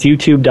channel. It's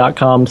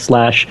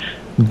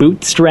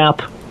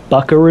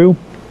youtube.com/bootstrapbuckaroo.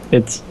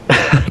 It's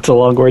it's a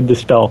long word to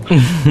spell.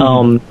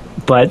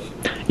 But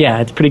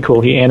yeah, it's pretty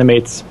cool. He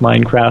animates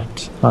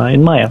Minecraft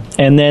in Maya.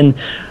 And then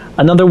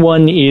another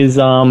one is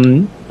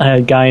a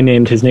guy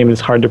named, his name is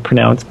hard to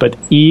pronounce, but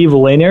Yves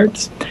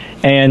Leenaerts,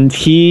 and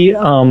he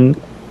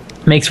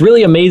makes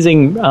really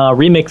amazing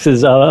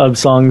remixes of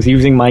songs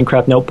using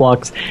Minecraft note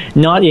blocks.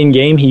 Not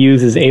in-game, he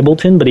uses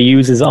Ableton, but he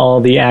uses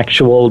all the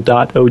actual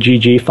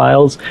 .ogg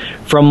files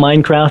from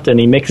Minecraft, and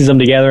he mixes them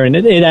together, and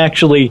it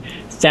actually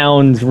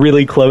sounds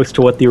really close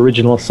to what the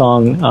original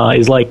song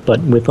is like, but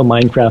with a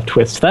Minecraft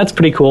twist. So that's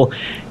pretty cool.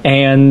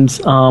 And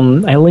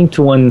I linked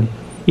to one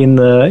in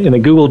the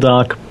Google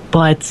Doc,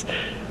 but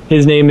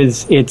his name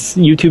it's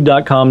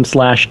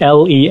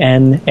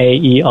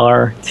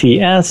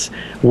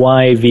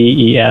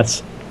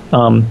youtube.com/LENAERTSYVES.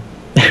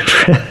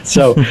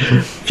 So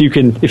if you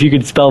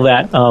could spell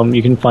that,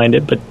 you can find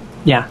it. But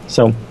yeah,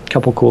 so a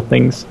couple cool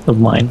things of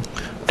mine.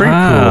 Very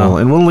cool.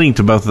 And we'll link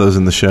to both of those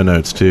in the show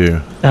notes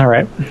too. All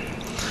right.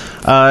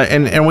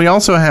 And we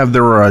also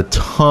there were a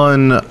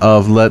ton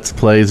of Let's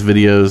Plays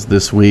videos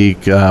this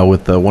week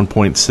with the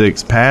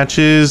 1.6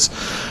 patches.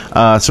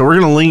 So we're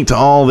going to link to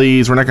all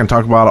these. We're not going to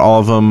talk about all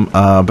of them,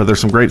 but there's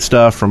some great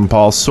stuff from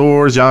Paul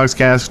Soares,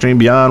 Yogscast, Extreme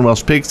Beyond,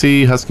 Welsh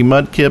Pixie, Husky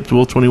Mudkip,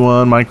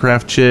 Wolf21,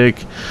 Minecraft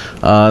Chick.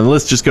 The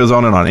list just goes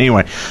on and on.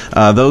 Anyway,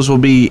 those will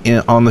be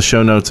on the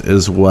show notes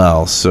as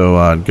well.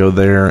 So go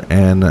there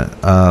and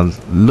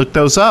look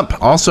those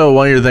up. Also,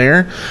 while you're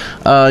there,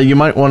 you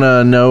might want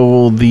to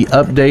know the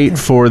update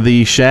for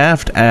the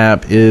Shaft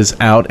app is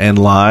out and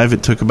live.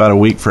 It took about a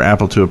week for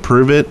Apple to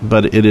approve it,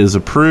 but it is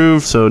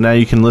approved. So now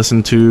you can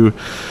listen to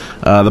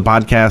the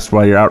podcast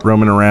while you're out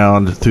roaming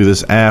around through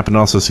this app, and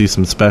also see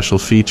some special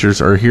features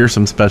or hear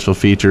some special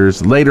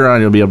features. Later on,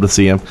 you'll be able to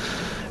see them.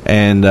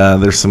 And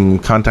there's some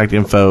contact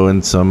info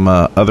and some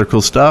other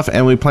cool stuff.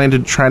 And we plan to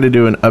try to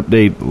do an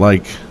update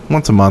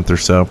once a month or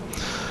so.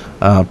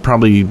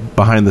 Probably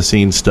behind the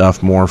scenes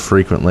stuff more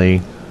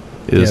frequently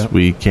as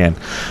we can.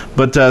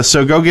 But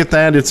so go get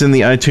that. It's in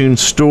the iTunes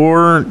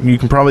store. You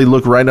can probably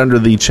look right under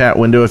the chat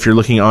window if you're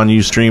looking on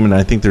Ustream, and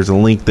I think there's a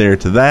link there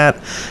to that,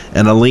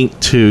 and a link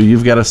to,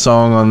 you've got a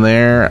song on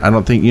there. I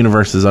don't think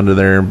Universe is under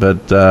there,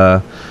 but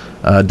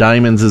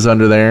Diamonds is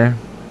under there.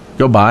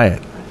 Go buy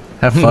it.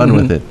 Have fun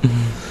with it.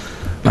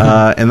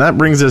 And that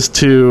brings us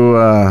to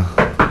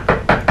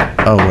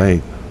oh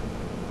wait,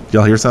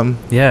 y'all hear something?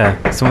 Yeah,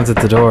 someone's at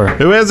the door.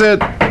 Who is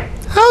it?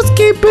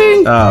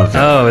 Housekeeping. Oh, okay.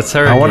 Oh, it's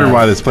her. I wondered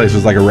why this place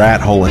was like a rat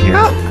hole in here.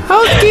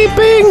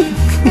 Housekeeping.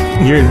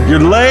 You're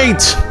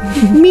late.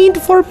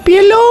 Need for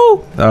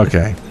pillow.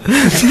 Okay.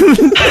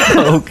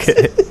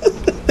 Okay.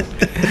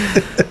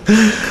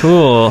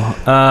 Cool.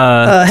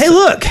 Hey,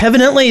 look.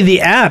 Evidently,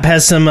 the app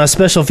has some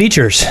special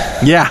features.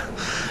 Yeah.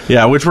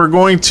 Yeah, which we're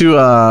going to,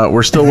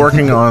 we're still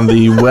working on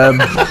the web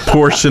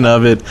portion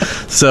of it.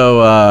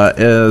 So,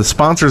 as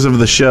sponsors of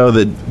the show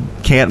that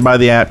can't buy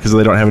the app because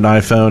they don't have an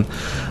iPhone,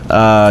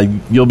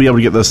 you'll be able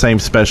to get those same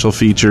special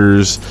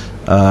features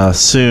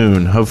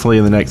soon, hopefully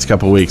in the next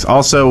couple of weeks.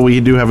 Also, we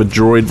do have a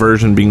Droid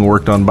version being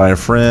worked on by a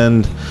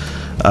friend.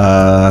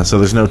 So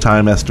there's no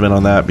time estimate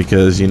on that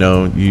because,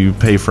 you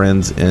pay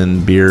friends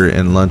in beer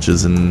and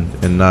lunches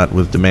and not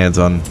with demands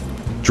on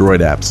Droid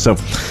apps. So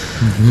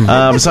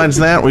besides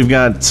that, we've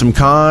got some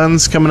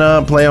cons coming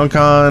up. Play on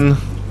Con.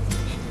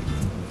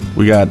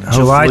 We got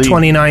July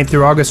 29th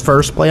through August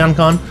 1st, Play on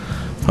Con.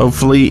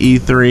 Hopefully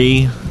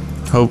E3.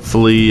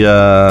 Hopefully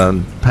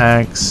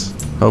PAX.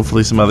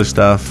 Hopefully some other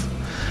stuff.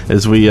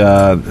 As we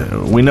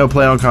know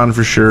Play on Con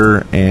for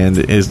sure, and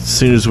as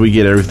soon as we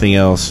get everything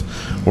else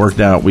worked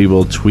out, we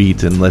will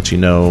tweet and let you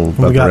know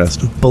about the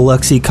rest.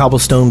 Biloxi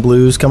Cobblestone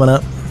Blues coming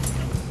up.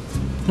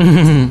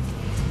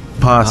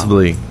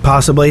 Possibly.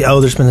 Possibly.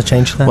 Oh, there's been a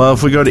change to that? Well,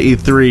 if we go to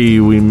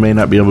E3, we may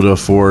not be able to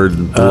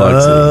afford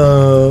Biloxi.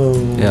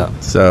 Oh. Yeah.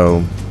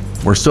 So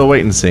we're still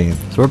waiting to see.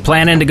 So we're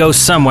planning to go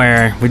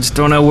somewhere. We just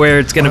don't know where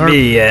it's going to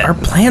be yet. Our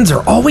plans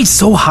are always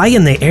so high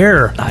in the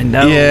air. I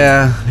know.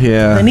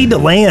 Yeah. They need to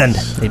land.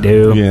 They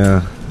do.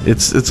 Yeah.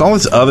 It's all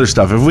this other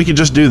stuff. If we could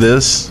just do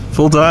this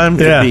full time,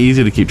 it'd be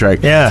easy to keep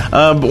track. Yeah.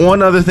 But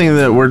one other thing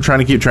that we're trying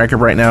to keep track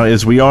of right now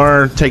is we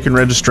are taking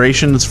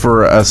registrations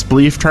for a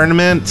Spleef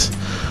tournament.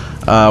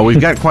 We've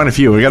got quite a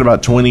few. We've got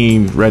about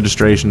 20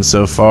 registrations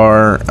so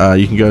far.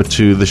 You can go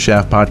to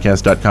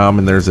theshaftpodcast.com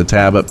and there's a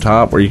tab up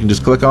top where you can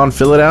just click on,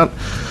 fill it out.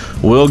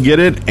 We'll get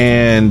it,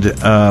 and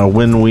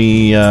when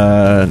we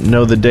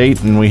know the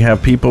date and we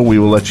have people, we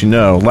will let you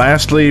know.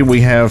 Lastly,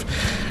 we have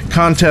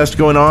contest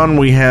going on.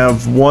 We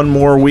have one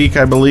more week,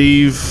 I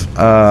believe.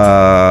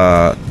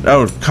 Contest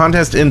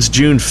ends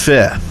June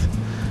 5th,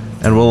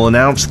 and we'll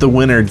announce the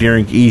winner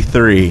during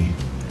E3.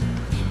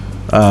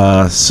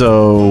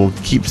 So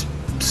keep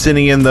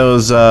sending in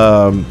those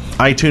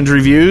iTunes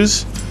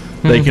reviews.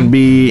 They can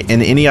be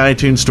in any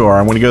iTunes store.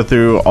 I'm going to go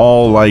through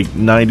all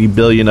 90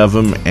 billion of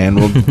them, and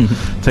we'll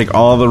take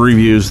all the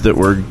reviews that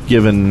were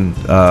given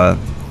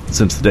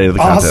since the day of the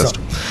contest.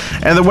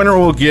 And the winner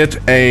will get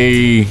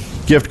a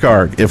gift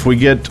card. If we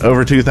get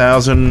over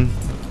 2,000,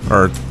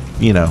 or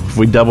if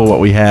we double what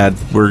we had,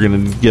 we're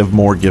going to give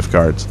more gift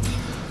cards.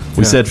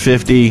 We said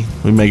 50.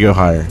 We may go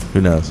higher.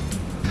 Who knows?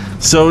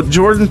 So,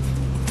 Jordan,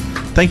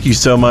 thank you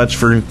so much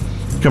for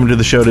coming to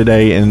the show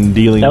today and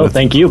dealing with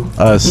thank you.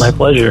 Us. My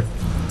pleasure.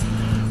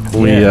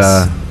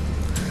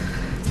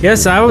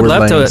 Yes, I would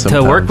love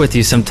to work with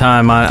you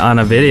sometime on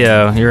a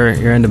video.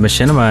 You're into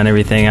machinima and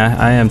everything.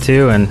 I am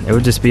too, and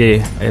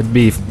it'd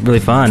be really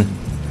fun.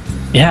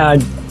 Yeah,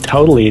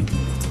 totally.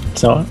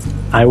 So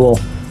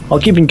I'll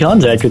keep in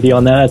contact with you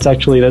on that.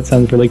 That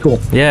sounds really cool.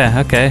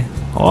 Yeah. Okay.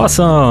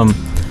 Awesome.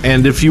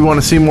 And if you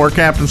want to see more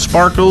Captain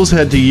Sparklez,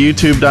 head to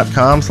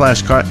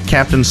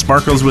youtube.com/Captain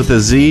Sparklez with a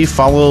Z.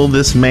 Follow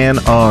this man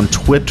on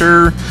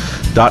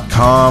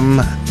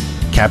twitter.com,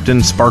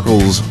 Captain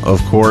Sparklez,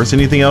 of course.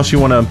 Anything else you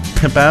want to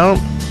pimp out?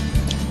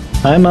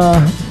 I'm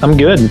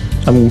good.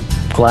 I'm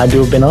glad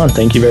to have been on.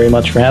 Thank you very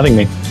much for having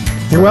me.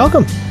 You're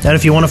welcome. And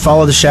if you want to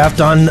follow the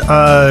Shaft on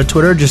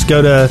Twitter, just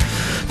go to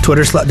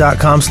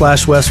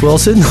twitter.com/Wes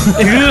Wilson.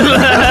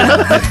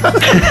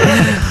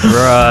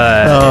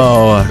 Right.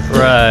 Oh,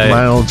 right.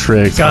 My old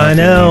tricks. I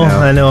know.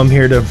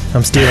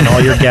 I'm stealing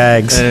all your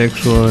gags.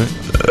 Excellent.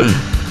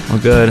 Well,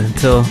 good.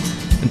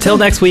 Until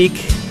next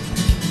week.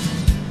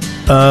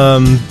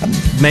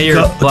 May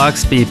your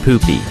blocks be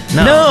poopy.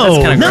 No, that's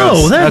kind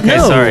of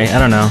gross. Sorry. I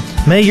don't know.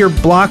 May your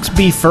blocks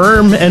be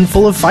firm and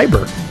full of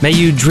fiber. May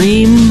you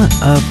dream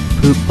of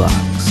poop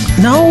blocks.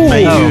 No.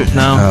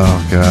 No.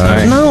 Oh God.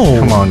 Sorry. No.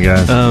 Come on,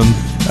 guys.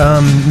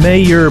 May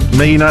you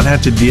not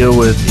have to deal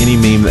with any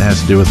meme that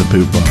has to do with a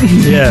poop block.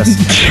 Yes.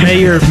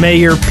 May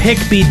your pick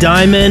be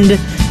diamond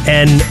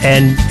and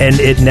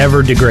it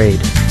never degrade.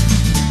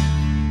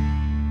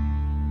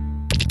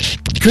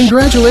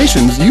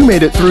 Congratulations, you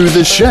made it through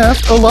The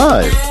Shaft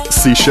alive.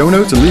 See show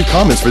notes and leave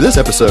comments for this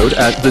episode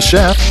at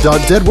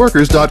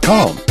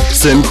theshaft.deadworkers.com.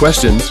 Send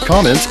questions,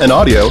 comments, and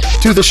audio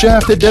to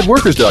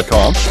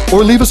theshaft@deadworkers.com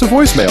or leave us a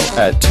voicemail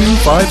at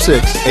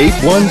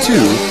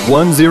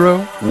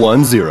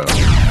 256-812-1010.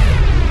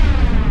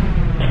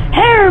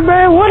 Hey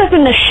everybody, what up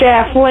in the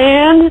Shaft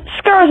land?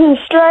 Scars and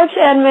Stripes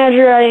and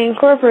Majority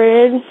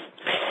Incorporated.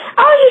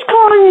 I was just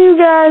calling you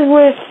guys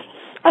with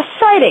a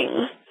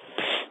sighting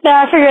that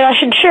I figured I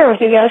should share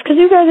with you guys, because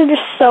you guys are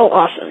just so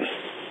awesome.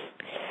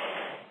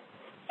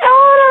 On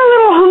our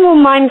little humble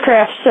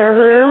Minecraft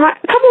server, a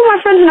couple of my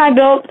friends and I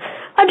built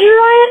a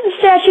giant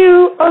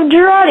statue of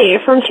Girardi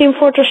from Team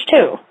Fortress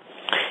 2.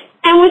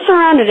 And we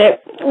surrounded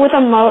it with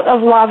a moat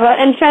of lava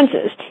and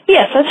fences.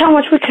 Yes, that's how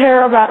much we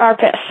care about our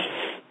piss.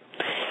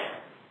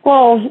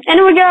 Well,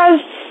 anyway guys,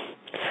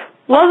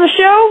 love the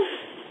show.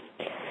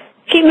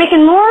 Keep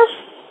making more.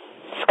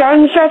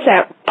 Scars and Stripes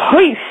out.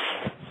 Peace.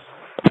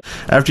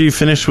 After you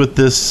finish with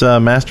this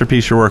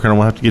masterpiece you're working on,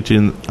 we'll have to get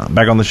you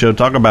back on the show to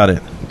talk about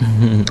it.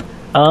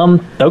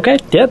 Okay.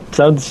 Yep.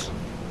 Sounds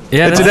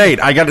Yeah, it's a date.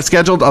 I got it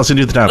scheduled. I'll send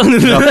you the time.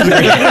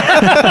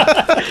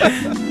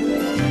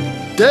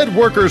 Dead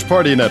Workers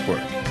Party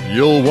Network.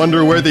 You'll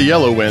wonder where the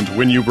yellow went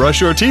when you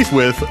brush your teeth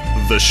with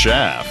The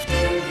Shaft.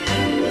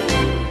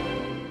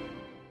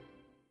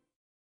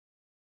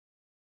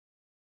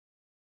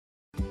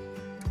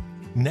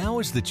 Now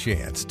is the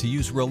chance to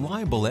use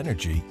reliable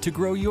energy to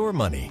grow your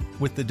money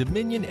with the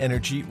Dominion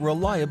Energy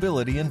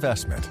Reliability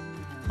Investment.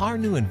 Our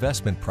new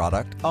investment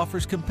product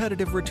offers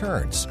competitive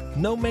returns,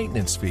 no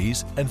maintenance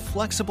fees, and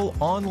flexible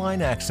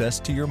online access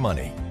to your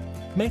money.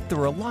 Make the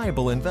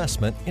reliable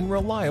investment in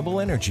reliable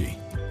energy.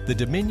 The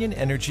Dominion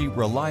Energy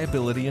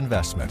Reliability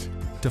Investment.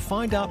 To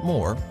find out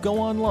more, go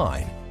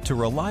online to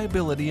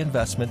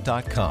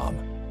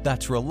reliabilityinvestment.com.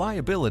 That's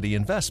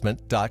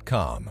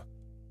reliabilityinvestment.com.